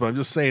fingers, but I'm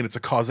just saying it's a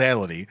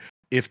causality.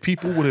 If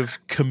people would have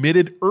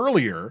committed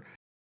earlier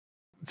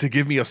to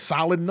give me a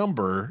solid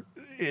number,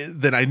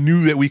 then I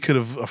knew that we could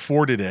have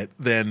afforded it,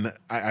 then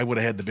I would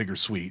have had the bigger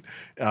suite,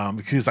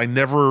 because I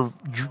never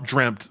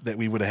dreamt that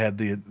we would have had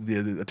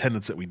the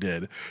attendance that we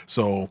did.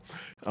 So,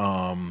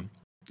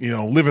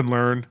 live and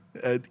learn.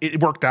 It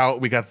worked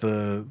out. We got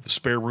the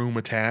spare room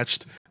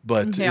attached,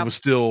 but it was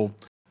still,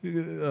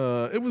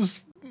 it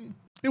was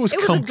It was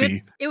It was a good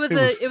comfy. it was It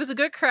was a it was a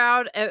good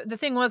crowd. The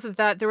thing was is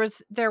that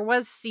there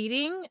was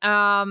seating.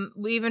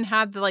 We even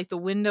had the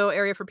window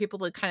area for people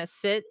to kind of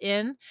sit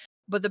in,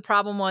 but the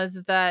problem was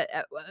is that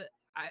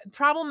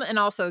problem and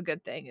also a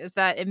good thing is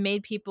that it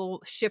made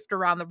people shift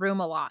around the room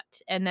a lot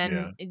and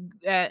yeah.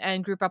 then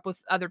and group up with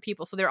other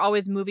people. So they're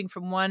always moving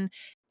from one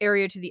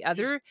area to the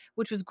other,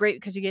 which was great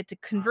because you get to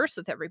converse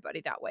with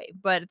everybody that way.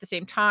 But at the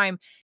same time,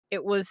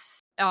 it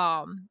was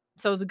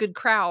so it was a good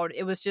crowd.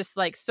 It was just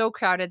like so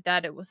crowded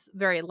that it was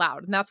very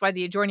loud. And that's why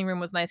the adjoining room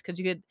was nice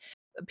because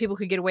people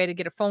could get away to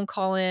get a phone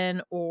call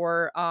in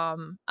or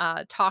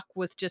talk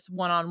with just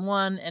one on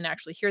one and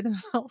actually hear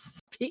themselves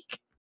speak.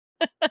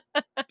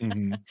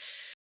 Mhm.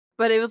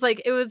 But it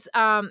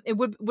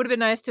would have been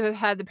nice to have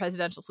had the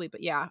presidential suite.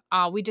 But yeah,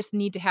 we just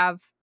need to have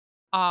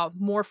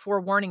more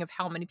forewarning of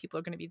how many people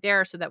are going to be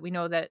there so that we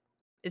know that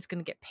it's going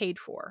to get paid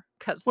for.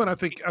 Because Well, I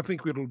think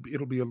it'll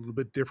be a little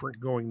bit different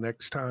going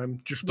next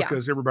time, just yeah,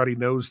 because everybody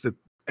knows that,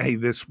 hey,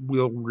 this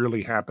will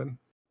really happen.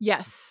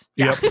 yes,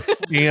 yeah, Yep.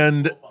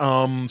 And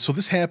so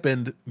this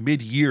happened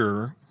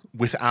mid-year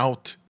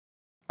without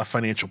a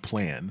financial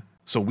plan.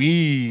 So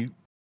we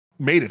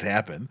made it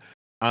happen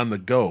on the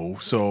go.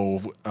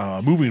 So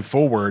moving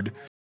forward,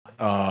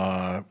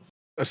 uh,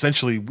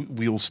 essentially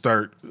we'll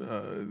start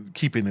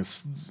keeping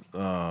this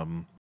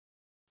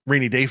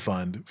rainy day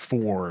fund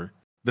for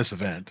this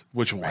event,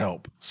 which will right.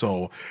 help.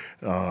 So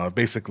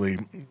basically,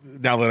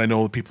 now that I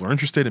know that people are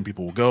interested and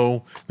people will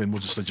go, then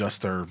we'll just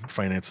adjust our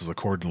finances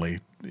accordingly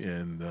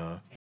and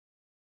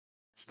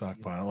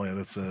stockpile. Yeah,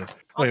 that's oh yeah,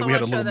 Also, we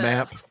had want a to show little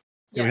map. this.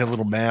 Yeah, we had a Yes.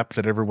 little map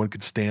that everyone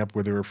could stamp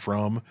where they were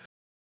from,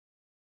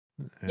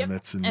 and Yep.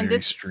 that's in And Mary's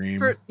this stream.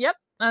 for yep.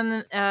 And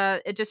then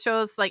it just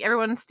shows like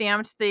everyone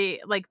stamped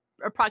the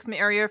approximate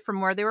area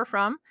from where they were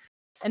from.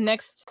 And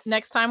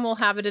next time we'll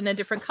have it in a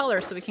different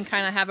color so we can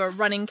kind of have a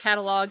running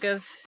catalog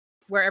of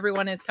where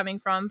everyone is coming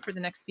from for the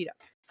next speed up,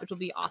 which will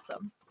be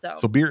awesome. So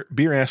So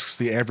beer asks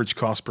the average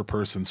cost per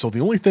person. So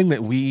the only thing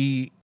that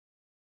we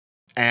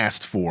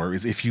asked for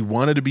is if you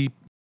wanted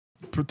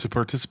to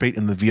participate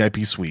in the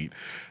VIP suite.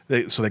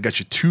 So they got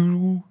you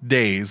 2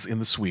 days in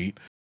the suite,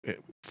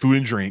 food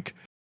and drink.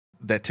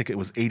 That ticket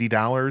was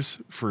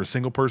 $80 for a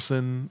single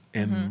person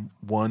mhm, and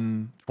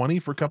 120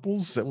 for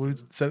couples. Is that what we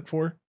set it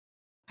for?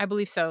 I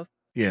believe so.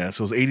 Yeah,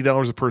 so it was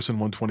 $80 a person,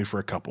 120 for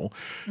a couple.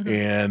 Mhm.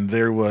 And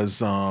there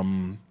was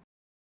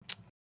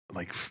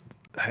like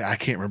I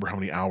can't remember how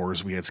many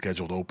hours we had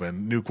scheduled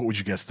open. Nuke, what would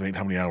you guesstimate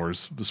how many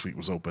hours the suite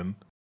was open?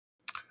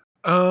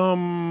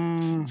 Um,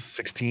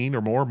 16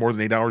 or more than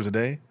 8 hours a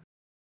day?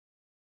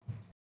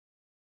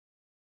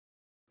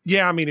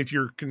 yeah, I mean, if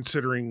you're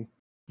considering,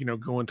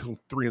 going till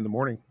 3 in the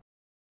morning.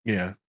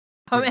 Yeah.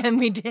 Yeah. And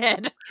we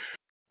did.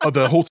 Oh,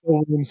 the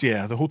hotel rooms,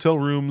 yeah, the hotel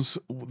rooms,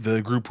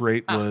 the group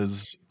rate Ah,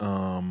 was, like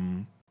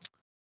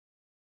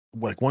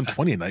Uh,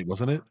 120 a night,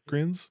 wasn't it,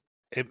 Grins?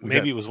 it We got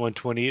maybe it was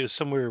 120. It was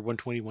somewhere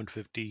 120,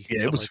 150, yeah, it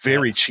something was like that.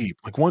 very cheap.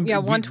 Like yeah,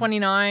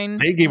 129.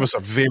 they gave us a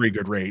very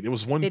good rate. It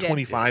was They did.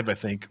 125, I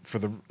think, for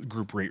the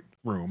group rate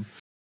room,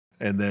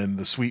 and then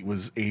the suite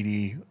was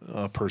 80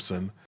 a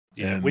person,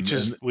 Yeah, and which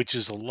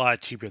is a lot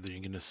cheaper than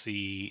you're going to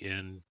see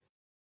in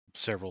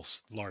several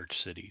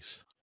large cities.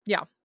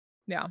 Yeah.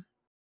 Yeah.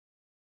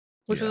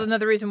 Which was yeah.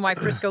 another reason why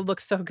Frisco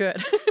looks so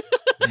good.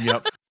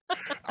 Yep.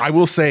 I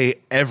will say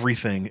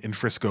everything in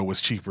Frisco was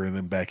cheaper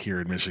than back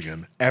here in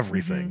Michigan. Mhm.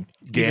 Everything.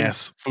 Even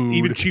Gas,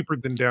 even food. cheaper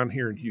than down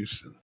here in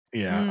Houston.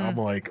 Yeah, I'm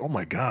Mm. like, "Oh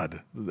my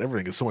god,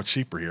 everything is so much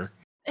cheaper here."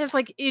 It's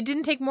like it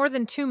didn't take more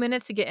than 2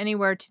 minutes to get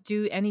anywhere to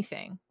do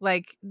anything.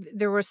 Like,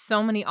 there were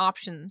so many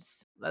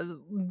options.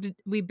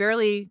 We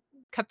barely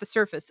cut the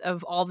surface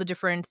of all the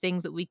different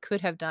things that we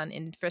could have done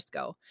in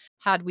Frisco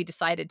had we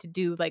decided to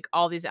do, like,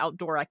 all these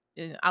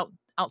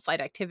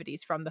outside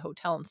activities from the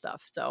hotel and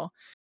stuff. So,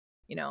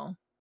 you know,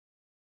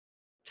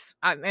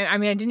 I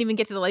didn't even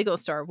get to the Lego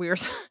store. We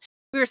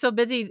were so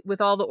busy with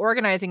all the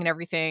organizing and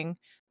everything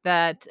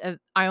that,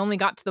 I only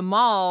got to the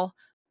mall,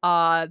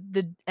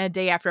 the a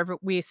day after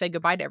we said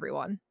goodbye to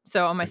everyone.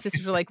 So, my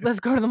sisters were like, "Let's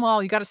go to the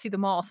mall. You gotta see the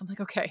mall." So I'm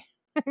like, "Okay."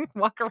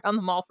 Walk around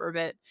the mall for a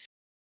bit.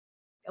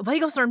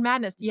 Lego store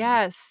madness.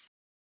 Yes.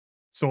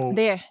 So,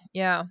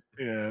 Yeah.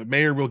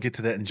 Mayor, we'll get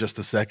to that in just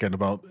a second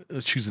about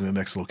choosing the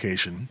next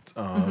location.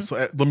 Mhm. So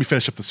let me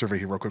finish up the survey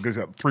here real quick. I've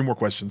got 3 more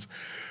questions.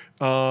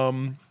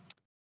 Um,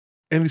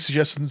 any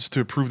suggestions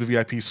to improve the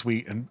VIP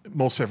suite? And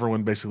most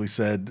everyone basically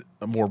said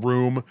more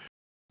room,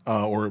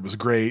 or it was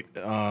great.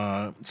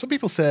 Some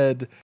people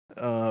said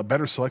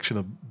better selection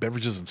of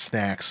beverages and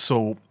snacks.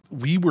 So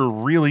we were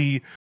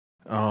really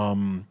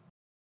um,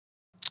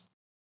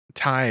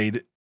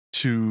 tied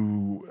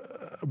to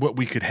what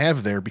we could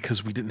have there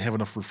because we didn't have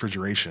enough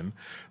refrigeration.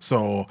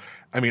 So,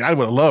 I mean, I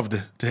would have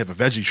loved to have a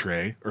veggie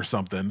tray or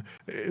something.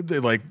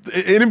 Like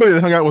anybody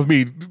that hung out with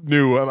me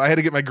knew I had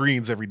to get my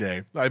greens every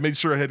day. I made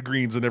sure I had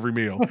greens in every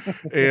meal,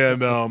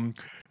 and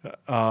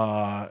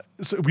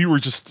so we were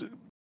just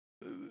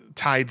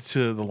tied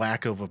to the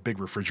lack of a big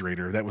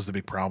refrigerator. That was the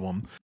big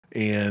problem.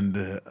 And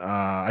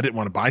I didn't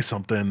want to buy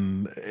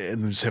something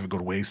and then just have it go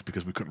to waste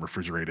because we couldn't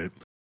refrigerate it.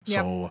 Yep.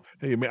 So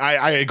I mean,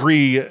 I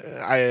agree.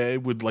 I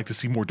would like to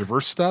see more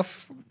diverse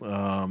stuff. We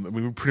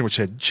pretty much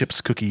had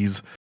chips,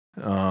 cookies,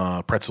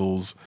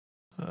 pretzels,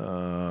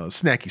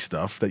 snacky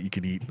stuff that you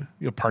could eat.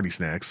 Party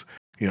snacks.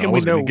 I And we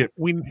wasn't gonna know get.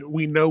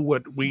 we know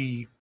what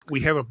we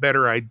have a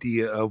better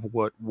idea of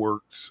what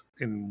works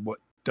and what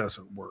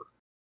doesn't work.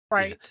 Yeah.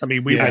 Right. I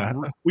mean, Yeah,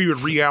 we would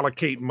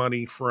reallocate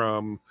money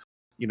from,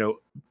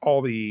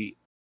 all the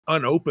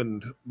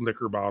unopened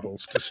liquor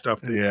bottles to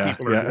stuff that yeah,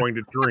 people are yeah, going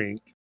to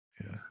drink.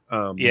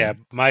 yeah. Yeah,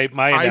 my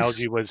Ice.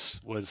 analogy was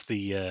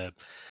the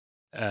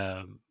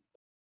um,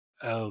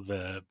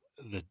 the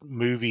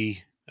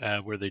movie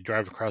where they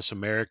drive across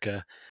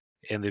America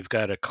and they've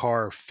got a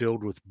car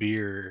filled with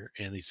beer,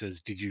 and he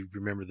says, "Did you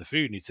remember the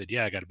food?" And he said,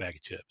 "Yeah, I got a bag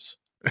of chips."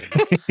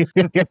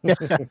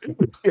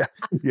 Yeah,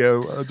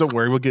 yeah. Don't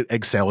worry, we'll get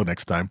egg salad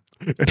next time.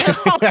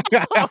 Oh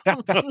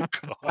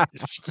gosh.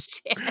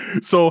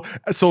 Shit. So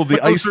the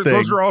But those ice are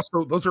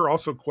thing.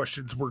 also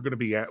questions we're going to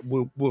be at.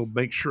 We'll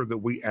make sure that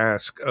we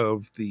ask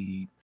of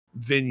the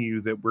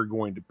venue that we're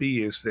going to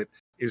be. Is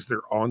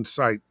there on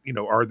site?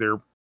 Are there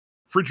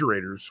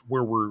refrigerators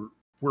where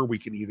we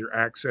can either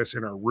access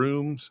in our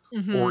rooms or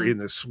Mhm. in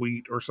the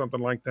suite or something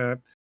like that,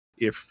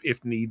 if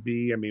need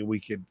be. I mean, we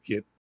could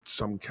get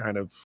some kind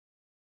of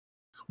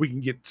we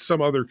can get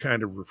some other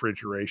kind of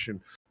refrigeration.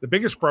 The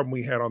biggest problem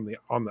we had on the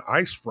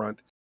ice front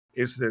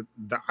is that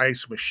the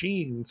ice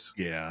machines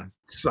Yeah,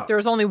 There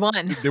was suck. only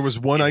one there was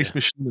one Yeah. ice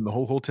machine in the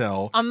whole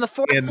hotel, on the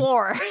 4th and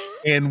floor.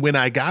 and when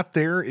I got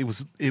there, it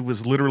was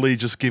literally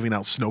just giving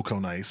out snow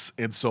cone ice,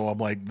 and so I'm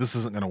like, this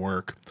isn't gonna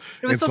work,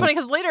 It was and so so funny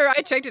because later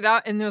I checked it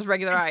out and there was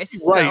regular ice.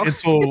 right,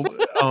 So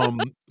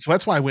and so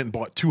that's why I went and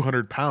bought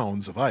 200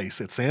 pounds of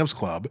ice at Sam's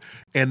Club,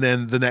 and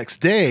then the next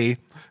day,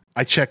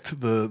 I checked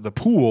the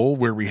pool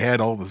where we had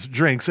all the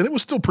drinks, and it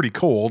was still pretty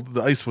cold.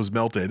 The ice was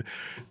melted,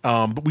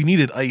 but we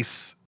needed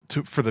ice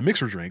for the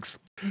mixer drinks,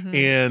 Mhm.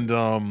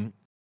 and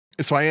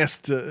so I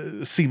asked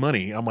C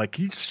Money. I'm like,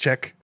 can you just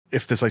check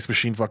if this ice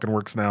machine fucking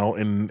works now?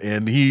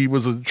 And he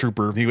was a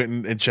trooper. He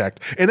went and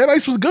checked, and that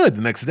ice was good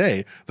the next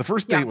day. The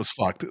first day Yeah. it was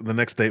fucked. The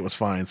next day it was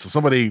fine. So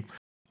something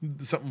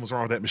was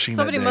wrong with that machine that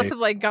Somebody must day. have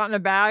like gotten a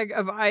bag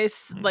of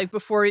ice like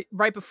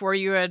right before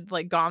you had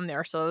like gone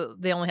there, so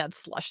they only had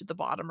slush at the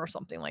bottom or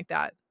something like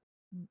that.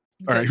 All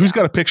right, But who's yeah.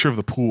 got a picture of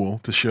the pool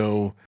to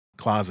show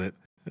closet?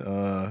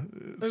 Uh,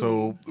 Ooh.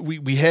 so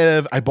we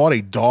have. I bought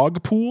a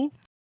dog pool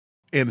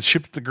and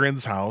shipped it to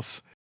Gren's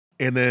house,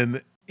 and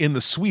then in the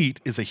suite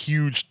is a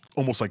huge,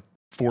 almost like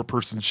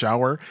 4-person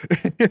shower.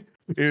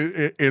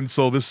 And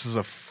so this is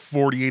a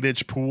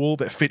 48-inch pool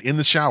that fit in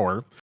the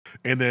shower,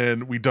 and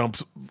then we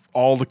dumped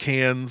all the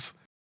cans.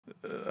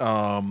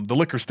 The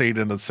liquor stayed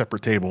in a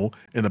separate table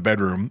in the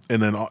bedroom,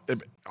 and then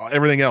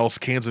everything else,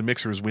 cans and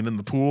mixers, went in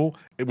the pool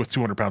with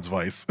 200 pounds of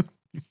ice.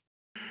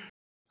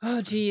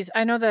 Oh geez.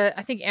 I know that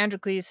I think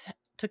Androcles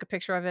took a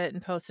picture of it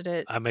and posted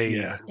it I may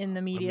Yeah. in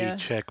the let me media.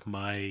 check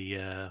my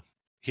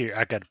here.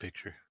 I got a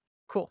picture.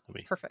 Cool. Let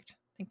me. Perfect.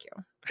 Thank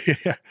you.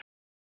 Yeah.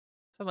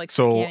 So I'm like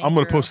So scanning I'm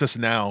going to through. post this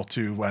now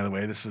too. By the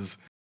way, this is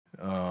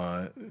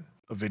uh,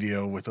 a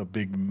video with a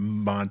big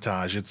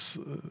montage. It's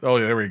oh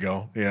yeah, there we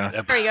go.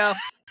 Yeah, There you go.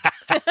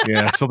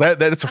 yeah. So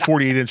that's a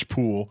 48-inch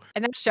pool.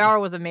 And that shower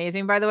was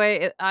amazing, by the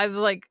way.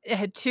 It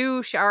had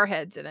 2 shower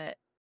heads in it,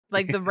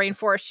 like the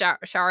rainforest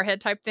shower head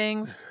type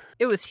things.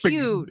 It was Big,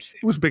 huge.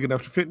 it was big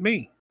enough to fit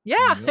me. Yeah,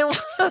 Yep. it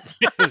was.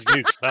 It was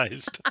nuke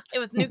sized. It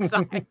was nuke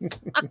size.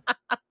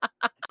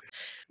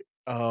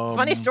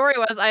 Funny Um. story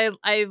was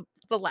I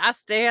the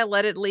last day I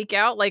let it leak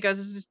out, like, I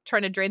was just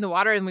trying to drain the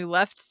water, and we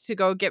left to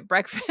go get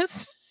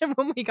breakfast, and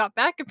when we got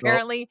back, Oh,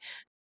 apparently,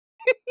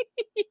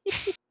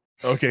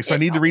 okay. So I it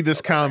need to all read this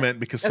spilled over. comment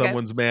because Okay.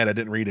 someone's mad I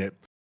didn't read it.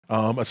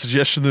 A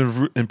suggestion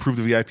to improve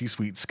the VIP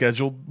suite: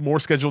 more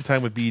scheduled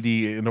time with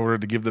BD in order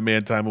to give the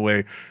man time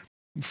away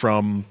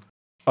from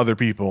other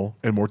people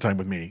and more time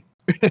with me.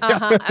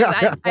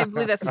 Uh-huh. I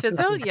believe that's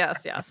Fizzo?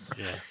 Yes, yes.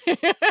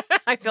 Yeah.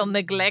 I feel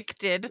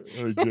neglected.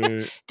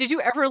 Okay. Did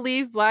you ever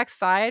leave Black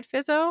Side,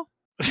 Fizzo?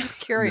 I'm just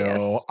No,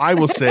 curious. I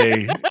will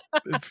say,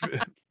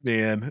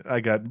 man,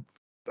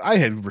 I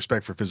had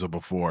respect for Fizzle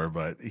before,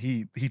 but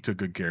he took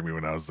good care of me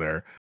when I was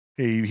there.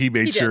 He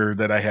made He did. sure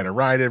that I had a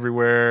ride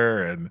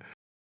everywhere, and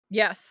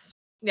Yes.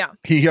 Yeah.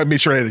 I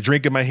made sure I had a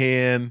drink in my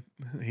hand.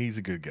 He's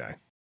a good guy.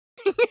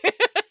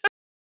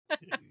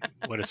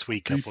 What a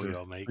sweet couple Creeper,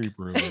 y'all make.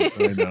 creeper alert.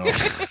 I know.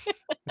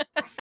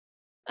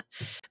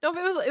 No,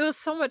 but it was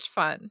so much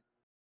fun.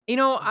 You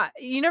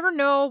never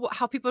know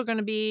how people are going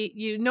to be.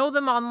 You know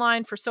them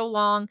online for so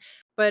long,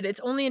 but it's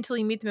only until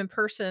you meet them in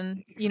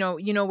person,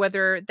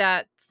 whether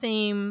that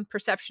same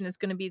perception is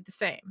going to be the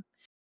same.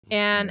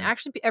 And Yeah,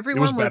 actually, it was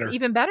everyone was better.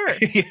 even better,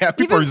 Yeah,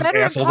 people are even just better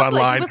in assholes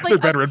public. It online. was like They're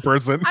better in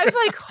person. I was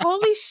like,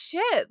 holy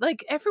shit!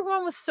 Like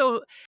everyone was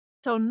so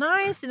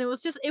nice, and it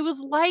was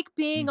like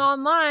being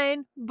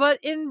online, but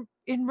in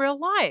real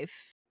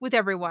life with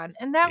everyone,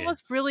 and Yeah.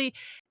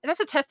 that's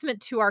a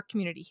testament to our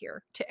community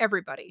here, to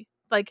everybody.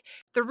 Like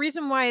the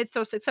reason why it's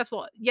so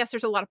successful. Yes,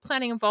 there's a lot of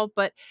planning involved,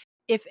 but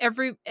if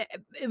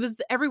it was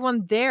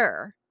everyone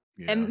there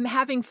and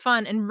having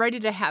fun and ready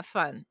to have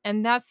fun.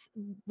 And that's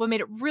what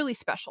made it really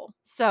special.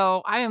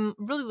 So I am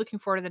really looking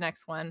forward to the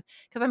next one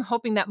because I'm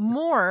hoping that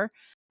more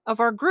of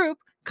our group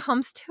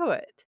comes to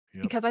it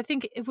Yep. because I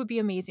think it would be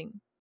amazing.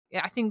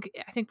 Yeah, I think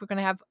we're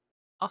gonna have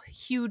a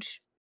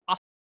huge,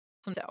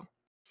 awesome show.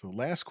 So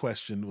last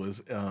question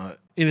was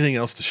anything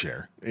else to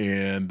share?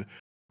 And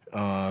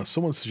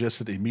someone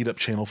suggested a meetup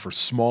channel for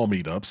small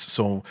meetups.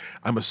 So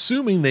I'm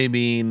assuming they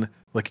mean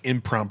like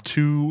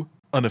impromptu,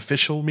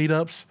 unofficial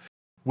meetups,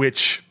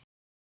 which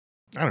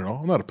I don't know.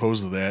 I'm not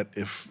opposed to that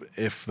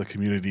if the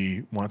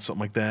community wants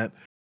something like that.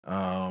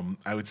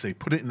 I would say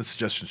put it in the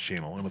suggestions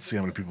channel and let's see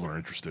how many people are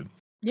interested.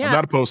 I'm Yeah,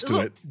 not opposed to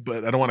look, it,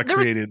 but I don't want to there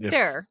was create it if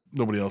there.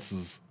 nobody else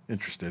is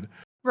interested.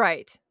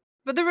 Right.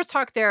 But there was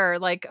talk there,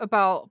 like,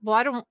 about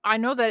I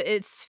know that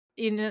it's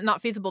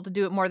not feasible to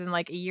do it more than,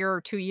 like, a year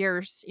or 2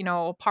 years,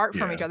 apart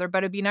from each Yeah. other, but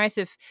it'd be nice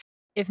if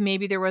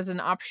maybe there was an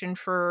option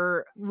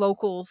for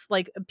locals,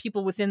 like,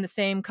 people within the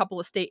same couple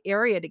of state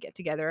area to get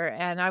together,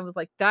 and I was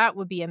like, "That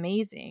would be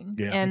amazing,"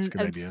 Yeah, that's a and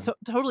good it's idea.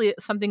 totally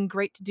something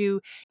great to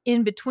do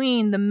in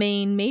between the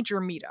main major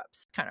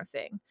meetups kind of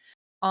thing.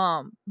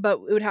 But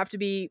it would have to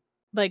be,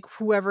 like,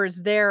 whoever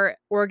is there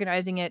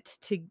organizing it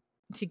to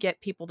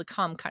get people to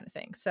come kind of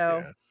thing. So,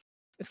 Yeah.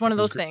 it's So one of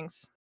it was those great.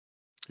 things.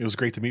 It was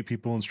great to meet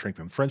people and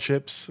strengthen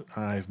friendships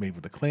I've made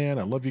with the clan.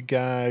 I love you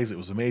guys. It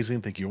was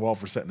amazing. Thank you all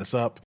for setting this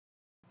up.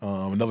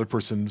 Another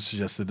person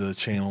suggested a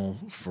channel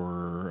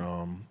for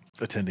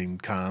attending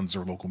cons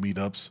or local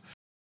meetups.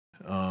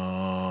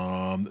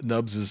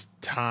 Nubs is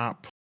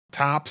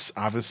tops,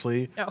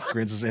 obviously. Oh.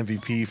 Grins is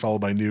MVP,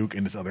 followed by Nuke,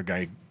 and this other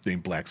guy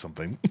named Black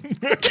something.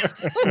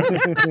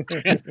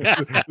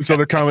 This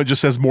other comment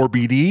just says more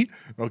BD.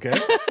 Okay.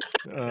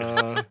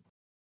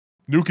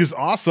 Nuke is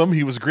awesome.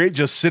 He was great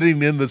just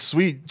sitting in the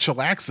suite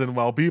chillaxing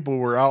while people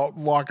were out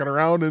walking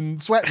around and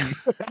sweating.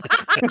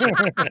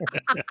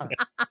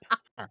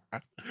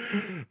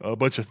 A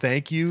bunch of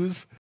thank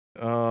yous.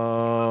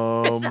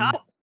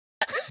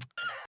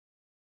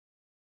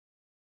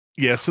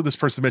 Yeah, so this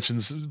person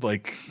mentions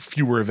like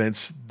fewer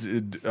events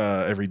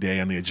every day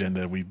on the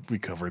agenda. We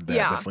covered that.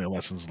 Yeah. Definitely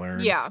lessons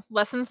learned. Yeah,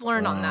 lessons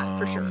learned on that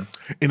for sure.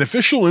 An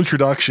official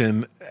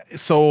introduction.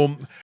 So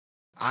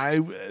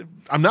I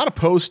I'm not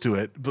opposed to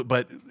it,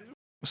 but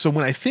so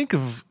when I think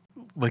of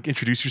like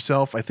introduce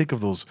yourself, I think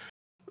of those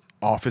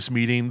office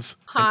meetings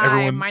and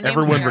Hi, my name's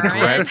everyone Erin.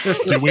 regrets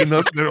doing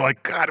them. They're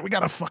like, God, we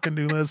gotta fucking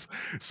do this.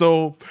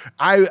 So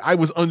I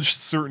was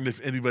uncertain if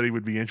anybody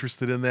would be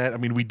interested in that. I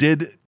mean, we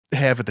did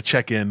have at the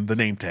check-in the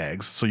name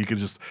tags, so you could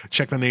just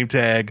check the name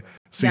tag,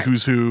 see Right.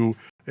 who's who,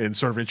 and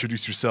sort of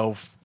introduce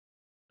yourself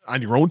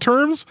on your own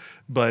terms.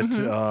 But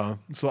Mhm.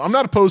 so I'm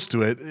not opposed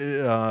to it.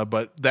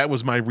 But that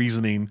was my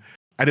reasoning.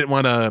 I didn't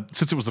want to,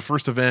 since it was the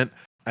first event,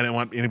 I didn't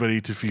want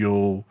anybody to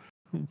feel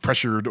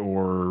pressured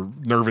or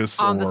nervous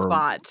On the or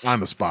spot. on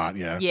the spot.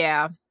 Yeah.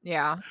 Yeah,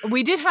 yeah.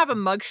 We did have a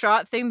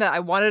mugshot thing that I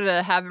wanted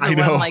to have I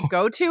everyone, know. like,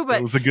 go to,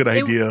 It was a good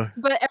idea.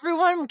 but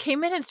everyone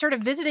came in and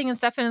started visiting and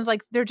stuff, and it's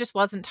like, there just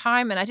wasn't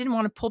time, and I didn't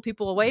wanna pull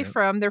people away Yep.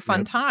 from their fun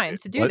Yep.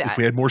 times to do But if that.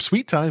 we had more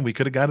sweet time, we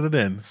could have got it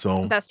in.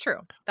 So That's true.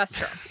 That's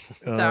true.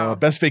 So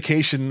best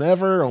vacation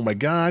ever. Oh my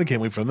God.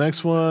 Can't wait for the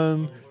next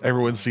one.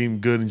 Everyone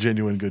seemed good and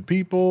genuine, good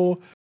people.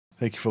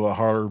 Thank you for the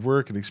hard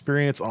work and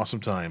experience. Awesome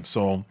time.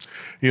 So,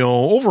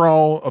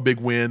 overall, a big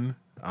win.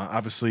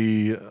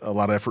 Obviously, a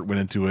lot of effort went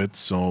into it.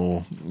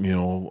 So,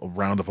 a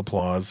round of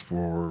applause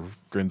for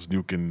Grins,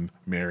 Nuke, and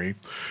Mary.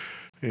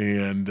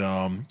 And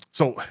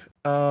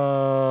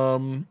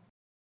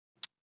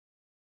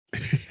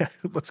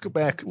let's go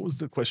back. What was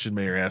the question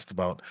Mayor asked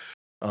about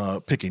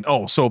picking?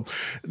 Oh, so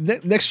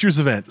next year's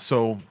event.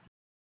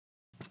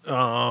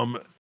 Um,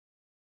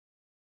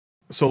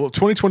 so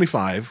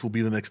 2025 will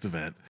be the next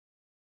event.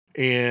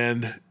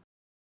 And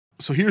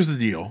so here's the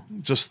deal,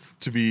 just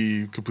to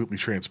be completely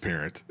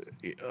transparent.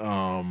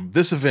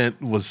 This event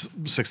was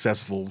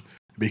successful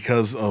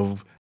because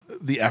of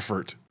the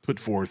effort put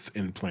forth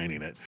in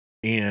planning it.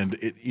 And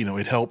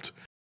it helped.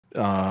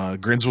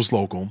 Grins was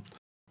local.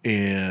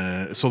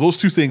 And so those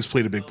two things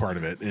played a big part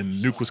of it. And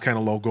Nuke was kind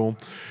of local.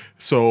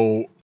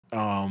 So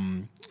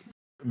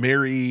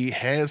Mary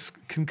has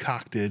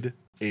concocted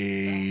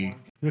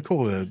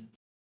call it a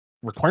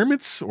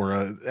requirements or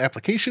a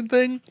application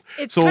thing.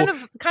 it's So kind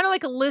of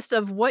like a list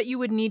of what you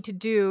would need to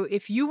do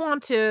if you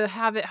want to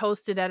have it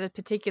hosted at a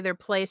particular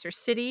place or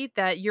city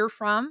that you're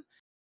from.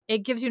 It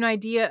gives you an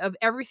idea of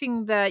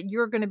everything that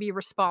you're gonna be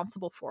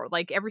responsible for,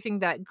 like, everything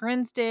that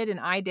Grins did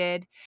and I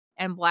did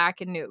and Black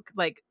and Nuke,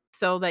 like,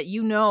 so that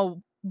you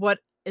know what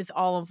is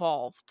all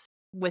involved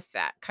with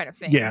that kind of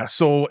thing. yeah,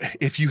 so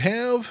if you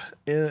have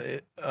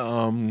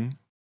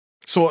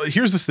so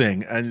here's the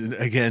thing, and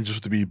again,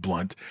 just to be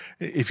blunt,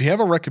 if you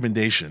have a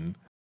recommendation,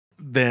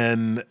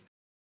 then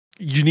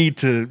you need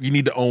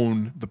to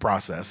own the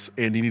process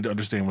and you need to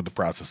understand what the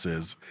process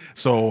is.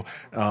 So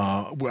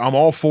I'm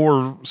all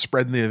for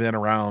spreading the event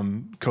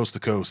around coast to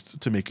coast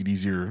to make it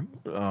easier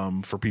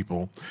for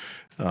people.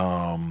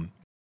 Um,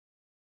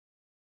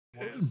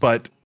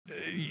 but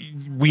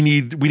we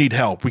need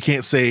help. We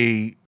can't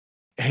say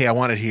hey, I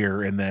want it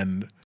here, and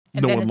then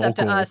And then it's up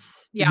to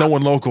us. no Yeah.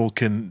 one local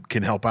can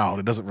help out.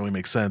 It doesn't really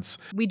make sense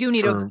We do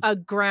need for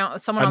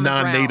someone a on the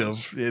ground. non-native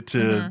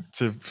Mhm.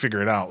 to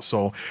figure it out.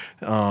 So,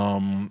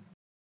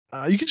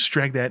 you can just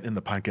drag that in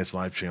the podcast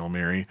live channel,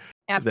 Mary.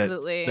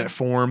 Absolutely. That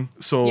form.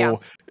 Yeah.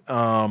 So,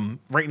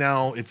 right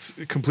now it's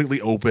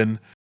completely open.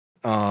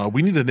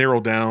 We need to narrow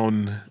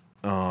down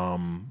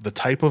the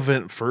type of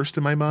event first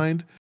in my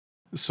mind.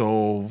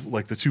 So,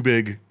 like the two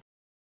big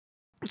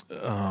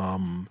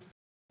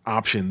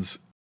options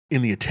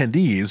in the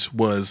attendees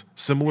was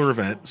similar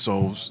event,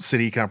 so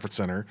city conference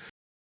center,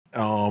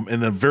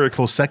 and the very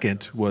close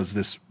second was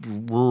this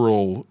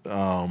rural,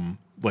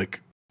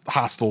 like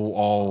hostel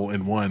all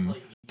in one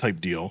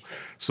type deal.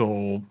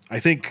 So I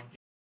think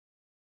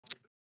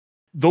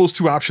those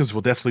two options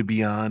will definitely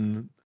be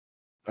on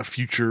a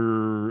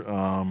future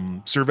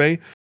survey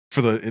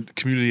for the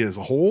community as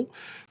a whole.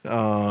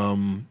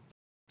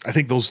 I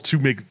think those two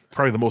make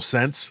probably the most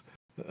sense.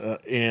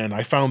 And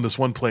I found this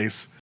one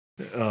place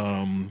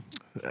um,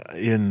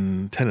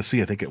 in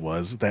Tennessee, I think it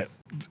was, that,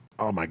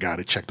 oh my God,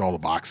 it checked all the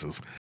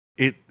boxes.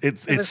 It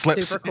was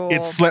slept super cool.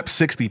 it slept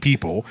 60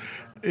 people,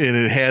 and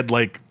it had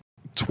like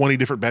 20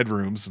 different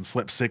bedrooms and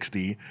slept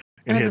 60,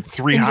 and it has had a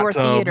 3 hot indoor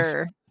tubs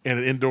theater. and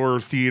an indoor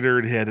theater.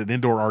 It had an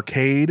indoor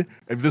arcade.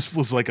 And this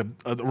was like a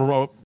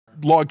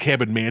log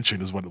cabin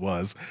mansion is what it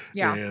was.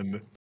 Yeah.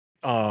 And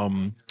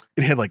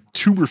it had like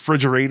 2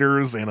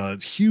 refrigerators and a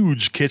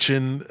huge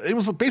kitchen. It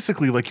was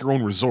basically like your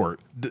own resort.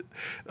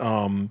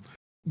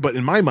 But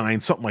in my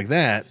mind, something like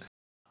that,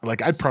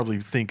 like I'd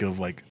probably think of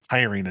like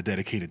hiring a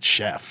dedicated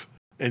chef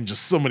and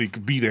just somebody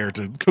could be there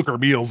to cook our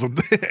meals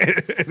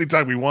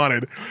anytime we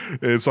wanted.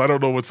 And so I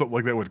don't know what something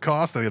like that would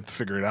cost. I have to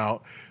figure it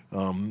out.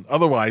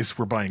 Otherwise,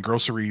 we're buying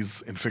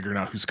groceries and figuring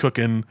out who's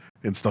cooking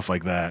and stuff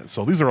like that.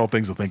 So these are all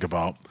things to think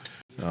about.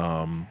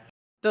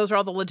 Those are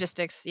all the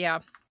logistics. Yeah.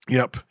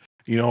 Yep.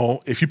 You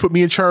know, if you put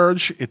me in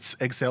charge, it's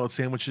egg salad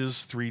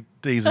sandwiches 3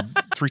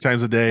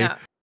 times a day.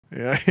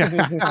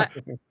 Yeah.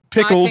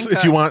 Pickles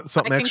if you want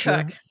something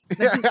extra.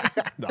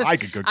 No, I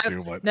can cook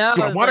too, but No,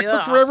 do I it's want to like,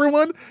 cook for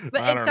everyone?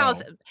 But I it don't sounds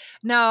know.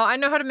 no, I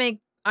know how to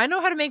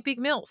make big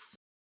meals.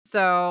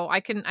 So I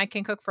can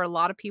cook for a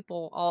lot of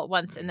people all at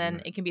once, and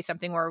then it can be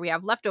something where we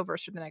have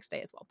leftovers for the next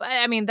day as well. But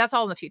I mean, that's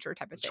all in the future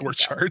type of thing. Short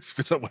so. charts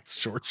for someone's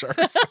short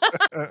charts.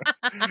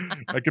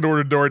 I can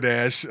order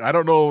DoorDash. I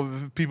don't know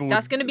if people would.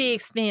 That's going to be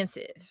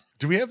expensive.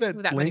 Do we have that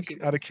with that many link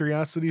people. out of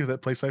curiosity of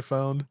that place I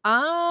found?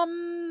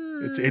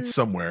 It's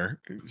somewhere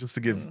just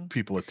to give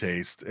people a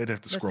taste. I'd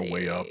have to Let's scroll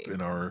way up see.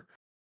 in our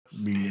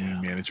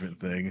meeting management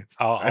thing.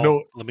 I I'll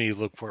know. let me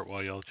look for it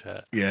while y'all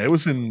chat. Yeah, it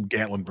was in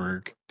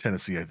Gatlinburg,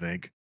 Tennessee, I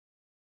think.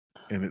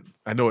 And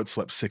I know it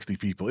slept 60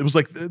 people. It was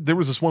like there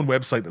was this one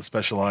website that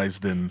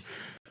specialized in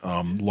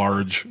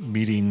large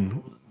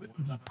meeting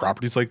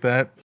properties like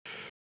that.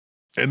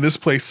 And this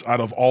place,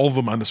 out of all of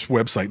them on this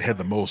website, had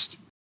the most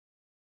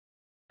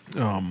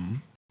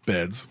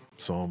beds.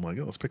 So I'm like,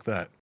 oh, let's pick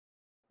that.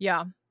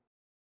 Yeah.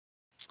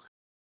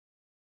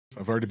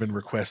 I've already been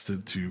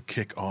requested to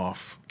kick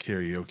off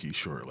karaoke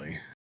shortly.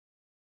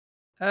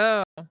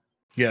 Oh.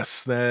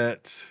 Yes,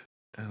 that,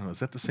 I don't know, is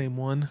that the same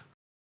one?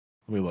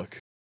 Let me look.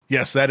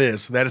 Yes, that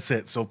is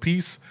it. So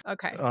Peace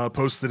Okay.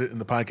 posted it in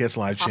the podcast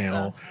live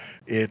channel.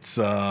 It's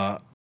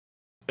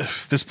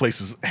this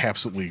place is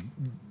absolutely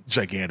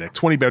gigantic.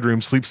 20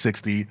 bedrooms, sleep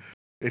 60.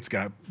 It's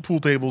got pool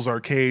tables,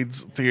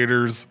 arcades,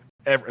 theaters,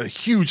 a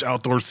huge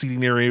outdoor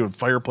seating area with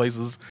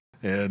fireplaces.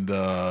 And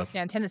yeah,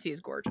 and Tennessee is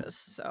gorgeous.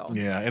 So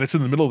yeah, and it's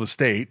in the middle of the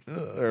state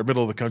or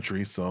middle of the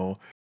country. So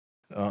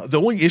the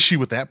only issue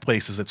with that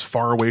place is it's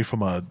far away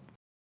from a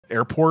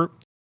airport.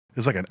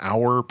 It's like an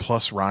hour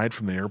plus ride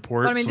from the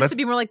airport. But I mean, so this would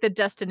be more like the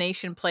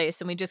destination place,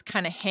 and we just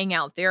kind of hang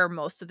out there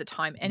most of the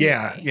time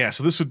anyway. Yeah.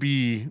 So this would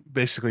be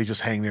basically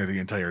just hang there the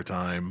entire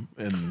time.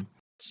 And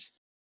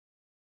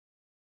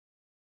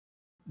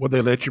Would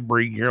they let you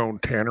bring your own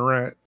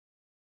tannerite?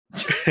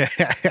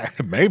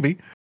 maybe.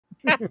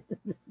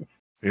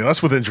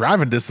 That's within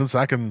driving distance.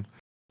 I can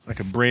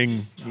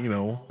bring,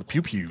 the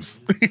pew-pews.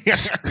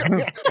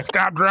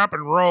 Stop, drop,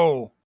 and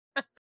roll.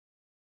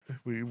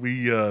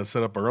 We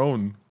set up our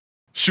own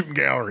shooting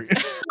gallery.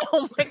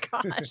 Oh my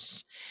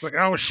gosh. Like,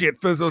 oh shit,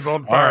 Fizzo's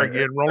on fire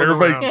again, rolling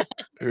around.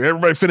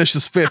 Everybody finish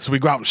this fit, so we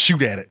go out and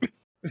shoot at it.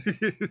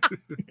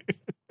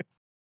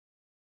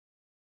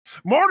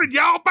 Morning,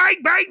 y'all! Bang,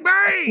 bang,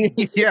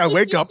 bang! Yeah,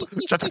 wake up.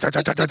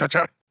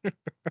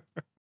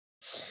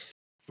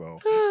 So,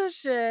 oh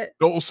shit.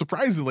 no,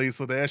 surprisingly,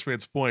 so to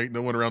Ashman's point,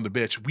 no one around the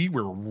bitch. We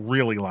were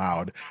really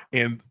loud,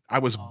 and I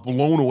was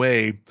blown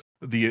away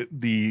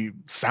the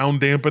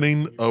sound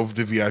dampening of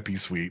the VIP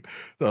suite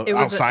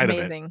outside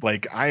amazing. of it.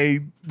 Like I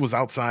was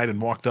outside and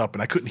walked up,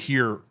 and I couldn't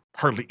hear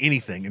hardly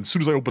anything. And as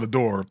soon as I opened the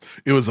door,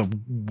 it was a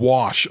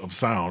wash of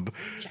sound,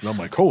 and I'm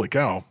like, holy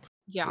cow!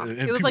 Yeah, And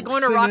it was like people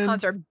going to a rock singing.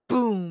 concert.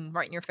 Boom,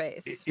 right in your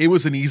face. It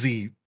was an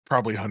easy,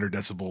 probably 100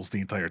 decibels the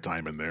entire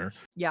time in there.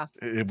 Yeah,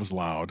 it was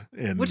loud,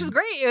 and which is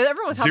great.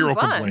 Everyone was zero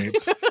having fun.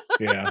 complaints.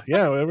 Yeah,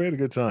 we had a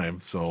good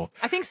time. So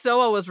I think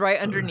Soa was right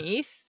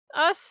underneath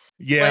us.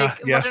 Yeah, Like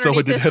yeah. right So it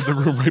underneath did this. have the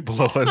room right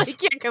below So you us.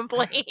 can't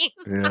complain.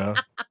 Yeah.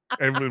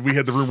 And we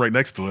had the room right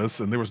next to us,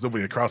 and there was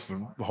nobody across the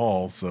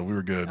hall, so we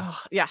were good. Oh,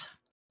 yeah.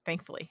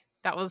 Thankfully.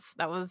 That was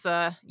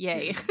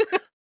yay.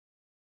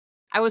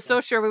 I was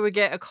so sure we would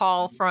get a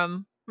call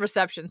from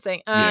reception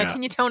saying, Yeah.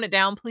 can you tone it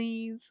down,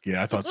 please?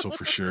 Yeah, I thought so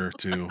for sure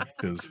too,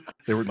 because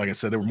there were, like I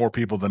said, there were more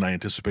people than I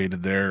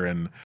anticipated there,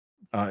 and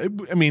I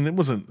mean, it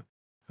wasn't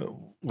uh,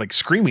 like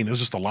screaming. It was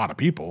just a lot of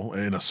people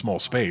in a small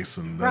space,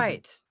 and that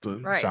Right. the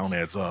sound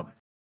Right. adds up.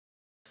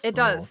 It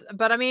So does.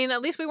 But I mean,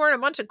 at least we weren't a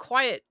bunch of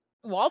quiet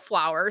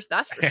wallflowers,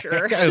 that's for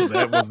sure.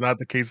 that was not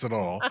the case at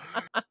all.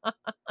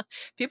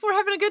 People were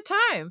having a good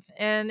time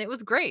and it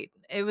was great.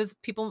 It was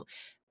people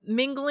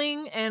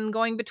mingling and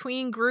going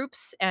between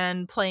groups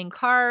and playing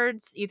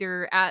cards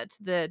either at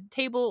the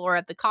table or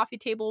at the coffee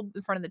table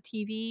in front of the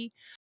TV.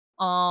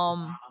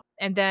 Um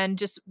and then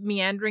just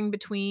meandering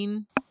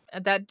between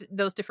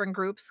those different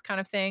groups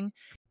kind of thing.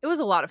 It was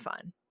a lot of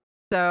fun.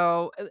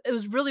 So it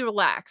was really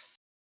relaxed.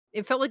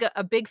 It felt like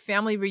a big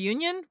family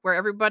reunion where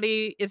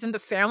everybody isn't a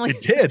family,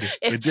 It did.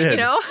 It you did.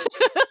 know?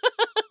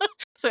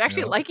 So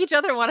actually Yeah. like each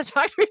other and want to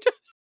talk to each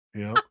other,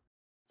 Yeah.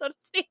 so to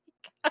speak.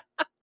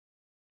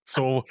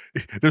 So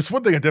there's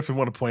one thing I definitely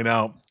want to point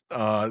out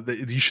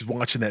that you should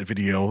watch in that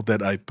video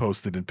that I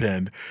posted and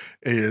pinned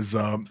is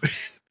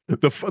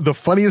the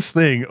funniest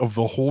thing of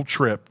the whole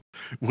trip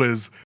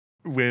was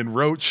when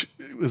Roach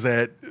was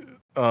at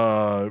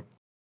uh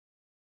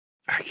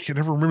I can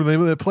never remember the name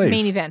of that Main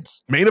place.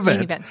 event. Main Main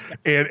event, event.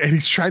 Yeah. and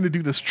he's trying to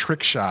do this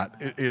trick shot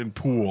in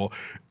pool.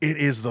 It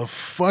is the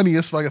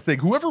funniest fucking thing.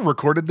 Whoever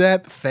recorded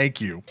that,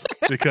 thank you,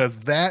 because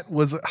that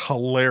was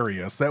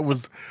hilarious. That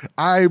was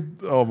I.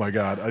 Oh my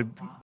god, I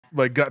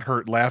my gut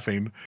hurt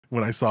laughing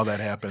when I saw that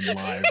happen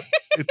live.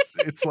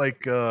 It's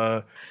like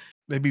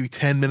maybe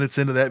 10 minutes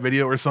into that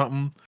video or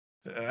something.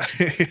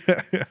 It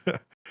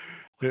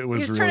He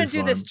was was trying really to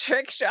do this fun.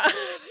 trick shot.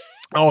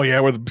 Oh yeah,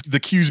 where the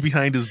cue's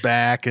behind his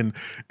back and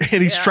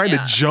he's Yeah, trying to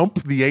yeah.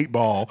 jump the 8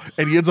 ball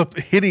and he ends up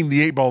hitting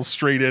the 8 ball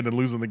straight in and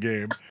losing the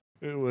game.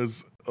 It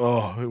was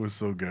it was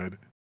so good.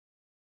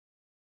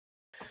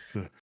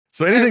 So,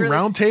 so I anything really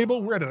round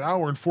table? We're at an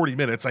hour and 40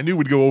 minutes. I knew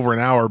we'd go over an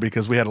hour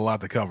because we had a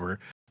lot to cover.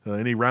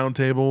 Any round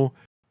table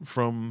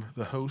from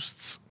the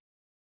hosts?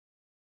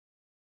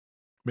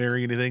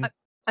 Mary, anything?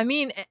 I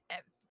mean,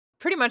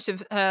 pretty much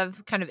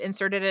have kind of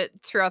inserted it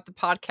throughout the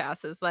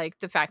podcast is like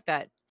the fact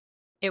that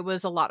it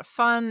was a lot of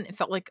fun. It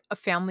felt like a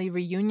family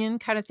reunion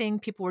kind of thing.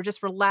 People were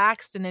just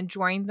relaxed and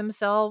enjoying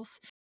themselves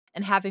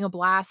and having a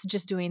blast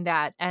just doing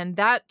that. And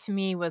that to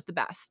me was the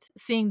best.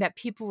 Seeing that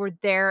people were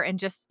there and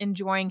just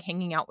enjoying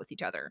hanging out with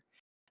each other.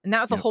 And that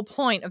was the Yep. whole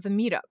point of the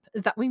meetup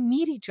is that we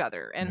meet each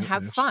other and Yep,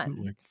 have fun.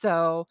 absolutely.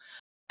 So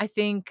I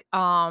think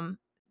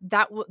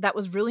that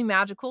was really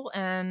magical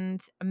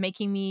and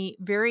making me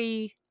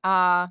very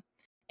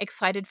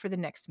excited for the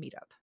next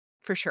meetup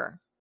for sure.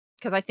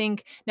 Because I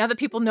think now that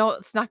people know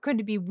it's not going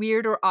to be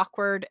weird or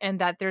awkward and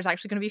that there's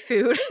actually going to be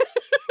food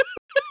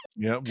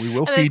Yeah, we will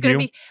and there's feed going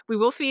to you. be, we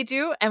will feed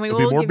you and we There'll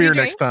be will more give you beer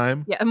next drinks.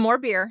 time. Yeah, and more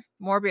beer,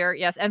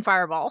 yes, and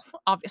Fireball,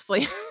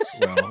 obviously.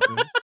 Well,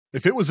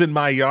 if it was in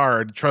my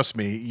yard, trust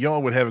me,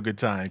 y'all would have a good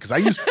time. Because I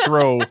used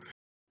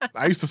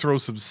to throw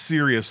some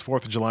serious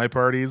 4th of July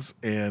parties,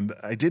 and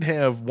I did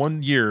have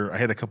one year. I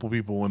had a couple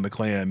people in the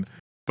clan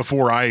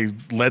before I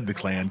led the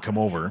clan come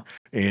over,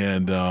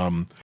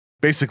 and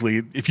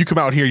basically, if you come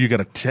out here, you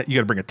got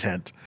to bring a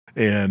tent,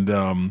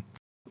 and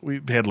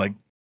we had like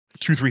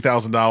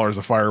 $2,000-3,000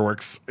 of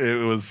fireworks.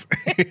 It was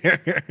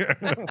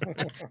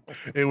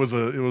it was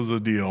a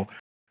deal.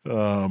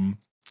 Um,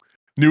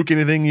 Nuke,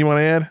 anything you want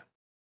to add?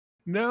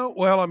 No,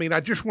 well, I mean, I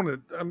just want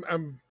to.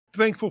 I'm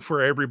thankful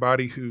for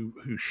everybody who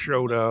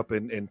showed up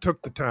and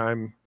took the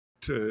time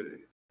to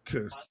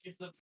to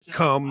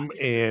come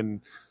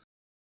and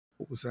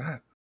what was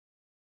that?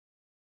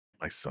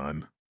 My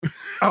son.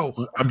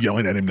 Oh, I'm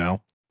yelling at him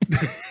now.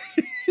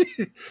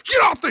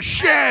 get off the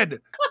shed!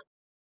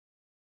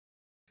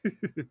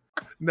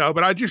 No,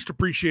 but I just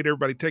appreciate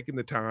everybody taking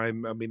the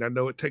time. I mean, I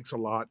know it takes a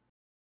lot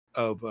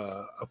of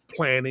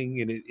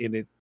planning, and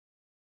it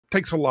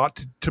takes a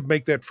lot to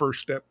make that first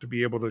step to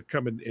be able to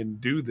come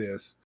and do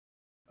this.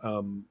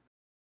 Um,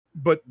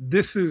 but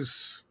this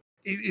is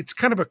it's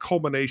kind of a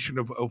culmination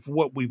of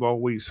what we've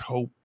always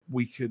hoped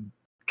we could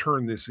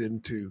turn this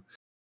into.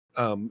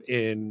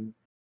 And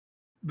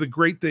the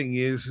great thing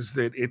is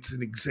that it's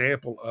an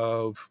example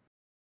of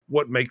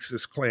what makes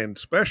this clan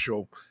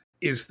special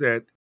is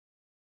that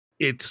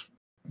it's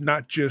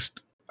not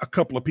just a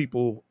couple of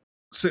people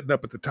sitting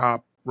up at the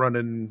top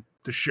running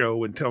the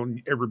show and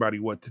telling everybody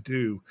what to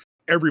do.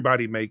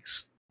 Everybody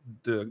makes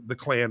the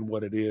clan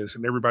what it is,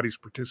 and everybody's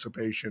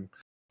participation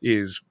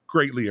is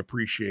greatly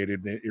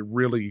appreciated. And it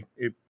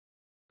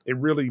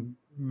really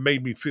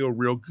made me feel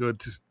real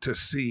good to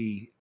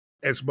see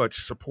as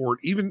much support,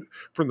 even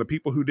from the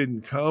people who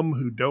didn't come,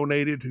 who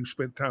donated, who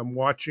spent time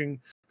watching,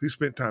 who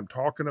spent time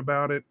talking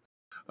about it.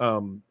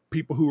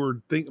 People who are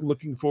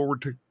looking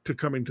forward to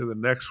coming to the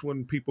next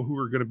one, people who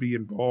are going to be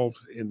involved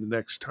in the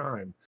next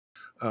time.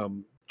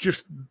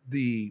 Just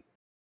the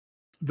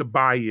the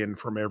buy-in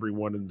from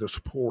everyone and the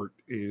support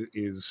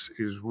is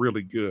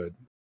really good,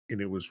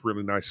 and it was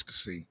really nice to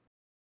see.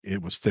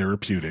 It was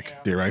therapeutic,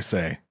 dare I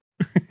say.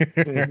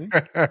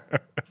 Mhm.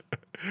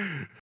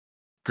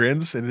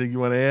 Grins, anything you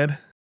want to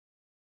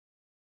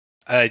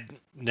add?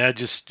 No,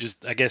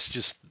 just I guess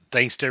just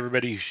thanks to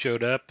everybody who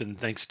showed up, and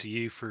thanks to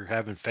you for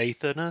having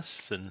faith in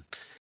us, and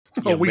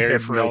Oh, we Mary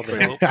had for no all the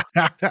faith.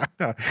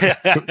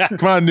 help.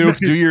 Come on, Nuke,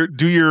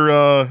 do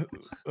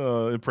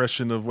your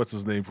impression of what's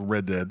his name from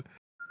Red Dead.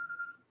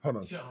 Hold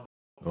on.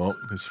 Oh,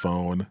 his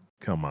phone.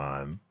 Come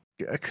on.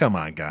 Come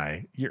on,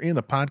 guy. You're in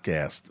a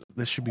podcast.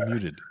 This should be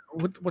muted.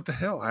 What the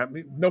hell? I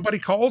mean, nobody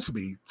calls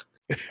me.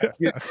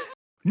 It,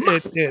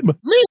 Move! it,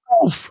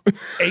 Move!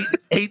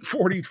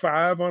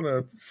 8:45 on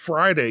a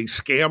Friday.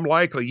 Scam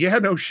likely. Yeah,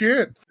 no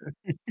shit.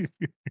 Would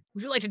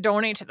you like to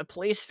donate to the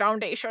police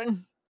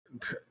foundation?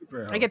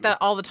 Well, I get that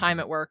all the time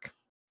at work.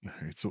 All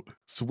right, so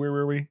where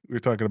were we? We were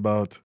talking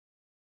about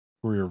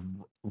we were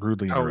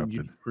rudely Oh,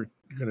 interrupted. you're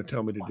going to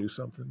tell me to do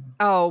something?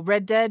 Oh,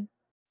 Red Dead.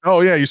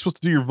 Oh yeah, you're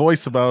supposed to do your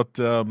voice about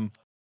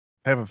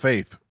having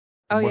faith.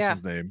 Oh, What's yeah.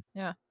 his name?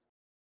 Yeah.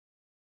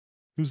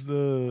 Who's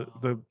the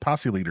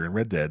posse leader in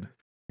Red Dead?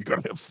 You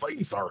gotta have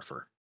faith,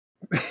 Arthur.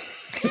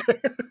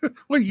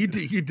 Well, you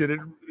did it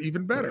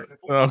even better.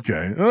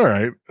 Okay, all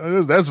right.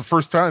 That's the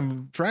first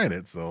time trying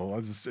it, so I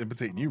was just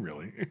imitating you,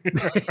 really.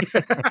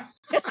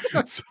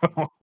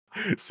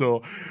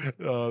 so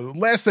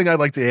last thing I'd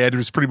like to add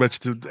is pretty much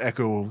to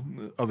echo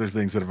other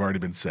things that have already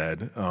been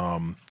said.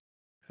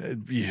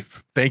 Yeah,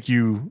 thank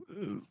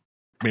you,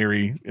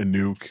 Mary and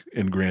Nuke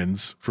and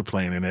Grins for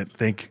playing in it.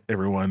 Thank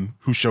everyone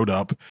who showed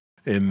up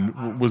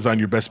and was on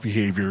your best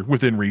behavior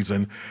within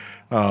reason.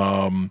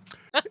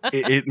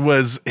 It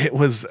was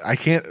I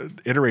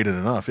can't iterate it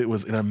enough. It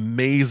was an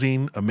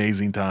amazing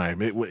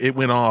time. It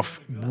went off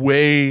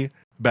way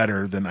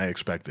better than I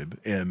expected,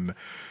 and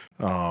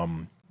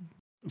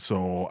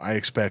so I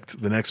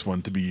expect the next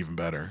one to be even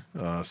better.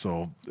 Now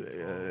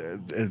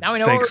we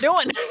know what we're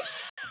doing.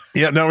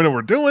 Yeah, now we know what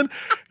we're doing.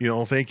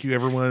 Thank you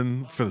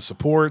everyone for the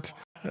support,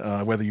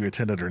 whether you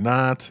attended or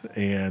not.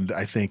 And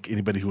I think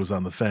anybody who was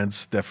on the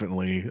fence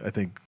definitely, I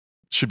think,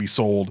 should be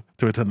sold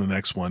to attend the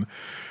next one.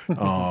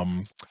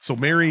 So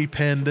Mary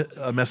penned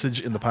a message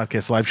in the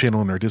podcast live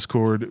channel in our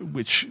Discord,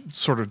 which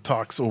sort of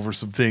talks over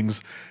some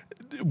things,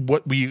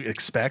 what we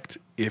expect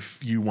if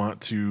you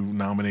want to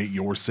nominate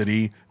your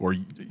city or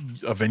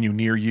a venue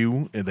near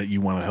you that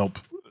you want to help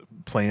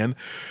plan.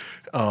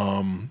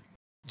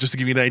 Just to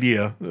give you an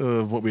idea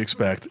of what we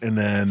expect. And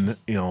then,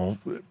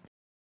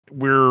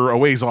 we're a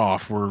ways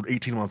off. We're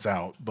 18 months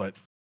out, but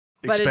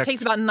it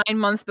takes about 9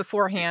 months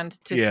beforehand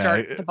to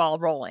start the ball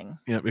rolling.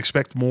 Yeah,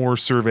 expect more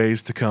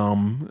surveys to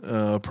come,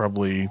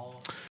 probably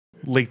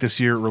late this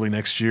year, early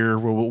next year.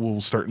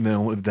 We'll start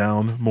nailing it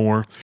down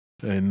more,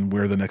 and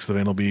where the next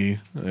event will be,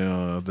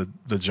 the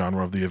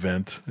genre of the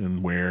event,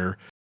 and where,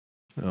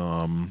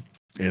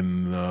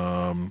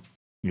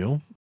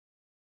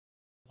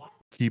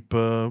 keep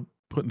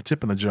putting a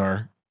tip in the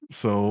jar.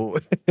 So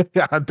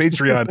on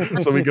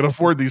Patreon, so we can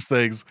afford these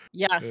things.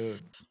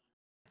 Yes.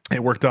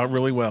 It worked out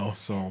really well.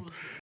 So,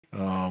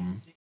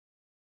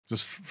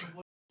 just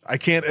I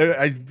can't.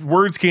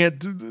 Words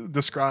can't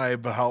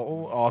describe how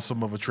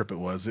awesome of a trip it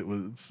was. It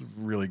was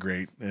really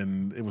great,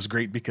 and it was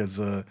great because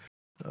the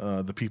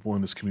people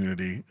in this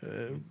community,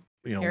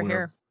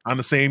 we're on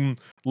the same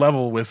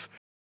level with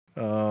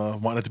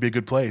wanting it to be a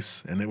good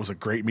place, and it was a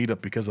great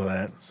meetup because of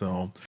that.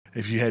 So,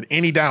 if you had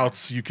any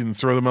doubts, you can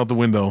throw them out the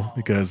window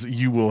because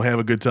you will have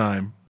a good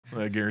time.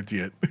 I guarantee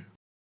it.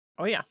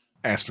 Oh yeah.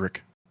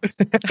 Asterisk.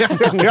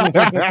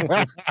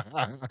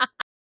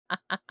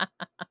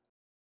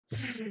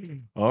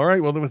 All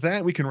right. Well, then with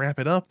that, we can wrap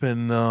it up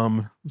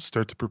and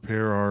start to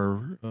prepare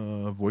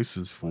our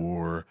voices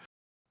for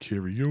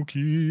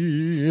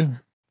karaoke,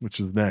 which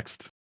is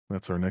next.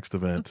 That's our next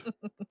event.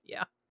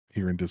 Yeah.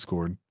 Here in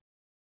Discord.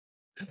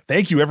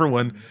 Thank you,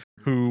 everyone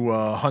who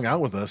hung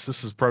out with us.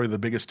 This is probably the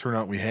biggest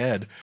turnout we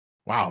had.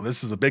 Wow,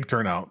 this is a big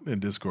turnout in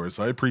Discord.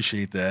 So I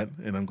appreciate that.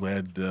 And I'm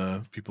glad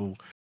people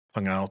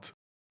hung out,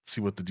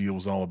 see what the deal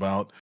was all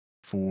about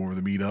for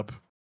the meetup.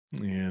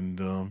 And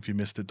if you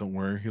missed it, don't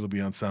worry. It'll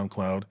be on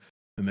SoundCloud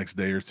the next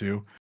day or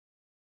two.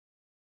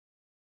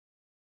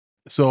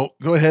 So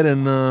go ahead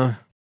and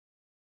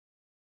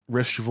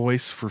rest your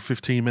voice for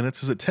 15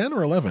 minutes. Is it 10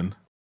 or 11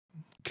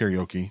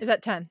 karaoke? Is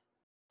that 10?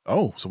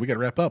 Oh, so we got to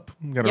wrap up.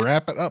 We got to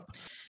wrap it up.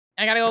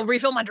 I got to go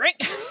refill my drink.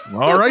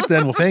 All right,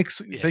 then. Well,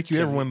 thanks. Yeah, Thank you,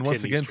 Tim- everyone,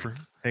 once Tim again Eastern.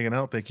 for hanging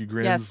out. Thank you,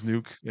 Grins, Yes.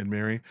 Nuke, and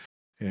Mary.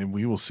 And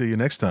we will see you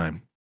next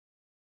time.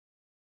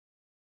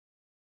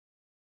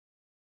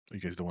 You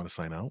guys don't want to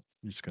sign out?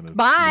 You're just going to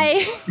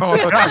Bye. Oh, I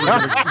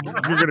thought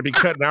you're gonna be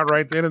cutting out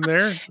right then and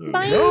there.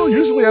 Bye. No,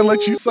 usually I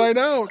let you sign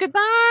out.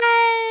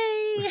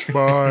 Goodbye.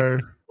 Bye.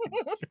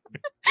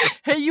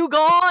 Hey, you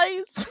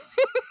guys.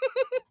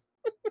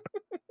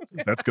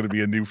 That's going to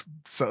be a new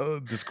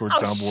Discord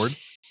Oh, soundboard.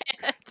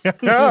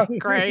 shit.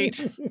 Great.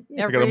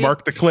 I got to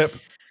mark the clip.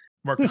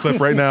 Mark the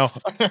clip right now.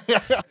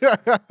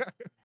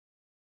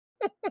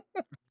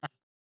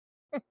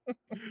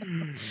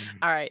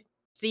 All right.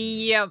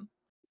 See ya.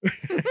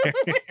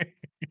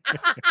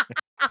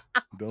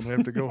 Don't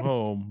have to go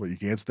home, but you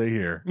can't stay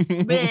here.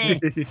 Bleh.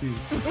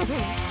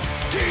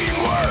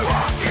 Teamwork,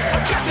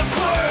 objective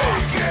play,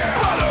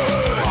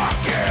 brotherhood,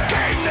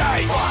 game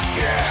night,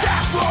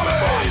 staff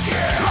rolling,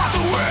 lot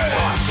to win,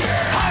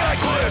 highlight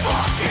clips,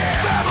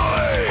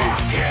 family,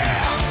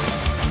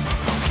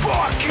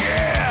 fuck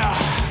yeah.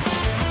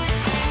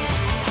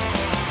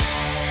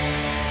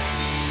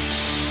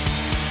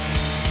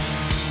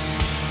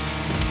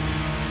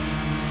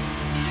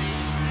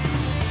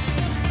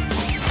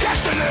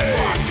 Destiny,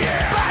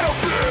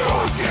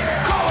 Battlefield,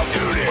 Call of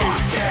Duty,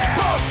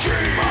 PUBG,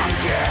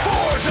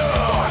 Forza,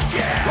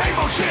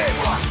 Rainbow Six,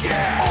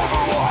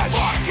 Overwatch,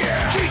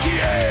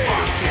 GTA,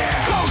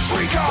 Ghost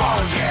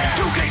Recon,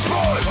 2K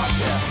Sports,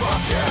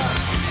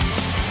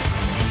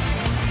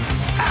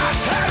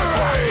 Ass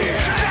Hattery,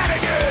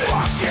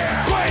 Shenanigans,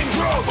 Playing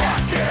Drunk,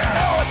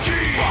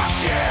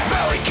 LFGs,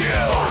 Melly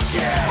Kills,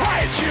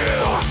 Riot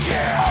Shields,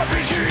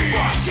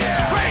 RPGs,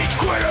 Rage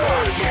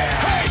Quitters,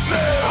 Hate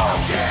Mail,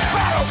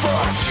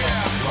 Battlefront,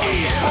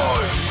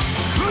 Esports,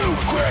 Loot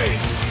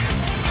Crates.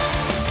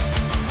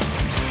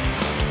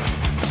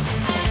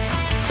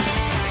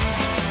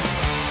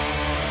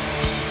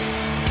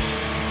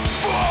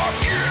 Fuck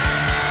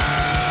yeah!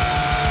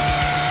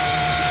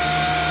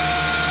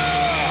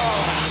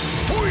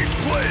 We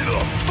play the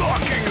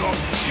fucking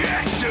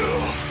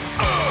objective!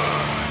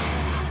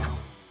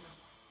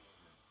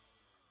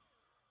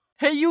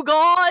 Hey, you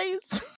guys!